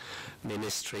various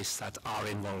ministries that are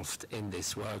involved in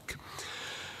this work.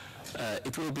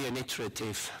 It will be an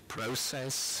iterative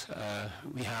process.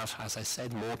 We have, as I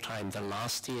said, more time than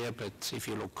last year, but if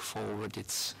you look forward,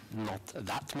 it's not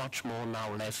that much more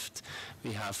now left.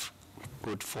 We have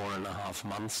good 4.5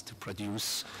 months to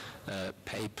produce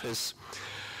papers.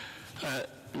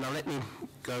 Now let me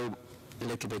go a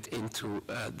little bit into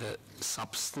the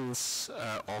substance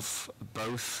of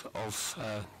both of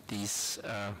these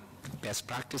best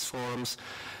practice forums.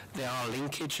 There are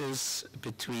linkages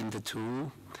between the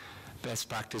two, best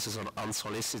practices on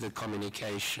unsolicited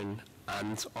communication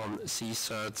and on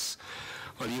CSERTs.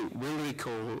 Well, you will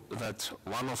recall that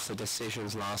one of the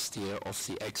decisions last year of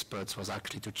the experts was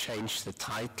actually to change the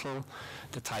title.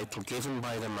 The title given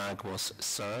by the MAG was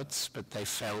CERTs, but they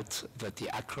felt that the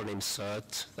acronym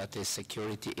CERT, that is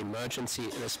Security Emergency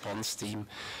Response Team,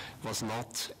 was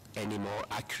not anymore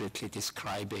accurately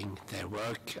describing their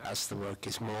work, as the work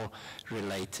is more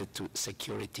related to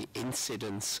security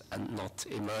incidents and not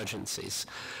emergencies.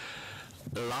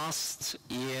 Last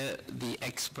year, the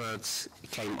experts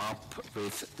came up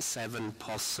with 7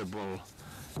 possible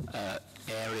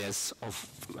areas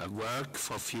of work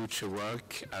for future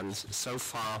work, and so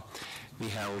far we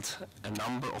held a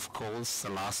number of calls, the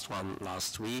last one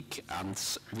last week, and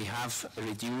we have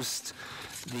reduced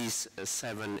these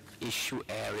 7 issue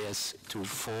areas to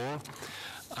 4,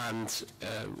 and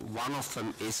one of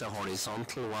them is a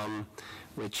horizontal one,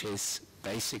 which is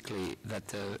basically that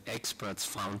the experts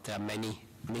found there are many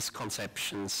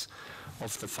misconceptions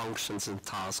of the functions and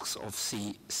tasks of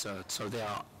CSERT. So there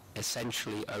are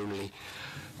essentially only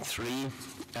 3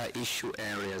 issue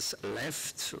areas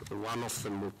left. One of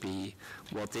them would be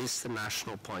what is the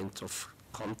national point of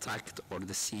contact, or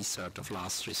the CSERT of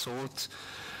last resort.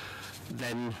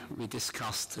 Then we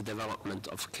discussed the development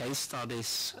of case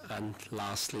studies, and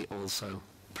lastly also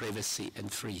privacy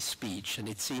and free speech. And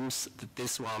it seems that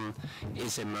this one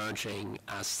is emerging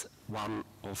as one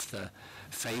of the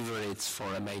favorites for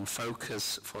a main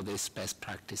focus for this best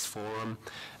practice forum,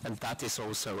 and that is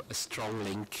also a strong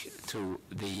link to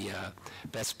the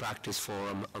best practice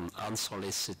forum on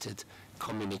unsolicited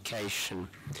communication.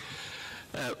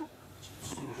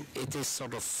 It is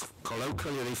sort of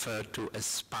colloquially referred to as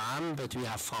spam, but we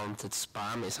have found that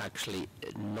spam is actually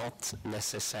not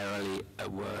necessarily a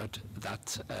word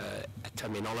that, a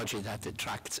terminology that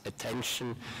attracts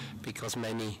attention, because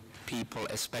many people,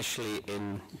 especially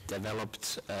in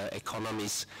developed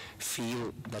economies,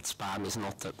 feel that spam is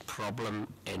not a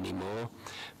problem anymore.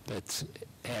 But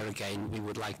here again, we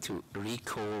would like to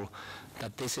recall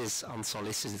that this is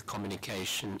unsolicited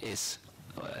communication is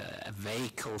a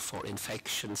vehicle for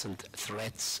infections and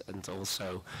threats and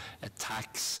also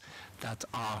attacks that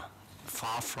are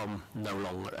far from no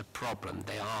longer a problem.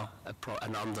 They are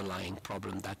an underlying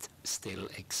problem that still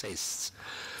exists.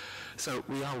 So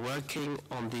we are working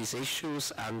on these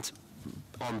issues, and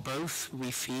on both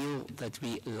we feel that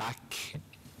we lack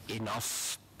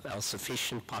enough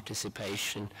sufficient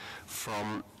participation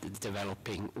from the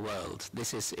developing world.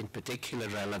 This is in particular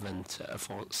relevant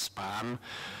for spam.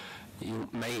 You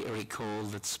may recall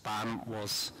that spam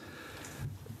was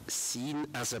seen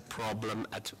as a problem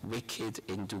at Wicked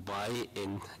in Dubai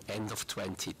in end of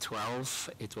 2012.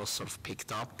 It was sort of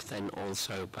picked up then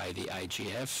also by the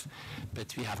IGF,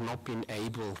 but we have not been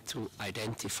able to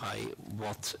identify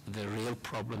what the real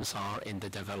problems are in the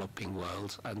developing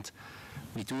world. And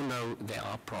we do know there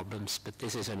are problems, but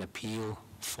this is an appeal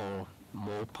for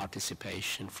more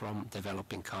participation from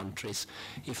developing countries.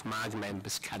 If MAG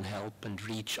members can help and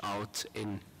reach out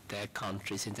in their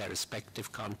countries, in their respective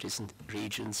countries and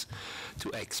regions,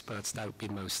 to experts, that would be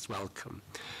most welcome.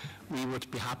 We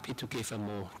would be happy to give a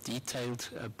more detailed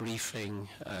briefing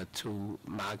to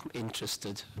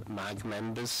interested MAG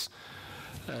members.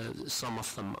 Some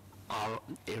of them are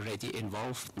already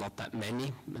involved, not that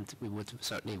many, and we would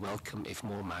certainly welcome if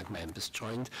more MAG members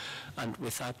joined. And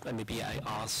with that, maybe I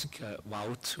ask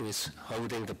Wout, who is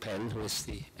holding the pen, who is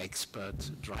the expert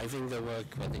driving the work,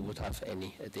 whether he would have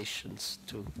any additions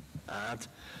to add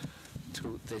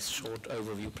to this short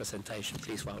overview presentation.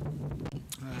 Please, Wout.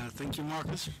 Thank you,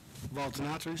 Marcus. Wout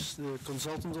Natris, the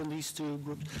consultant on these two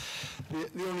groups.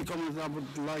 The only comment I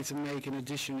would like to make in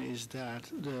addition is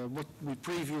that what we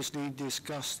previously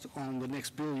discussed on the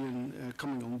next billion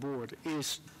coming on board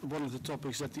is one of the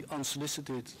topics that the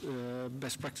unsolicited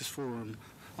best practice forum,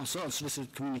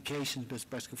 unsolicited communications best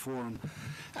practice forum,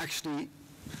 actually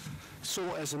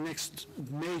saw as a next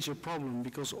major problem,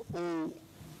 because all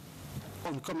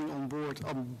coming on board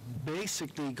are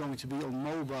basically going to be on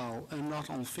mobile and not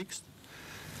on fixed.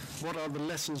 What are the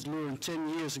lessons learned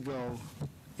 10 years ago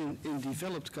in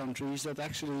developed countries that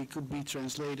actually could be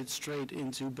translated straight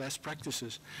into best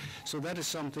practices? So that is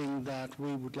something that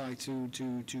we would like to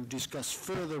discuss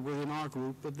further within our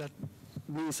group, but that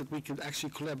means that we could actually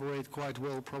collaborate quite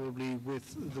well probably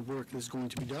with the work that's going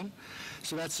to be done.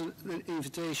 So that's an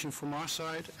invitation from our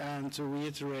side, and to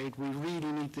reiterate, we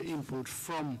really need the input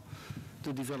from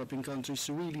the developing countries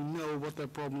to really know what their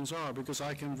problems are, because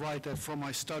I can write that from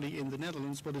my study in the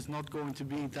Netherlands, but it's not going to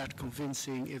be that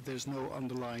convincing if there's no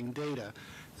underlying data.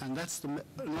 And that's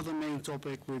another main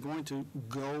topic. We're going to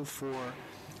go for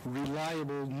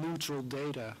reliable, neutral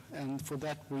data, and for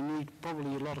that we need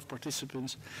probably a lot of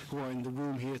participants who are in the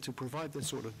room here to provide that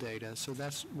sort of data. So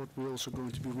that's what we're also going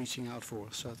to be reaching out for.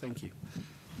 So thank you.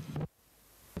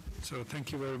 So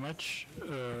thank you very much.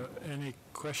 Any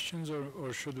questions,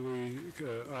 or should we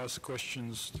ask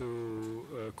questions to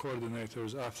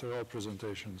coordinators after all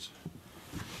presentations?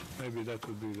 Maybe that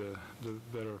would be the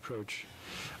better approach.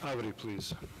 Avri,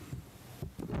 please.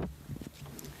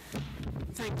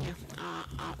 Thank you.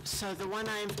 So the one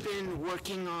I've been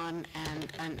working on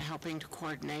and helping to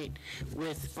coordinate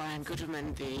with Brian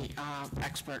Guterman, the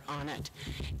expert on it,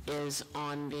 is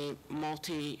on the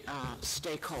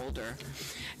multi-stakeholder.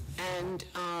 And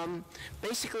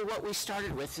basically what we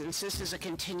started with, since this is a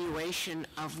continuation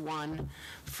of one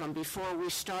from before, we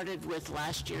started with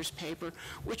last year's paper,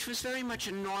 which was very much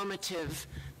a normative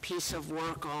piece of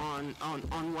work on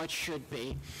what should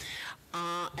be.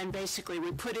 And basically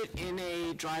we put it in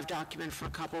a Drive document for a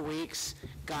couple weeks,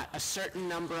 got a certain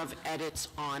number of edits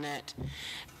on it,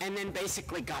 and then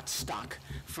basically got stuck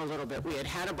for a little bit. We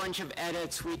had a bunch of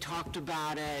edits, we talked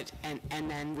about it, and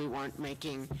then we weren't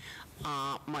making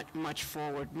much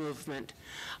forward movement.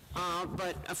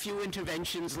 But a few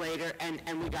interventions later,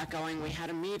 and we got going. We had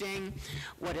a meeting.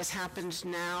 What has happened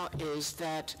now is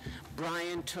that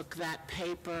Brian took that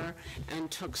paper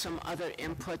and took some other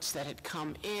inputs that had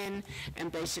come in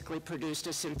and basically produced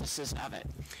a synthesis of it.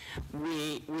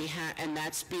 And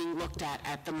that's being looked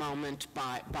at the moment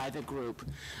by the group.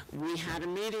 We had a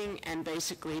meeting and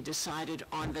basically decided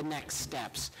on the next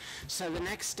steps. So the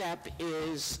next step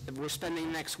is we're spending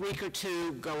the next week or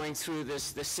two going through the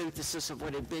synthesis of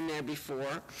what had been there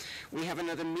before. We have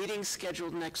another meeting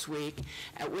scheduled next week,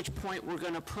 at which point we're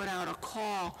going to put out a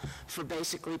call for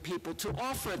basically people to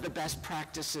offer the best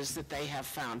practices that they have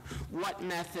found. What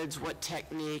methods, what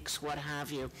techniques, what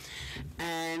have you.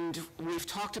 And we've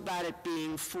talked about it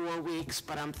being 4 weeks,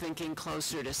 but I'm thinking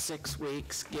closer to 6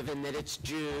 weeks, given that it's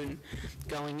June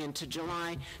going into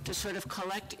July, to sort of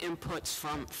collect inputs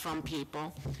from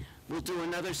people. We'll do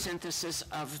another synthesis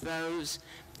of those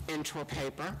into a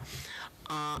paper,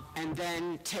 and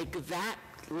then take that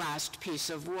last piece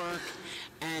of work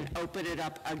and open it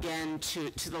up again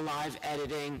to the live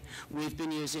editing. We've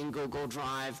been using Google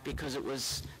Drive because it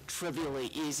was trivially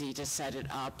easy to set it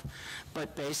up,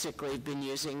 but basically been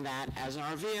using that as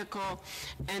our vehicle,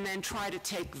 and then try to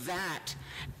take that,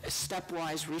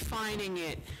 stepwise refining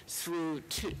it through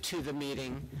to the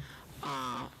meeting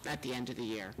at the end of the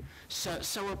year. So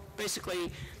we're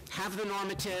basically have the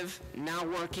normative, now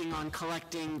working on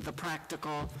collecting the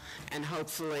practical, and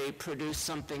hopefully produce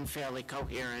something fairly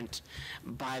coherent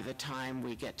by the time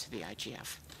we get to the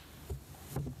IGF.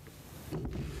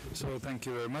 So thank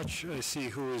you very much. I see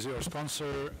who is your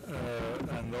sponsor,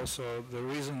 and also the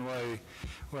reason why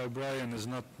Brian is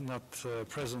not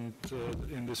present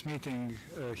in this meeting.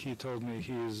 He told me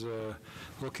he is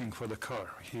looking for the car.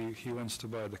 He wants to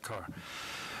buy the car.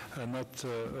 Not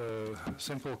a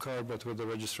simple car, but with the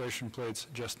registration plates,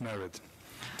 just married.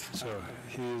 So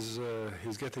he's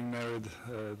getting married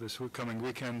this coming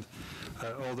weekend.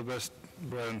 All the best,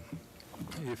 Brian.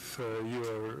 If you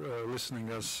are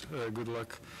listening us, good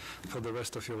luck for the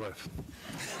rest of your life.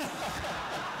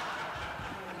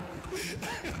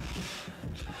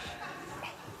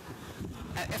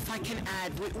 if I can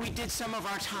add, we did some of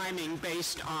our timing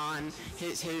based on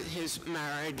his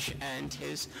marriage and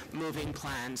his moving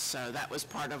plans, so that was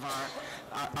part of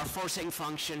our forcing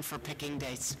function for picking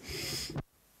dates.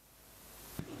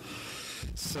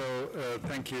 So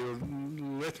thank you.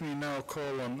 Let me now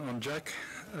call on Jack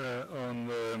on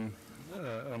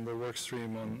the work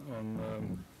stream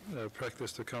on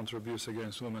practice to counter abuse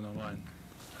against women online.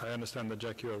 I understand that,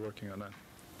 Jack, you are working on that.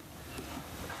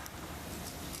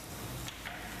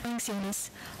 Thanks,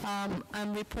 Eunice.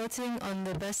 I'm reporting on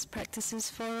the Best Practices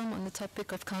Forum on the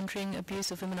topic of countering abuse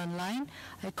of women online.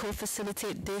 I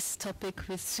co-facilitate this topic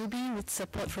with Subi, with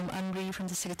support from Anri from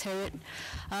the Secretariat.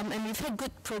 And we've had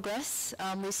good progress.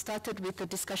 We started with the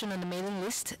discussion on the mailing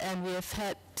list, and we have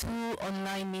had 2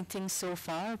 online meetings so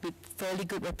far with fairly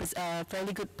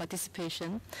good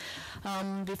participation.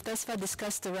 We've thus far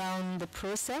discussed around the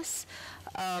process.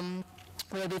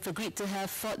 Where we've agreed to have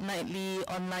fortnightly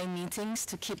online meetings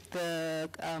to keep the,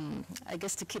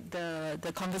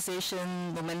 the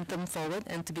conversation momentum forward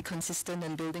and to be consistent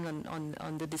and building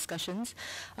on the discussions.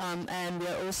 And we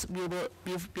are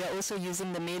also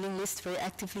using the mailing list very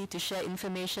actively to share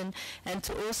information and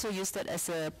to also use that as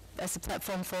a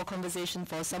platform for conversation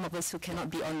for some of us who cannot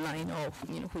be online or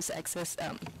whose access.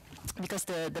 Because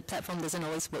the platform doesn't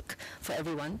always work for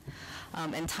everyone,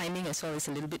 and timing as well is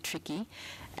a little bit tricky.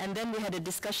 And then we had a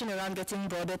discussion around getting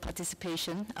broader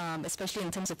participation, especially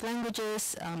in terms of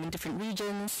languages in different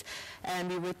regions.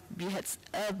 And we had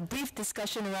a brief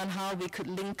discussion around how we could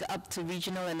link up to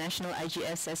regional and national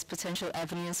IGFs as potential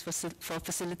avenues for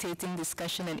facilitating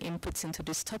discussion and inputs into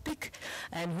this topic,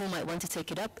 and who might want to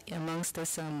take it up amongst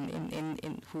us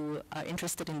who are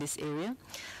interested in this area.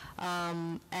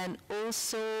 And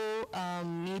also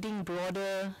needing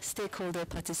broader stakeholder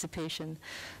participation.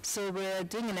 So we're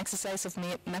doing an exercise of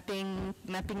mapping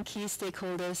key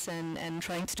stakeholders and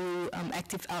trying to do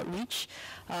active outreach.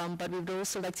 But we would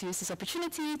also like to use this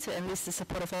opportunity to enlist the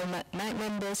support of all MAG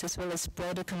members as well as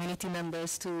broader community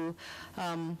members to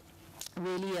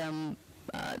really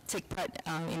take part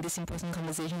in this important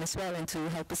conversation as well, and to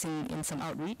help us in some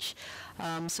outreach.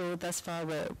 So thus far,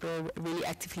 we're really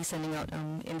actively sending out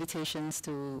invitations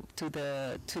to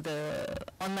the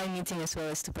online meeting as well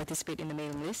as to participate in the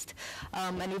mailing list.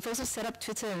 And we've also set up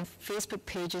Twitter and Facebook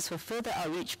pages for further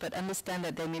outreach, but understand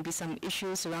that there may be some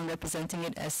issues around representing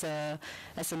it as a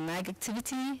MAG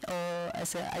activity or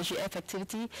as an IGF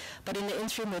activity. But in the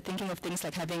interim, we're thinking of things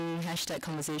like having hashtag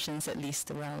conversations at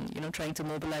least around, trying to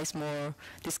mobilize more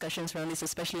discussions around this,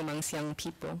 especially amongst young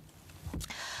people.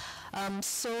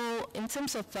 So in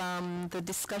terms of the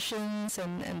discussions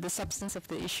and the substance of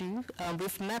the issue,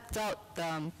 we've mapped out,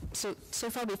 so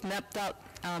far we've mapped out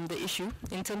the issue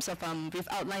in terms of, we've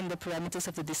outlined the parameters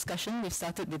of the discussion. We've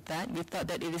started with that. We thought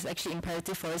that it is actually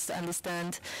imperative for us to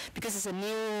understand, because it's a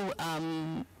new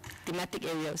thematic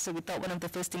area, so we thought one of the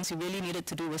first things we really needed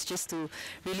to do was just to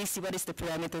really see what is the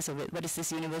parameters of it, what is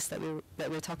this universe that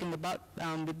we're talking about.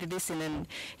 We did this in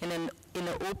an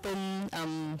open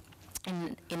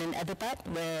in an etherpad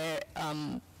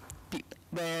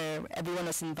where everyone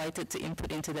was invited to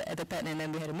input into the etherpad, and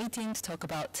then we had a meeting to talk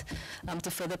about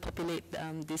to further populate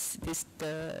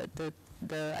the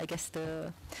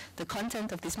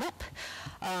content of this map.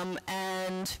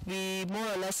 And we more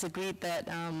or less agreed that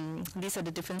these are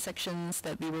the different sections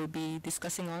that we will be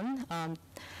discussing on.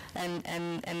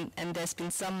 And there's been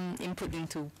some input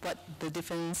into what the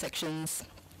different sections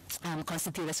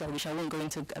constitute as well, which I won't go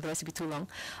into, otherwise it'll be too long.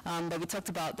 But we talked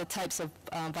about the types of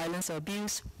violence or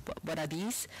abuse. What are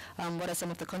these? What are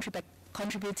some of the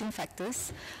contributing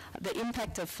factors? The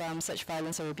impact of such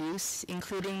violence or abuse,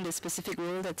 including the specific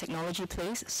role that technology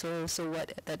plays. So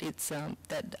what that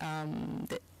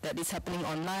is happening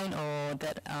online, or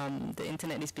that the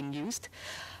internet is being used.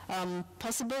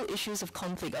 Possible issues of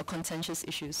conflict or contentious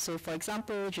issues. So for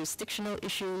example, jurisdictional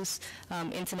issues,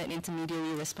 internet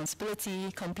intermediary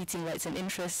responsibility, competing rights and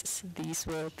interests. These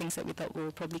were things that we thought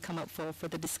will probably come up for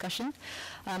further discussion.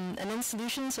 And then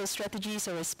solutions or strategies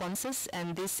or responses,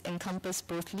 and this encompass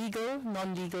both legal,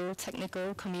 non-legal,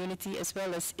 technical, community, as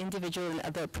well as individual and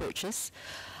other approaches.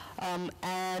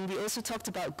 And we also talked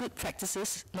about good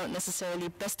practices, not necessarily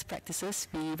best practices.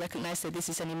 We recognize that this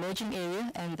is an emerging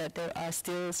area and that there are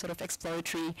still sort of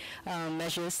exploratory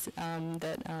measures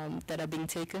that are being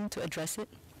taken to address it.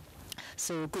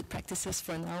 So good practices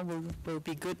for now will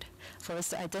be good for us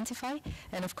to identify,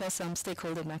 and of course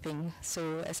stakeholder mapping.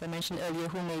 So as I mentioned earlier,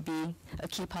 who may be a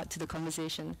key part to the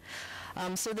conversation.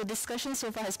 So the discussion so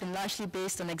far has been largely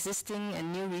based on existing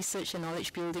and new research and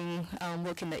knowledge building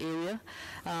work in the area,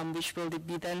 which will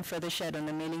be then further shared on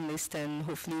the mailing list and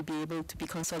hopefully be able to be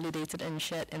consolidated and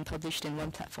shared and published in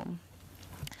one platform.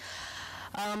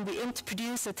 We aim to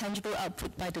produce a tangible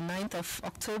output by the 9th of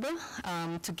October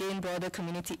to gain broader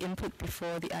community input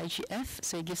before the IGF.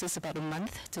 So it gives us about a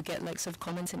month to get lots of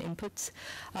comments and inputs.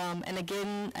 And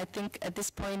again, I think at this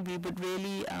point we would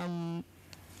really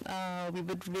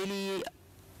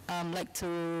like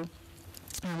to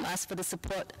ask for the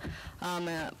support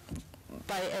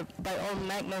by all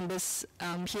MAG members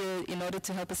here in order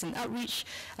to help us in outreach,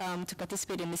 to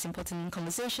participate in this important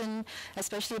conversation,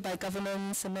 especially by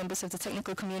governments and members of the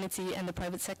technical community and the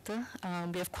private sector.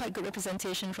 We have quite good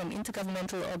representation from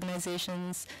intergovernmental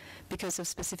organizations because of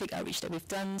specific outreach that we've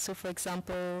done. So for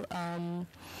example, UN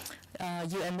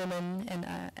Women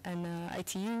and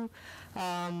ITU,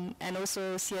 and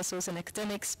also CSOs and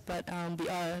academics, but we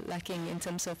are lacking in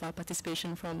terms of our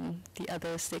participation from the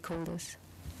other stakeholders.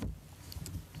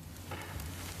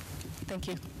 Thank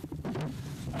you.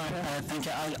 Thank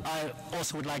you. I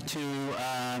also would like to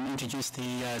introduce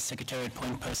the Secretariat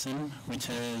point person, which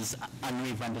is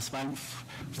Anne-Marie van der Swang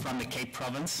from the Cape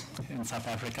Province in South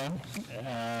Africa.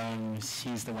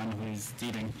 She's the one who is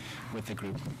dealing with the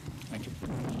group. Thank you.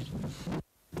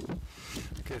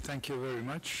 Okay, thank you very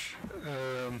much.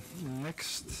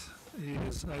 Next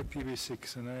is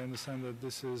IPv6, and I understand that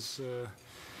this is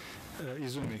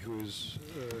Izumi who is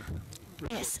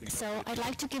Yes, so I'd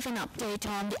like to give an update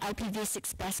on the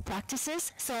IPv6 best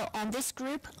practices. So on this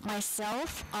group,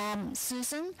 myself,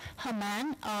 Susan,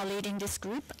 Herman are leading this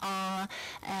group,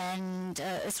 and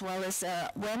as well as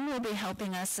Wen will be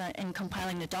helping us in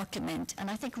compiling the document. And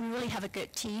I think we really have a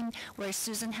good team where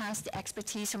Susan has the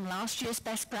expertise from last year's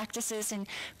best practices in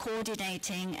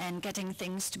coordinating and getting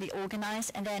things to be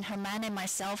organized. And then Herman and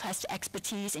myself has the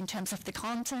expertise in terms of the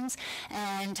contents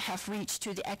and have reached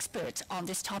to the experts on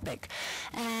this topic.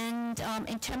 And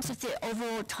in terms of the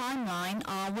overall timeline,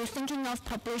 we're thinking of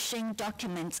publishing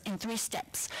documents in 3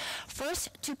 steps. First,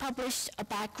 to publish a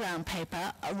background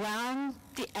paper around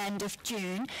the end of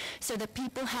June so that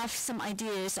people have some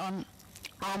ideas on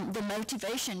the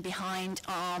motivation behind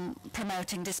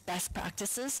promoting these best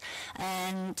practices,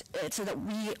 and so that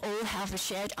we all have a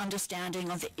shared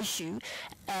understanding of the issue.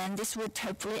 And this would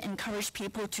hopefully encourage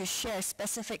people to share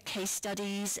specific case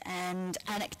studies and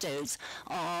anecdotes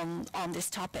on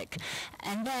this topic.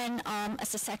 And then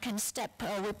as a second step,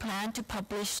 we plan to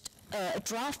publish a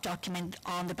draft document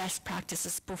on the best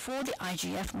practices before the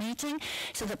IGF meeting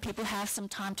so that people have some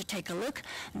time to take a look,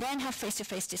 then have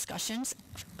face-to-face discussions.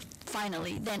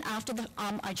 Finally, then after the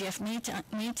IGF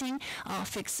meeting,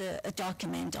 fix a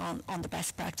document on the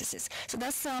best practices. So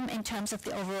that's in terms of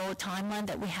the overall timeline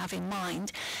that we have in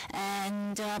mind.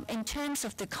 And in terms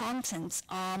of the contents,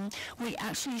 we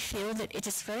actually feel that it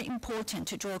is very important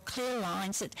to draw clear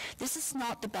lines that this is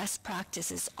not the best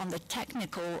practices on the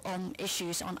technical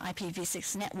issues on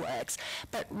IPv6 networks,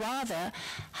 but rather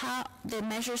how the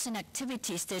measures and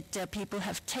activities that people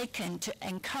have taken to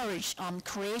encourage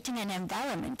creating an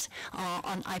environment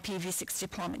on IPv6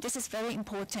 deployment. This is very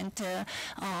important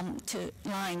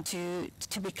line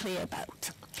to be clear about.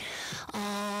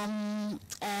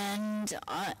 And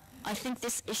I think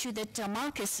this issue that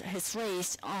Marcus has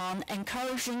raised on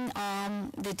encouraging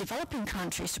the developing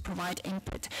countries to provide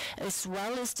input as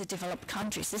well as the developed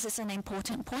countries, this is an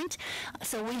important point.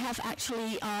 So we have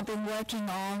actually been working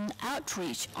on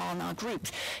outreach on our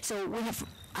groups. So we have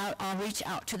reach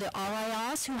out to the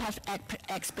RIRs who have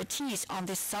expertise on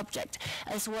this subject,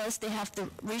 as well as they have the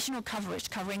regional coverage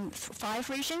covering 5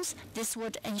 regions. This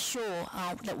would ensure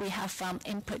that we have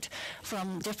input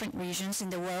from different regions in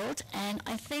the world. And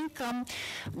I think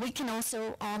we can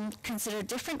also consider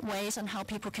different ways on how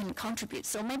people can contribute.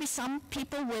 So maybe some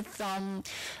people with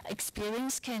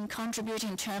experience can contribute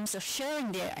in terms of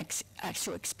sharing their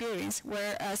actual experience,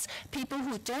 whereas people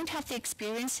who don't have the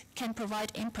experience can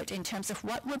provide input in terms of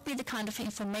what would be the kind of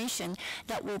information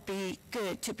that will be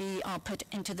good to be put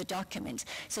into the document.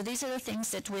 So these are the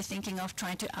things that we're thinking of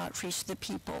trying to outreach the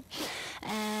people.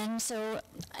 And so,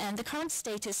 and the current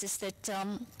status is that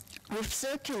we've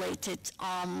circulated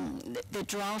the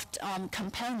draft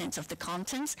components of the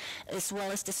contents, as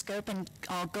well as the scope and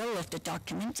goal of the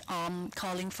document,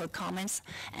 calling for comments,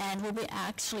 and we'll be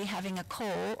actually having a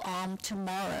call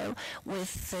tomorrow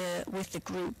with the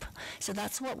group. So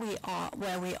that's what we are,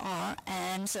 where we are.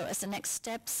 And so as the next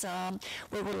steps,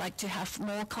 we would like to have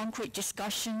more concrete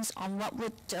discussions on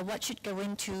what should go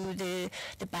into the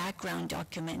background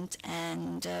document,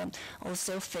 and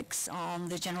also fix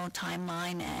the general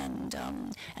timeline and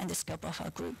the scope of our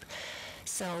group.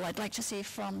 So I'd like to see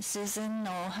from Susan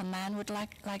or Herman would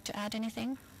like to add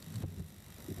anything.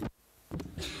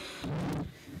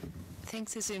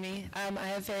 Thanks, Izumi. I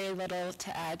have very little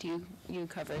to add. You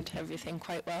covered everything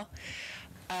quite well.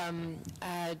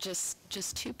 Just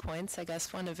 2 points, I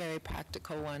guess. One, a very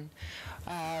practical one.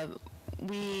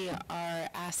 We are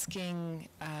asking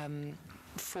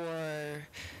for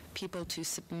people to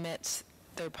submit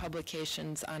their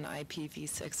publications on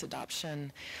IPv6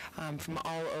 adoption from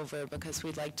all over, because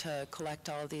we'd like to collect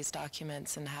all of these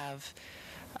documents and have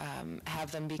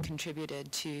them be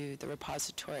contributed to the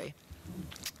repository,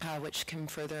 which can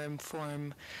further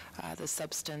inform the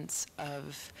substance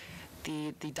of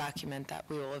the document that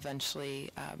we will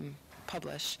eventually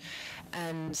publish.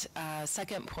 And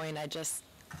second point,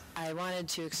 I wanted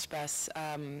to express,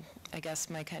 I guess,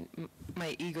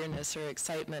 my eagerness or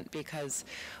excitement, because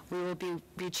we will be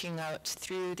reaching out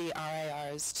through the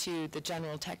RIRs to the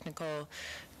general technical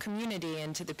community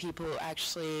and to the people who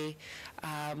actually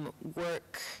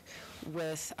work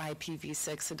with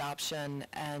IPv6 adoption.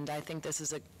 And I think this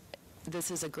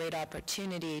is a great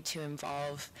opportunity to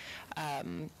involve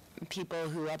people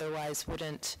who otherwise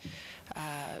wouldn't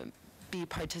be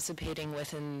participating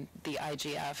within the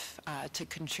IGF to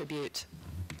contribute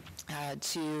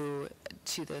to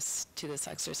this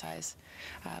exercise.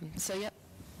 So, yep,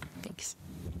 thanks.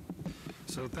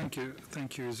 So thank you,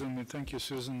 Izumi. Thank you,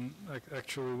 Susan.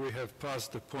 Actually, we have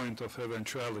passed the point of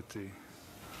eventuality.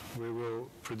 We will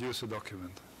produce a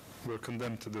document. We're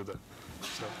condemned to do that.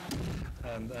 So,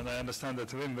 and I understand that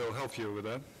Wim will help you with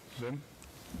that. Wim?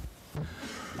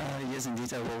 Yes,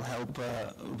 indeed, I will help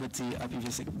with the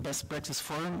IPv6 Best Practice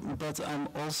Forum, but I'm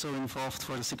also involved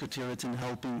for the Secretariat in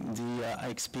helping the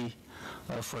IXP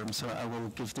forum, so I will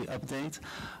give the update.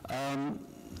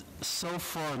 So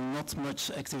far, not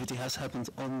much activity has happened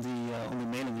on the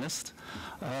mailing list,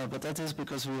 but that is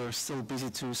because we are still busy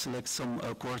to select some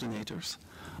coordinators.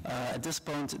 At this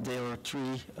point, there are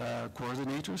 3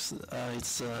 coordinators.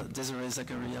 It's Desiree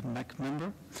Zakaria, MAC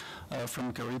member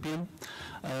from Caribbean,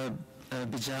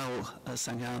 Bijal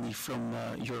Sangani from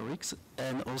Eurorix,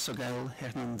 and also Gail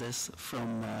Hernandez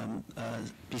from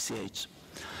PCH.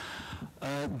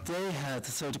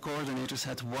 The coordinators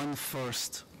had one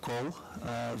first call,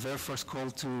 their first call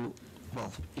to,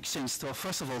 exchange stuff,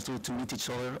 first of all to meet each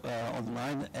other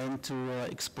online and to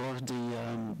explore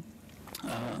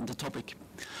the topic.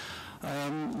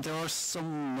 There are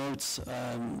some notes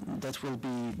that will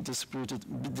be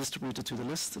distributed to the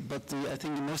list, but I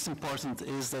think the most important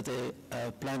is that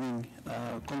a planning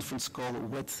conference call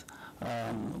with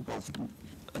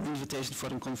an invitation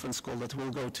for a conference call that will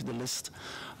go to the list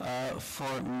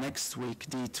for next week,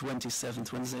 the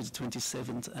 27th, Wednesday the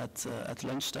 27th at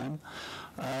lunchtime.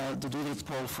 The due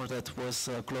poll for that was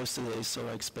closed today, so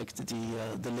I expect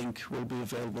the link will be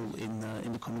available in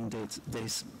the coming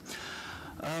days.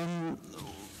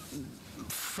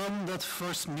 From that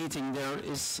first meeting, there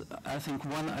is, I think,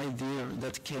 one idea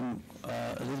that came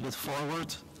a little bit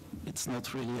forward. It's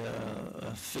not really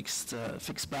a fixed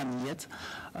plan yet,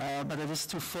 but it is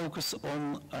to focus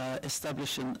on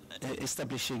establishing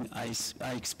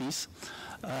IXPs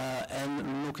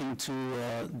and looking to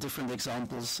different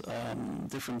examples,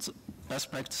 different best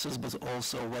practices, but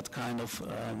also what kind of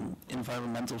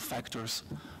environmental factors,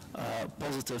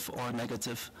 positive or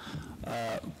negative,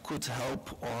 could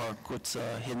help or could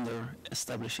hinder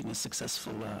establishing a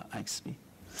successful IXP.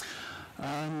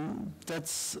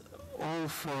 That's all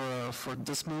for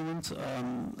this moment.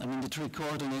 I mean, the 3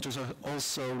 coordinators are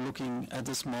also looking at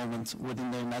this moment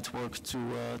within their network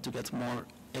to get more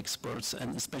experts,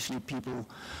 and especially people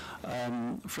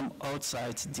from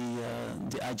outside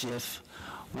the IGF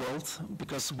world,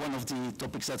 because one of the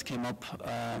topics that came up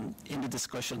in the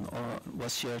discussion or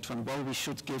was shared from, we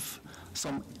should give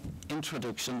some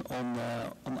introduction on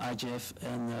IGF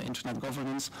and internet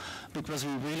governance, because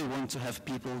we really want to have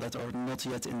people that are not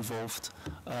yet involved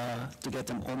to get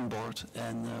them on board,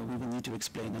 and we will need to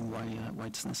explain them why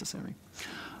it's necessary.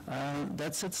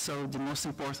 That's it. So the most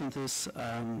important is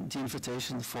the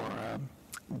invitation for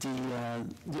the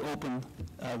open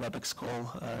WebEx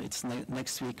call. It's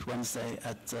next week, Wednesday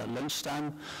at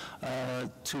lunchtime,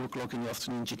 2 o'clock in the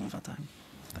afternoon, Geneva time.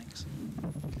 Thanks.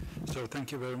 So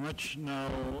thank you very much. Now,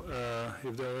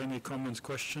 if there are any comments,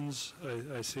 questions,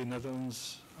 I see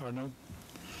Netherlands, Arno.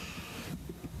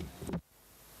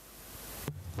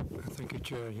 Thank you,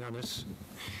 Chair Jannes.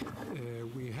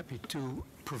 We're happy to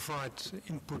provide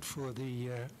input for the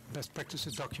best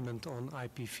practices document on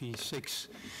IPv6.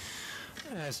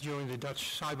 As during the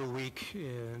Dutch Cyber Week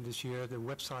this year, the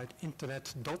website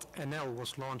internet.nl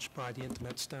was launched by the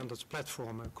Internet Standards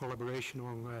Platform, a collaboration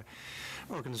among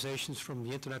organizations from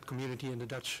the internet community and the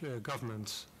Dutch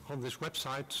government. On this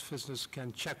website, visitors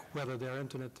can check whether their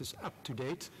internet is up to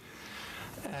date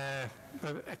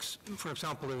For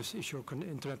example, is your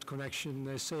internet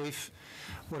connection safe?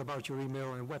 What about your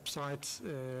email and website?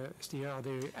 Are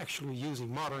they actually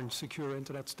using modern, secure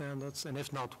internet standards? And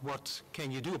if not, what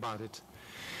can you do about it?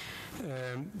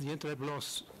 The internet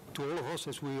belongs to all of us,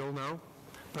 as we all know,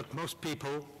 but most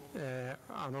people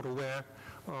are not aware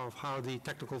of how the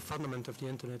technical fundament of the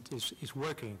internet is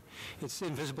working. It's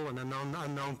invisible and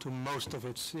unknown to most of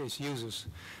its users.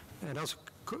 And as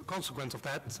a consequence of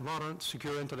that, modern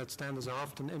secure internet standards are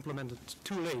often implemented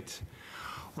too late,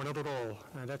 or not at all.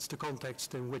 And that's the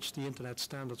context in which the Internet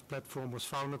Standards Platform was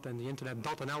founded and the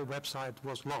Internet.nl website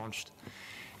was launched.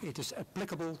 It is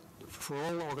applicable for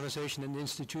all organizations and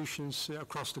institutions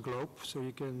across the globe, so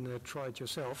you can try it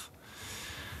yourself.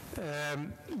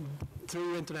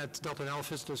 Through Internet.nl,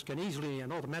 visitors can easily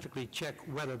and automatically check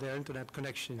whether their internet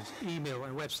connections, email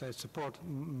and websites support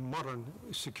modern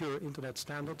secure internet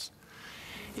standards.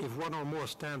 If one or more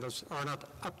standards are not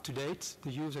up to date,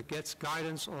 the user gets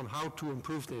guidance on how to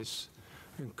improve this.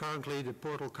 And currently the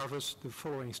portal covers the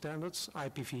following standards: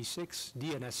 IPv6,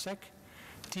 DNSSEC,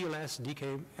 TLS,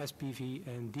 DKIM, SPV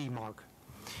and DMARC.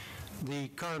 The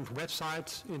current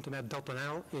website,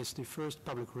 internet.nl, is the first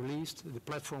public release. The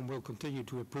platform will continue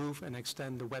to improve and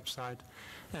extend the website,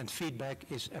 and feedback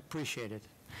is appreciated.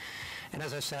 And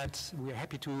as I said, we are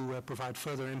happy to provide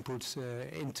further inputs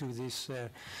into this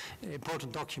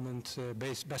important document,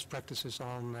 best practices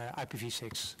on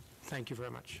IPv6. Thank you very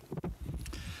much.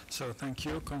 So thank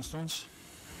you, Constance.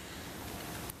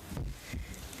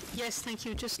 Yes, thank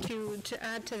you. Just to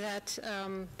add to that,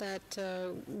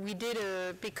 we did,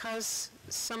 because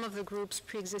some of the groups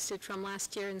pre-existed from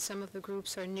last year and some of the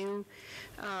groups are new,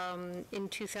 in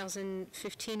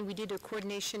 2015 we did a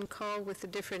coordination call with the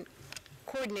different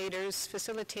coordinators,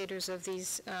 facilitators of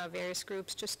these various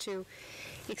groups, just to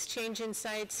exchange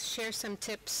insights, share some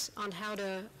tips on how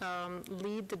to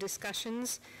lead the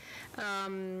discussions.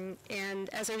 And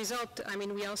as a result, I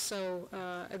mean, we also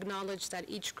acknowledge that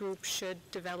each group should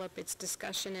develop its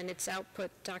discussion and its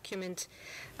output document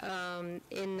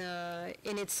in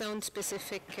its own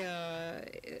specific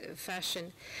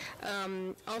fashion.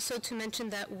 Also to mention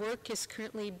that work is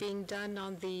currently being done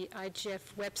on the IGF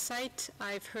website.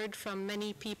 I've heard from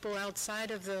many people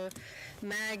outside of the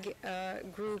MAG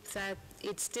group that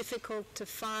it's difficult to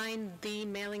find the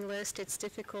mailing list, it's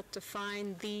difficult to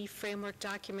find the framework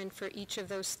document for each of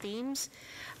those themes.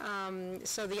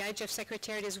 So the IGF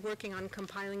Secretariat is working on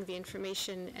compiling the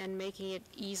information and making it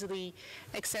easily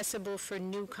accessible for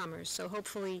newcomers. So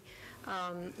hopefully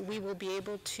we will be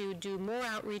able to do more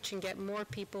outreach and get more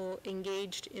people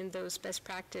engaged in those best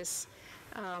practice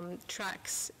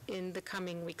tracks in the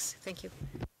coming weeks. Thank you.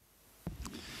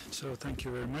 So thank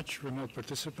you very much. Remote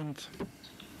participant.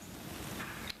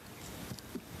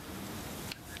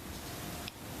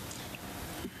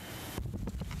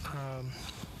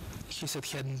 He said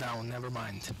head down, never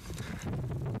mind.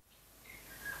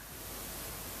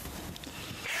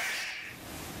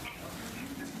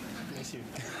 Bless you.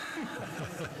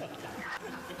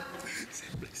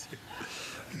 Bless you.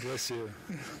 Bless you.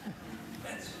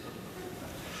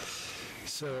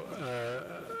 So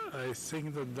I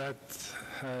think that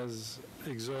has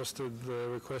exhausted the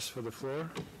request for the floor.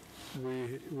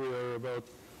 We are about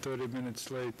 30 minutes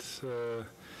late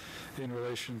in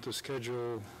relation to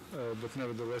schedule, but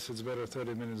nevertheless it's better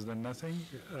 30 minutes than nothing.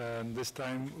 And this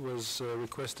time was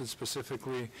requested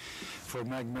specifically for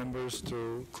MAG members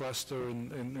to cluster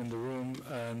in the room,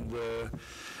 and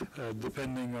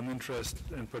depending on interest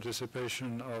and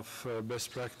participation of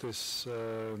best practice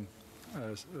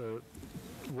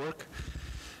work.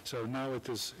 So now it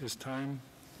is time.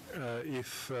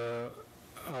 If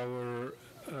our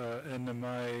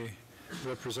NMI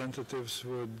representatives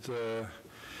would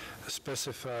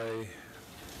specify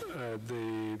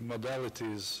the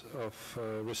modalities of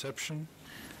reception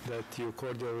that you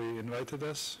cordially invited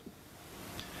us,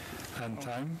 and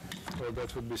time, or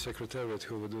that would be Secretariat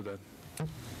who would do that?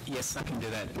 Yes, I can do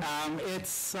that.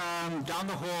 It's down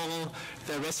the hall,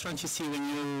 the restaurant you see when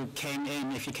you came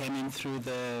in, if you came in through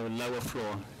the lower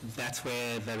floor, that's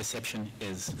where the reception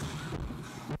is.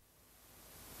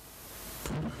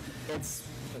 It's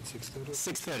at 6:30?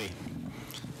 6:30.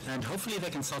 And hopefully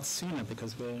they can start sooner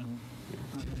because we're...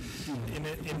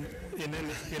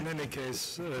 In any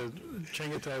case,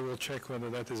 Chengetai will check whether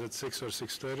that is at 6 or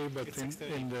 6:30, but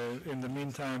in the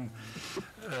meantime,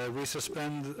 we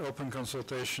suspend open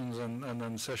consultations and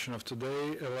then session of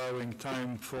today, allowing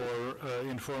time for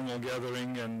informal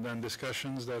gathering and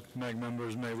discussions that MAG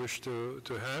members may wish to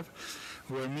have.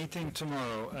 We're meeting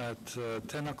tomorrow at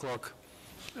 10 o'clock,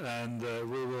 and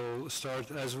we will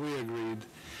start, as we agreed,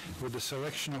 with the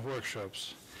selection of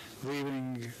workshops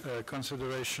leaving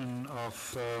consideration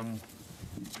of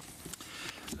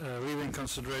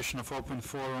open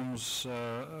forums,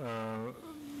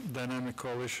 dynamic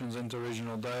coalitions,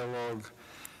 interregional dialogue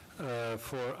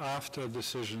for after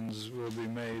decisions will be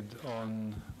made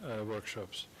on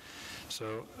workshops.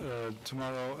 So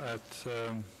tomorrow at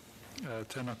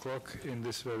 10 o'clock in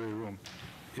this very room.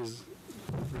 Is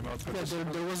remote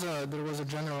Yeah, there was a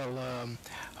general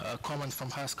comment from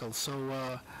Haskell, so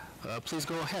please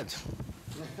go ahead.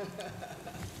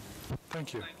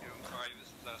 Thank you. Thank you. All right, this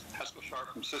is Haskell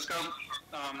Sharp from Cisco.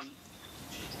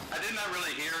 I did not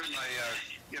really hear my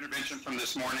intervention from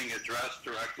this morning addressed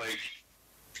directly,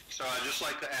 so I'd just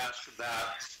like to ask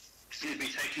that it be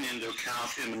taken into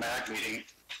account in the MAG meeting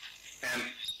and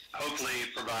hopefully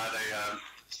provide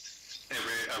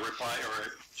a reply or a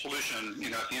solution,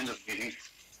 at the end of the meeting,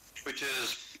 which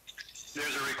is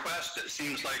there's a request, it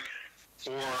seems like,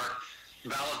 for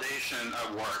validation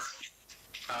of work.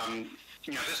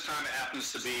 This time it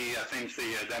happens to be, I think,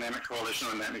 the Dynamic Coalition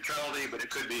on Net Neutrality, but it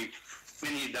could be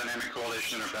any Dynamic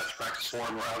Coalition or Best Practice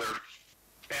Forum or other.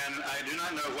 And I do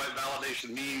not know what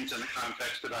validation means in the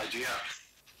context of IGF.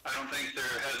 I don't think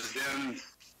there has been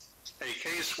a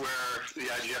case where the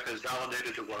IGF has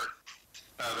validated the work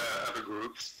of a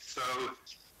group. So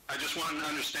I just wanted to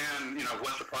understand,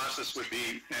 what the process would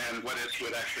be and what it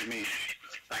would actually mean.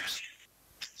 Thanks.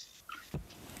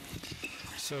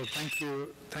 So thank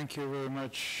you very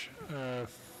much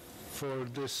for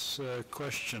this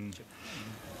question.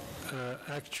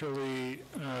 Actually,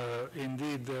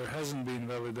 indeed, there hasn't been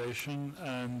validation,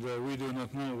 and we do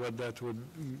not know what that would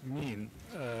mean.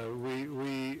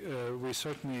 We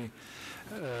certainly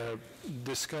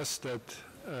discussed that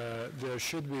there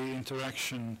should be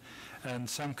interaction and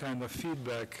some kind of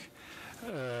feedback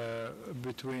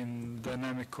between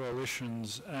dynamic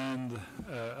coalitions and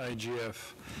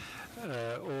IGF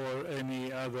or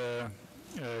any other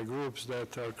groups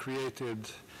that are created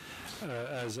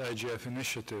as IGF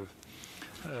initiative.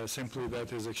 Simply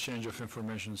that is exchange of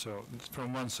information. So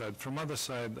from one side. From other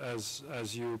side, as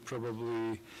you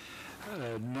probably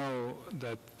know,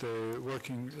 that the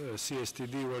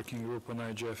CSTD working group on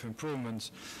IGF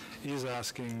improvements is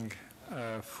asking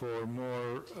for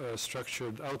more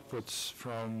structured outputs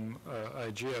from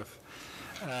IGF.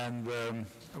 And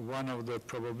one of the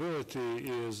probability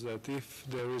is that if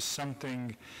there is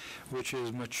something which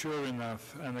is mature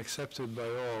enough and accepted by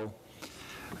all,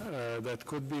 that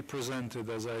could be presented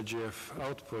as IGF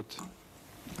output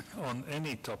on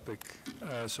any topic,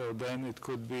 so then it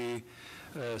could be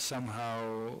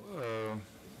somehow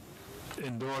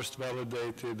endorsed,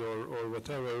 validated, or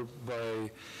whatever by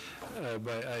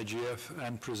IGF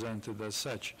and presented as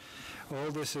such. All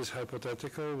this is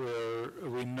hypothetical, where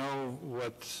we know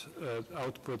what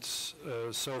outputs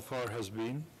so far has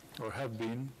been or have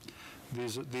been.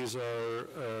 These are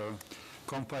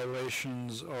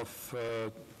compilations of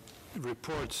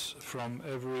reports from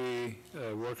every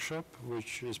workshop,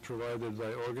 which is provided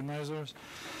by organizers.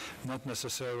 Not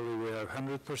necessarily we have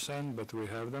 100%, but we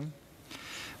have them.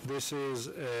 This is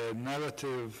a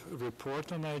narrative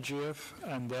report on IGF,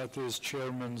 and that is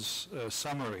Chairman's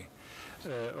summary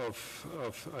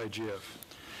of IGF.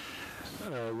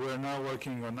 We're now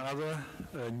working on other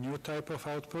new type of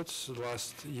outputs.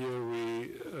 Last year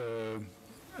we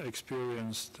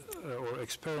experienced or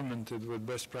experimented with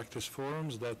best practice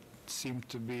forums that seemed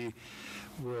to be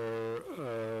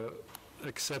were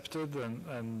accepted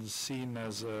and seen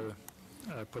as a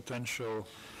potential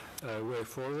way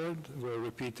forward. We're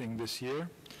repeating this year.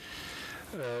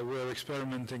 We're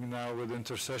experimenting now with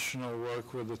intercessional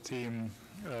work with the team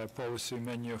policy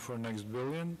menu for next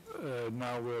billion.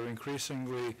 Now we're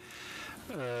increasingly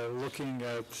looking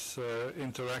at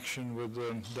interaction with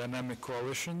the dynamic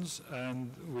coalitions,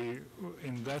 and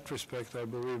in that respect, I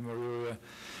believe, Maria,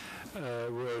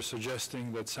 we're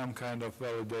suggesting that some kind of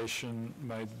validation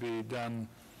might be done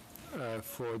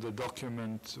for the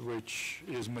document which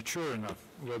is mature enough.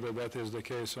 Whether that is the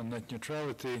case on net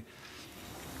neutrality,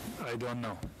 I don't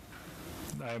know.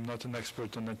 I'm not an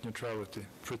expert on net neutrality.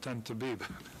 Pretend to be,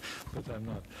 but I'm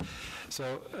not.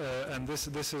 So, and this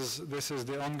is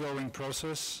the ongoing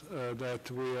process that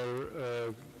we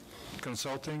are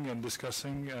consulting and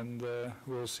discussing, and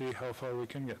we'll see how far we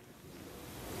can get.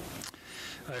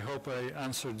 I hope I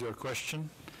answered your question.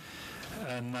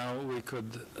 And now we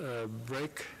could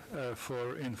break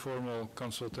for informal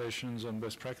consultations on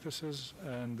best practices,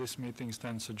 and this meeting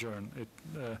stands adjourned. It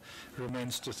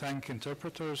remains to thank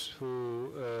interpreters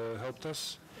who helped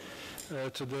us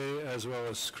today, as well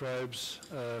as scribes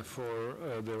for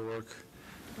their work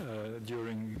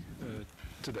during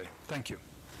today. Thank you.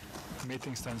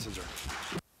 Meeting stands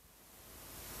adjourned.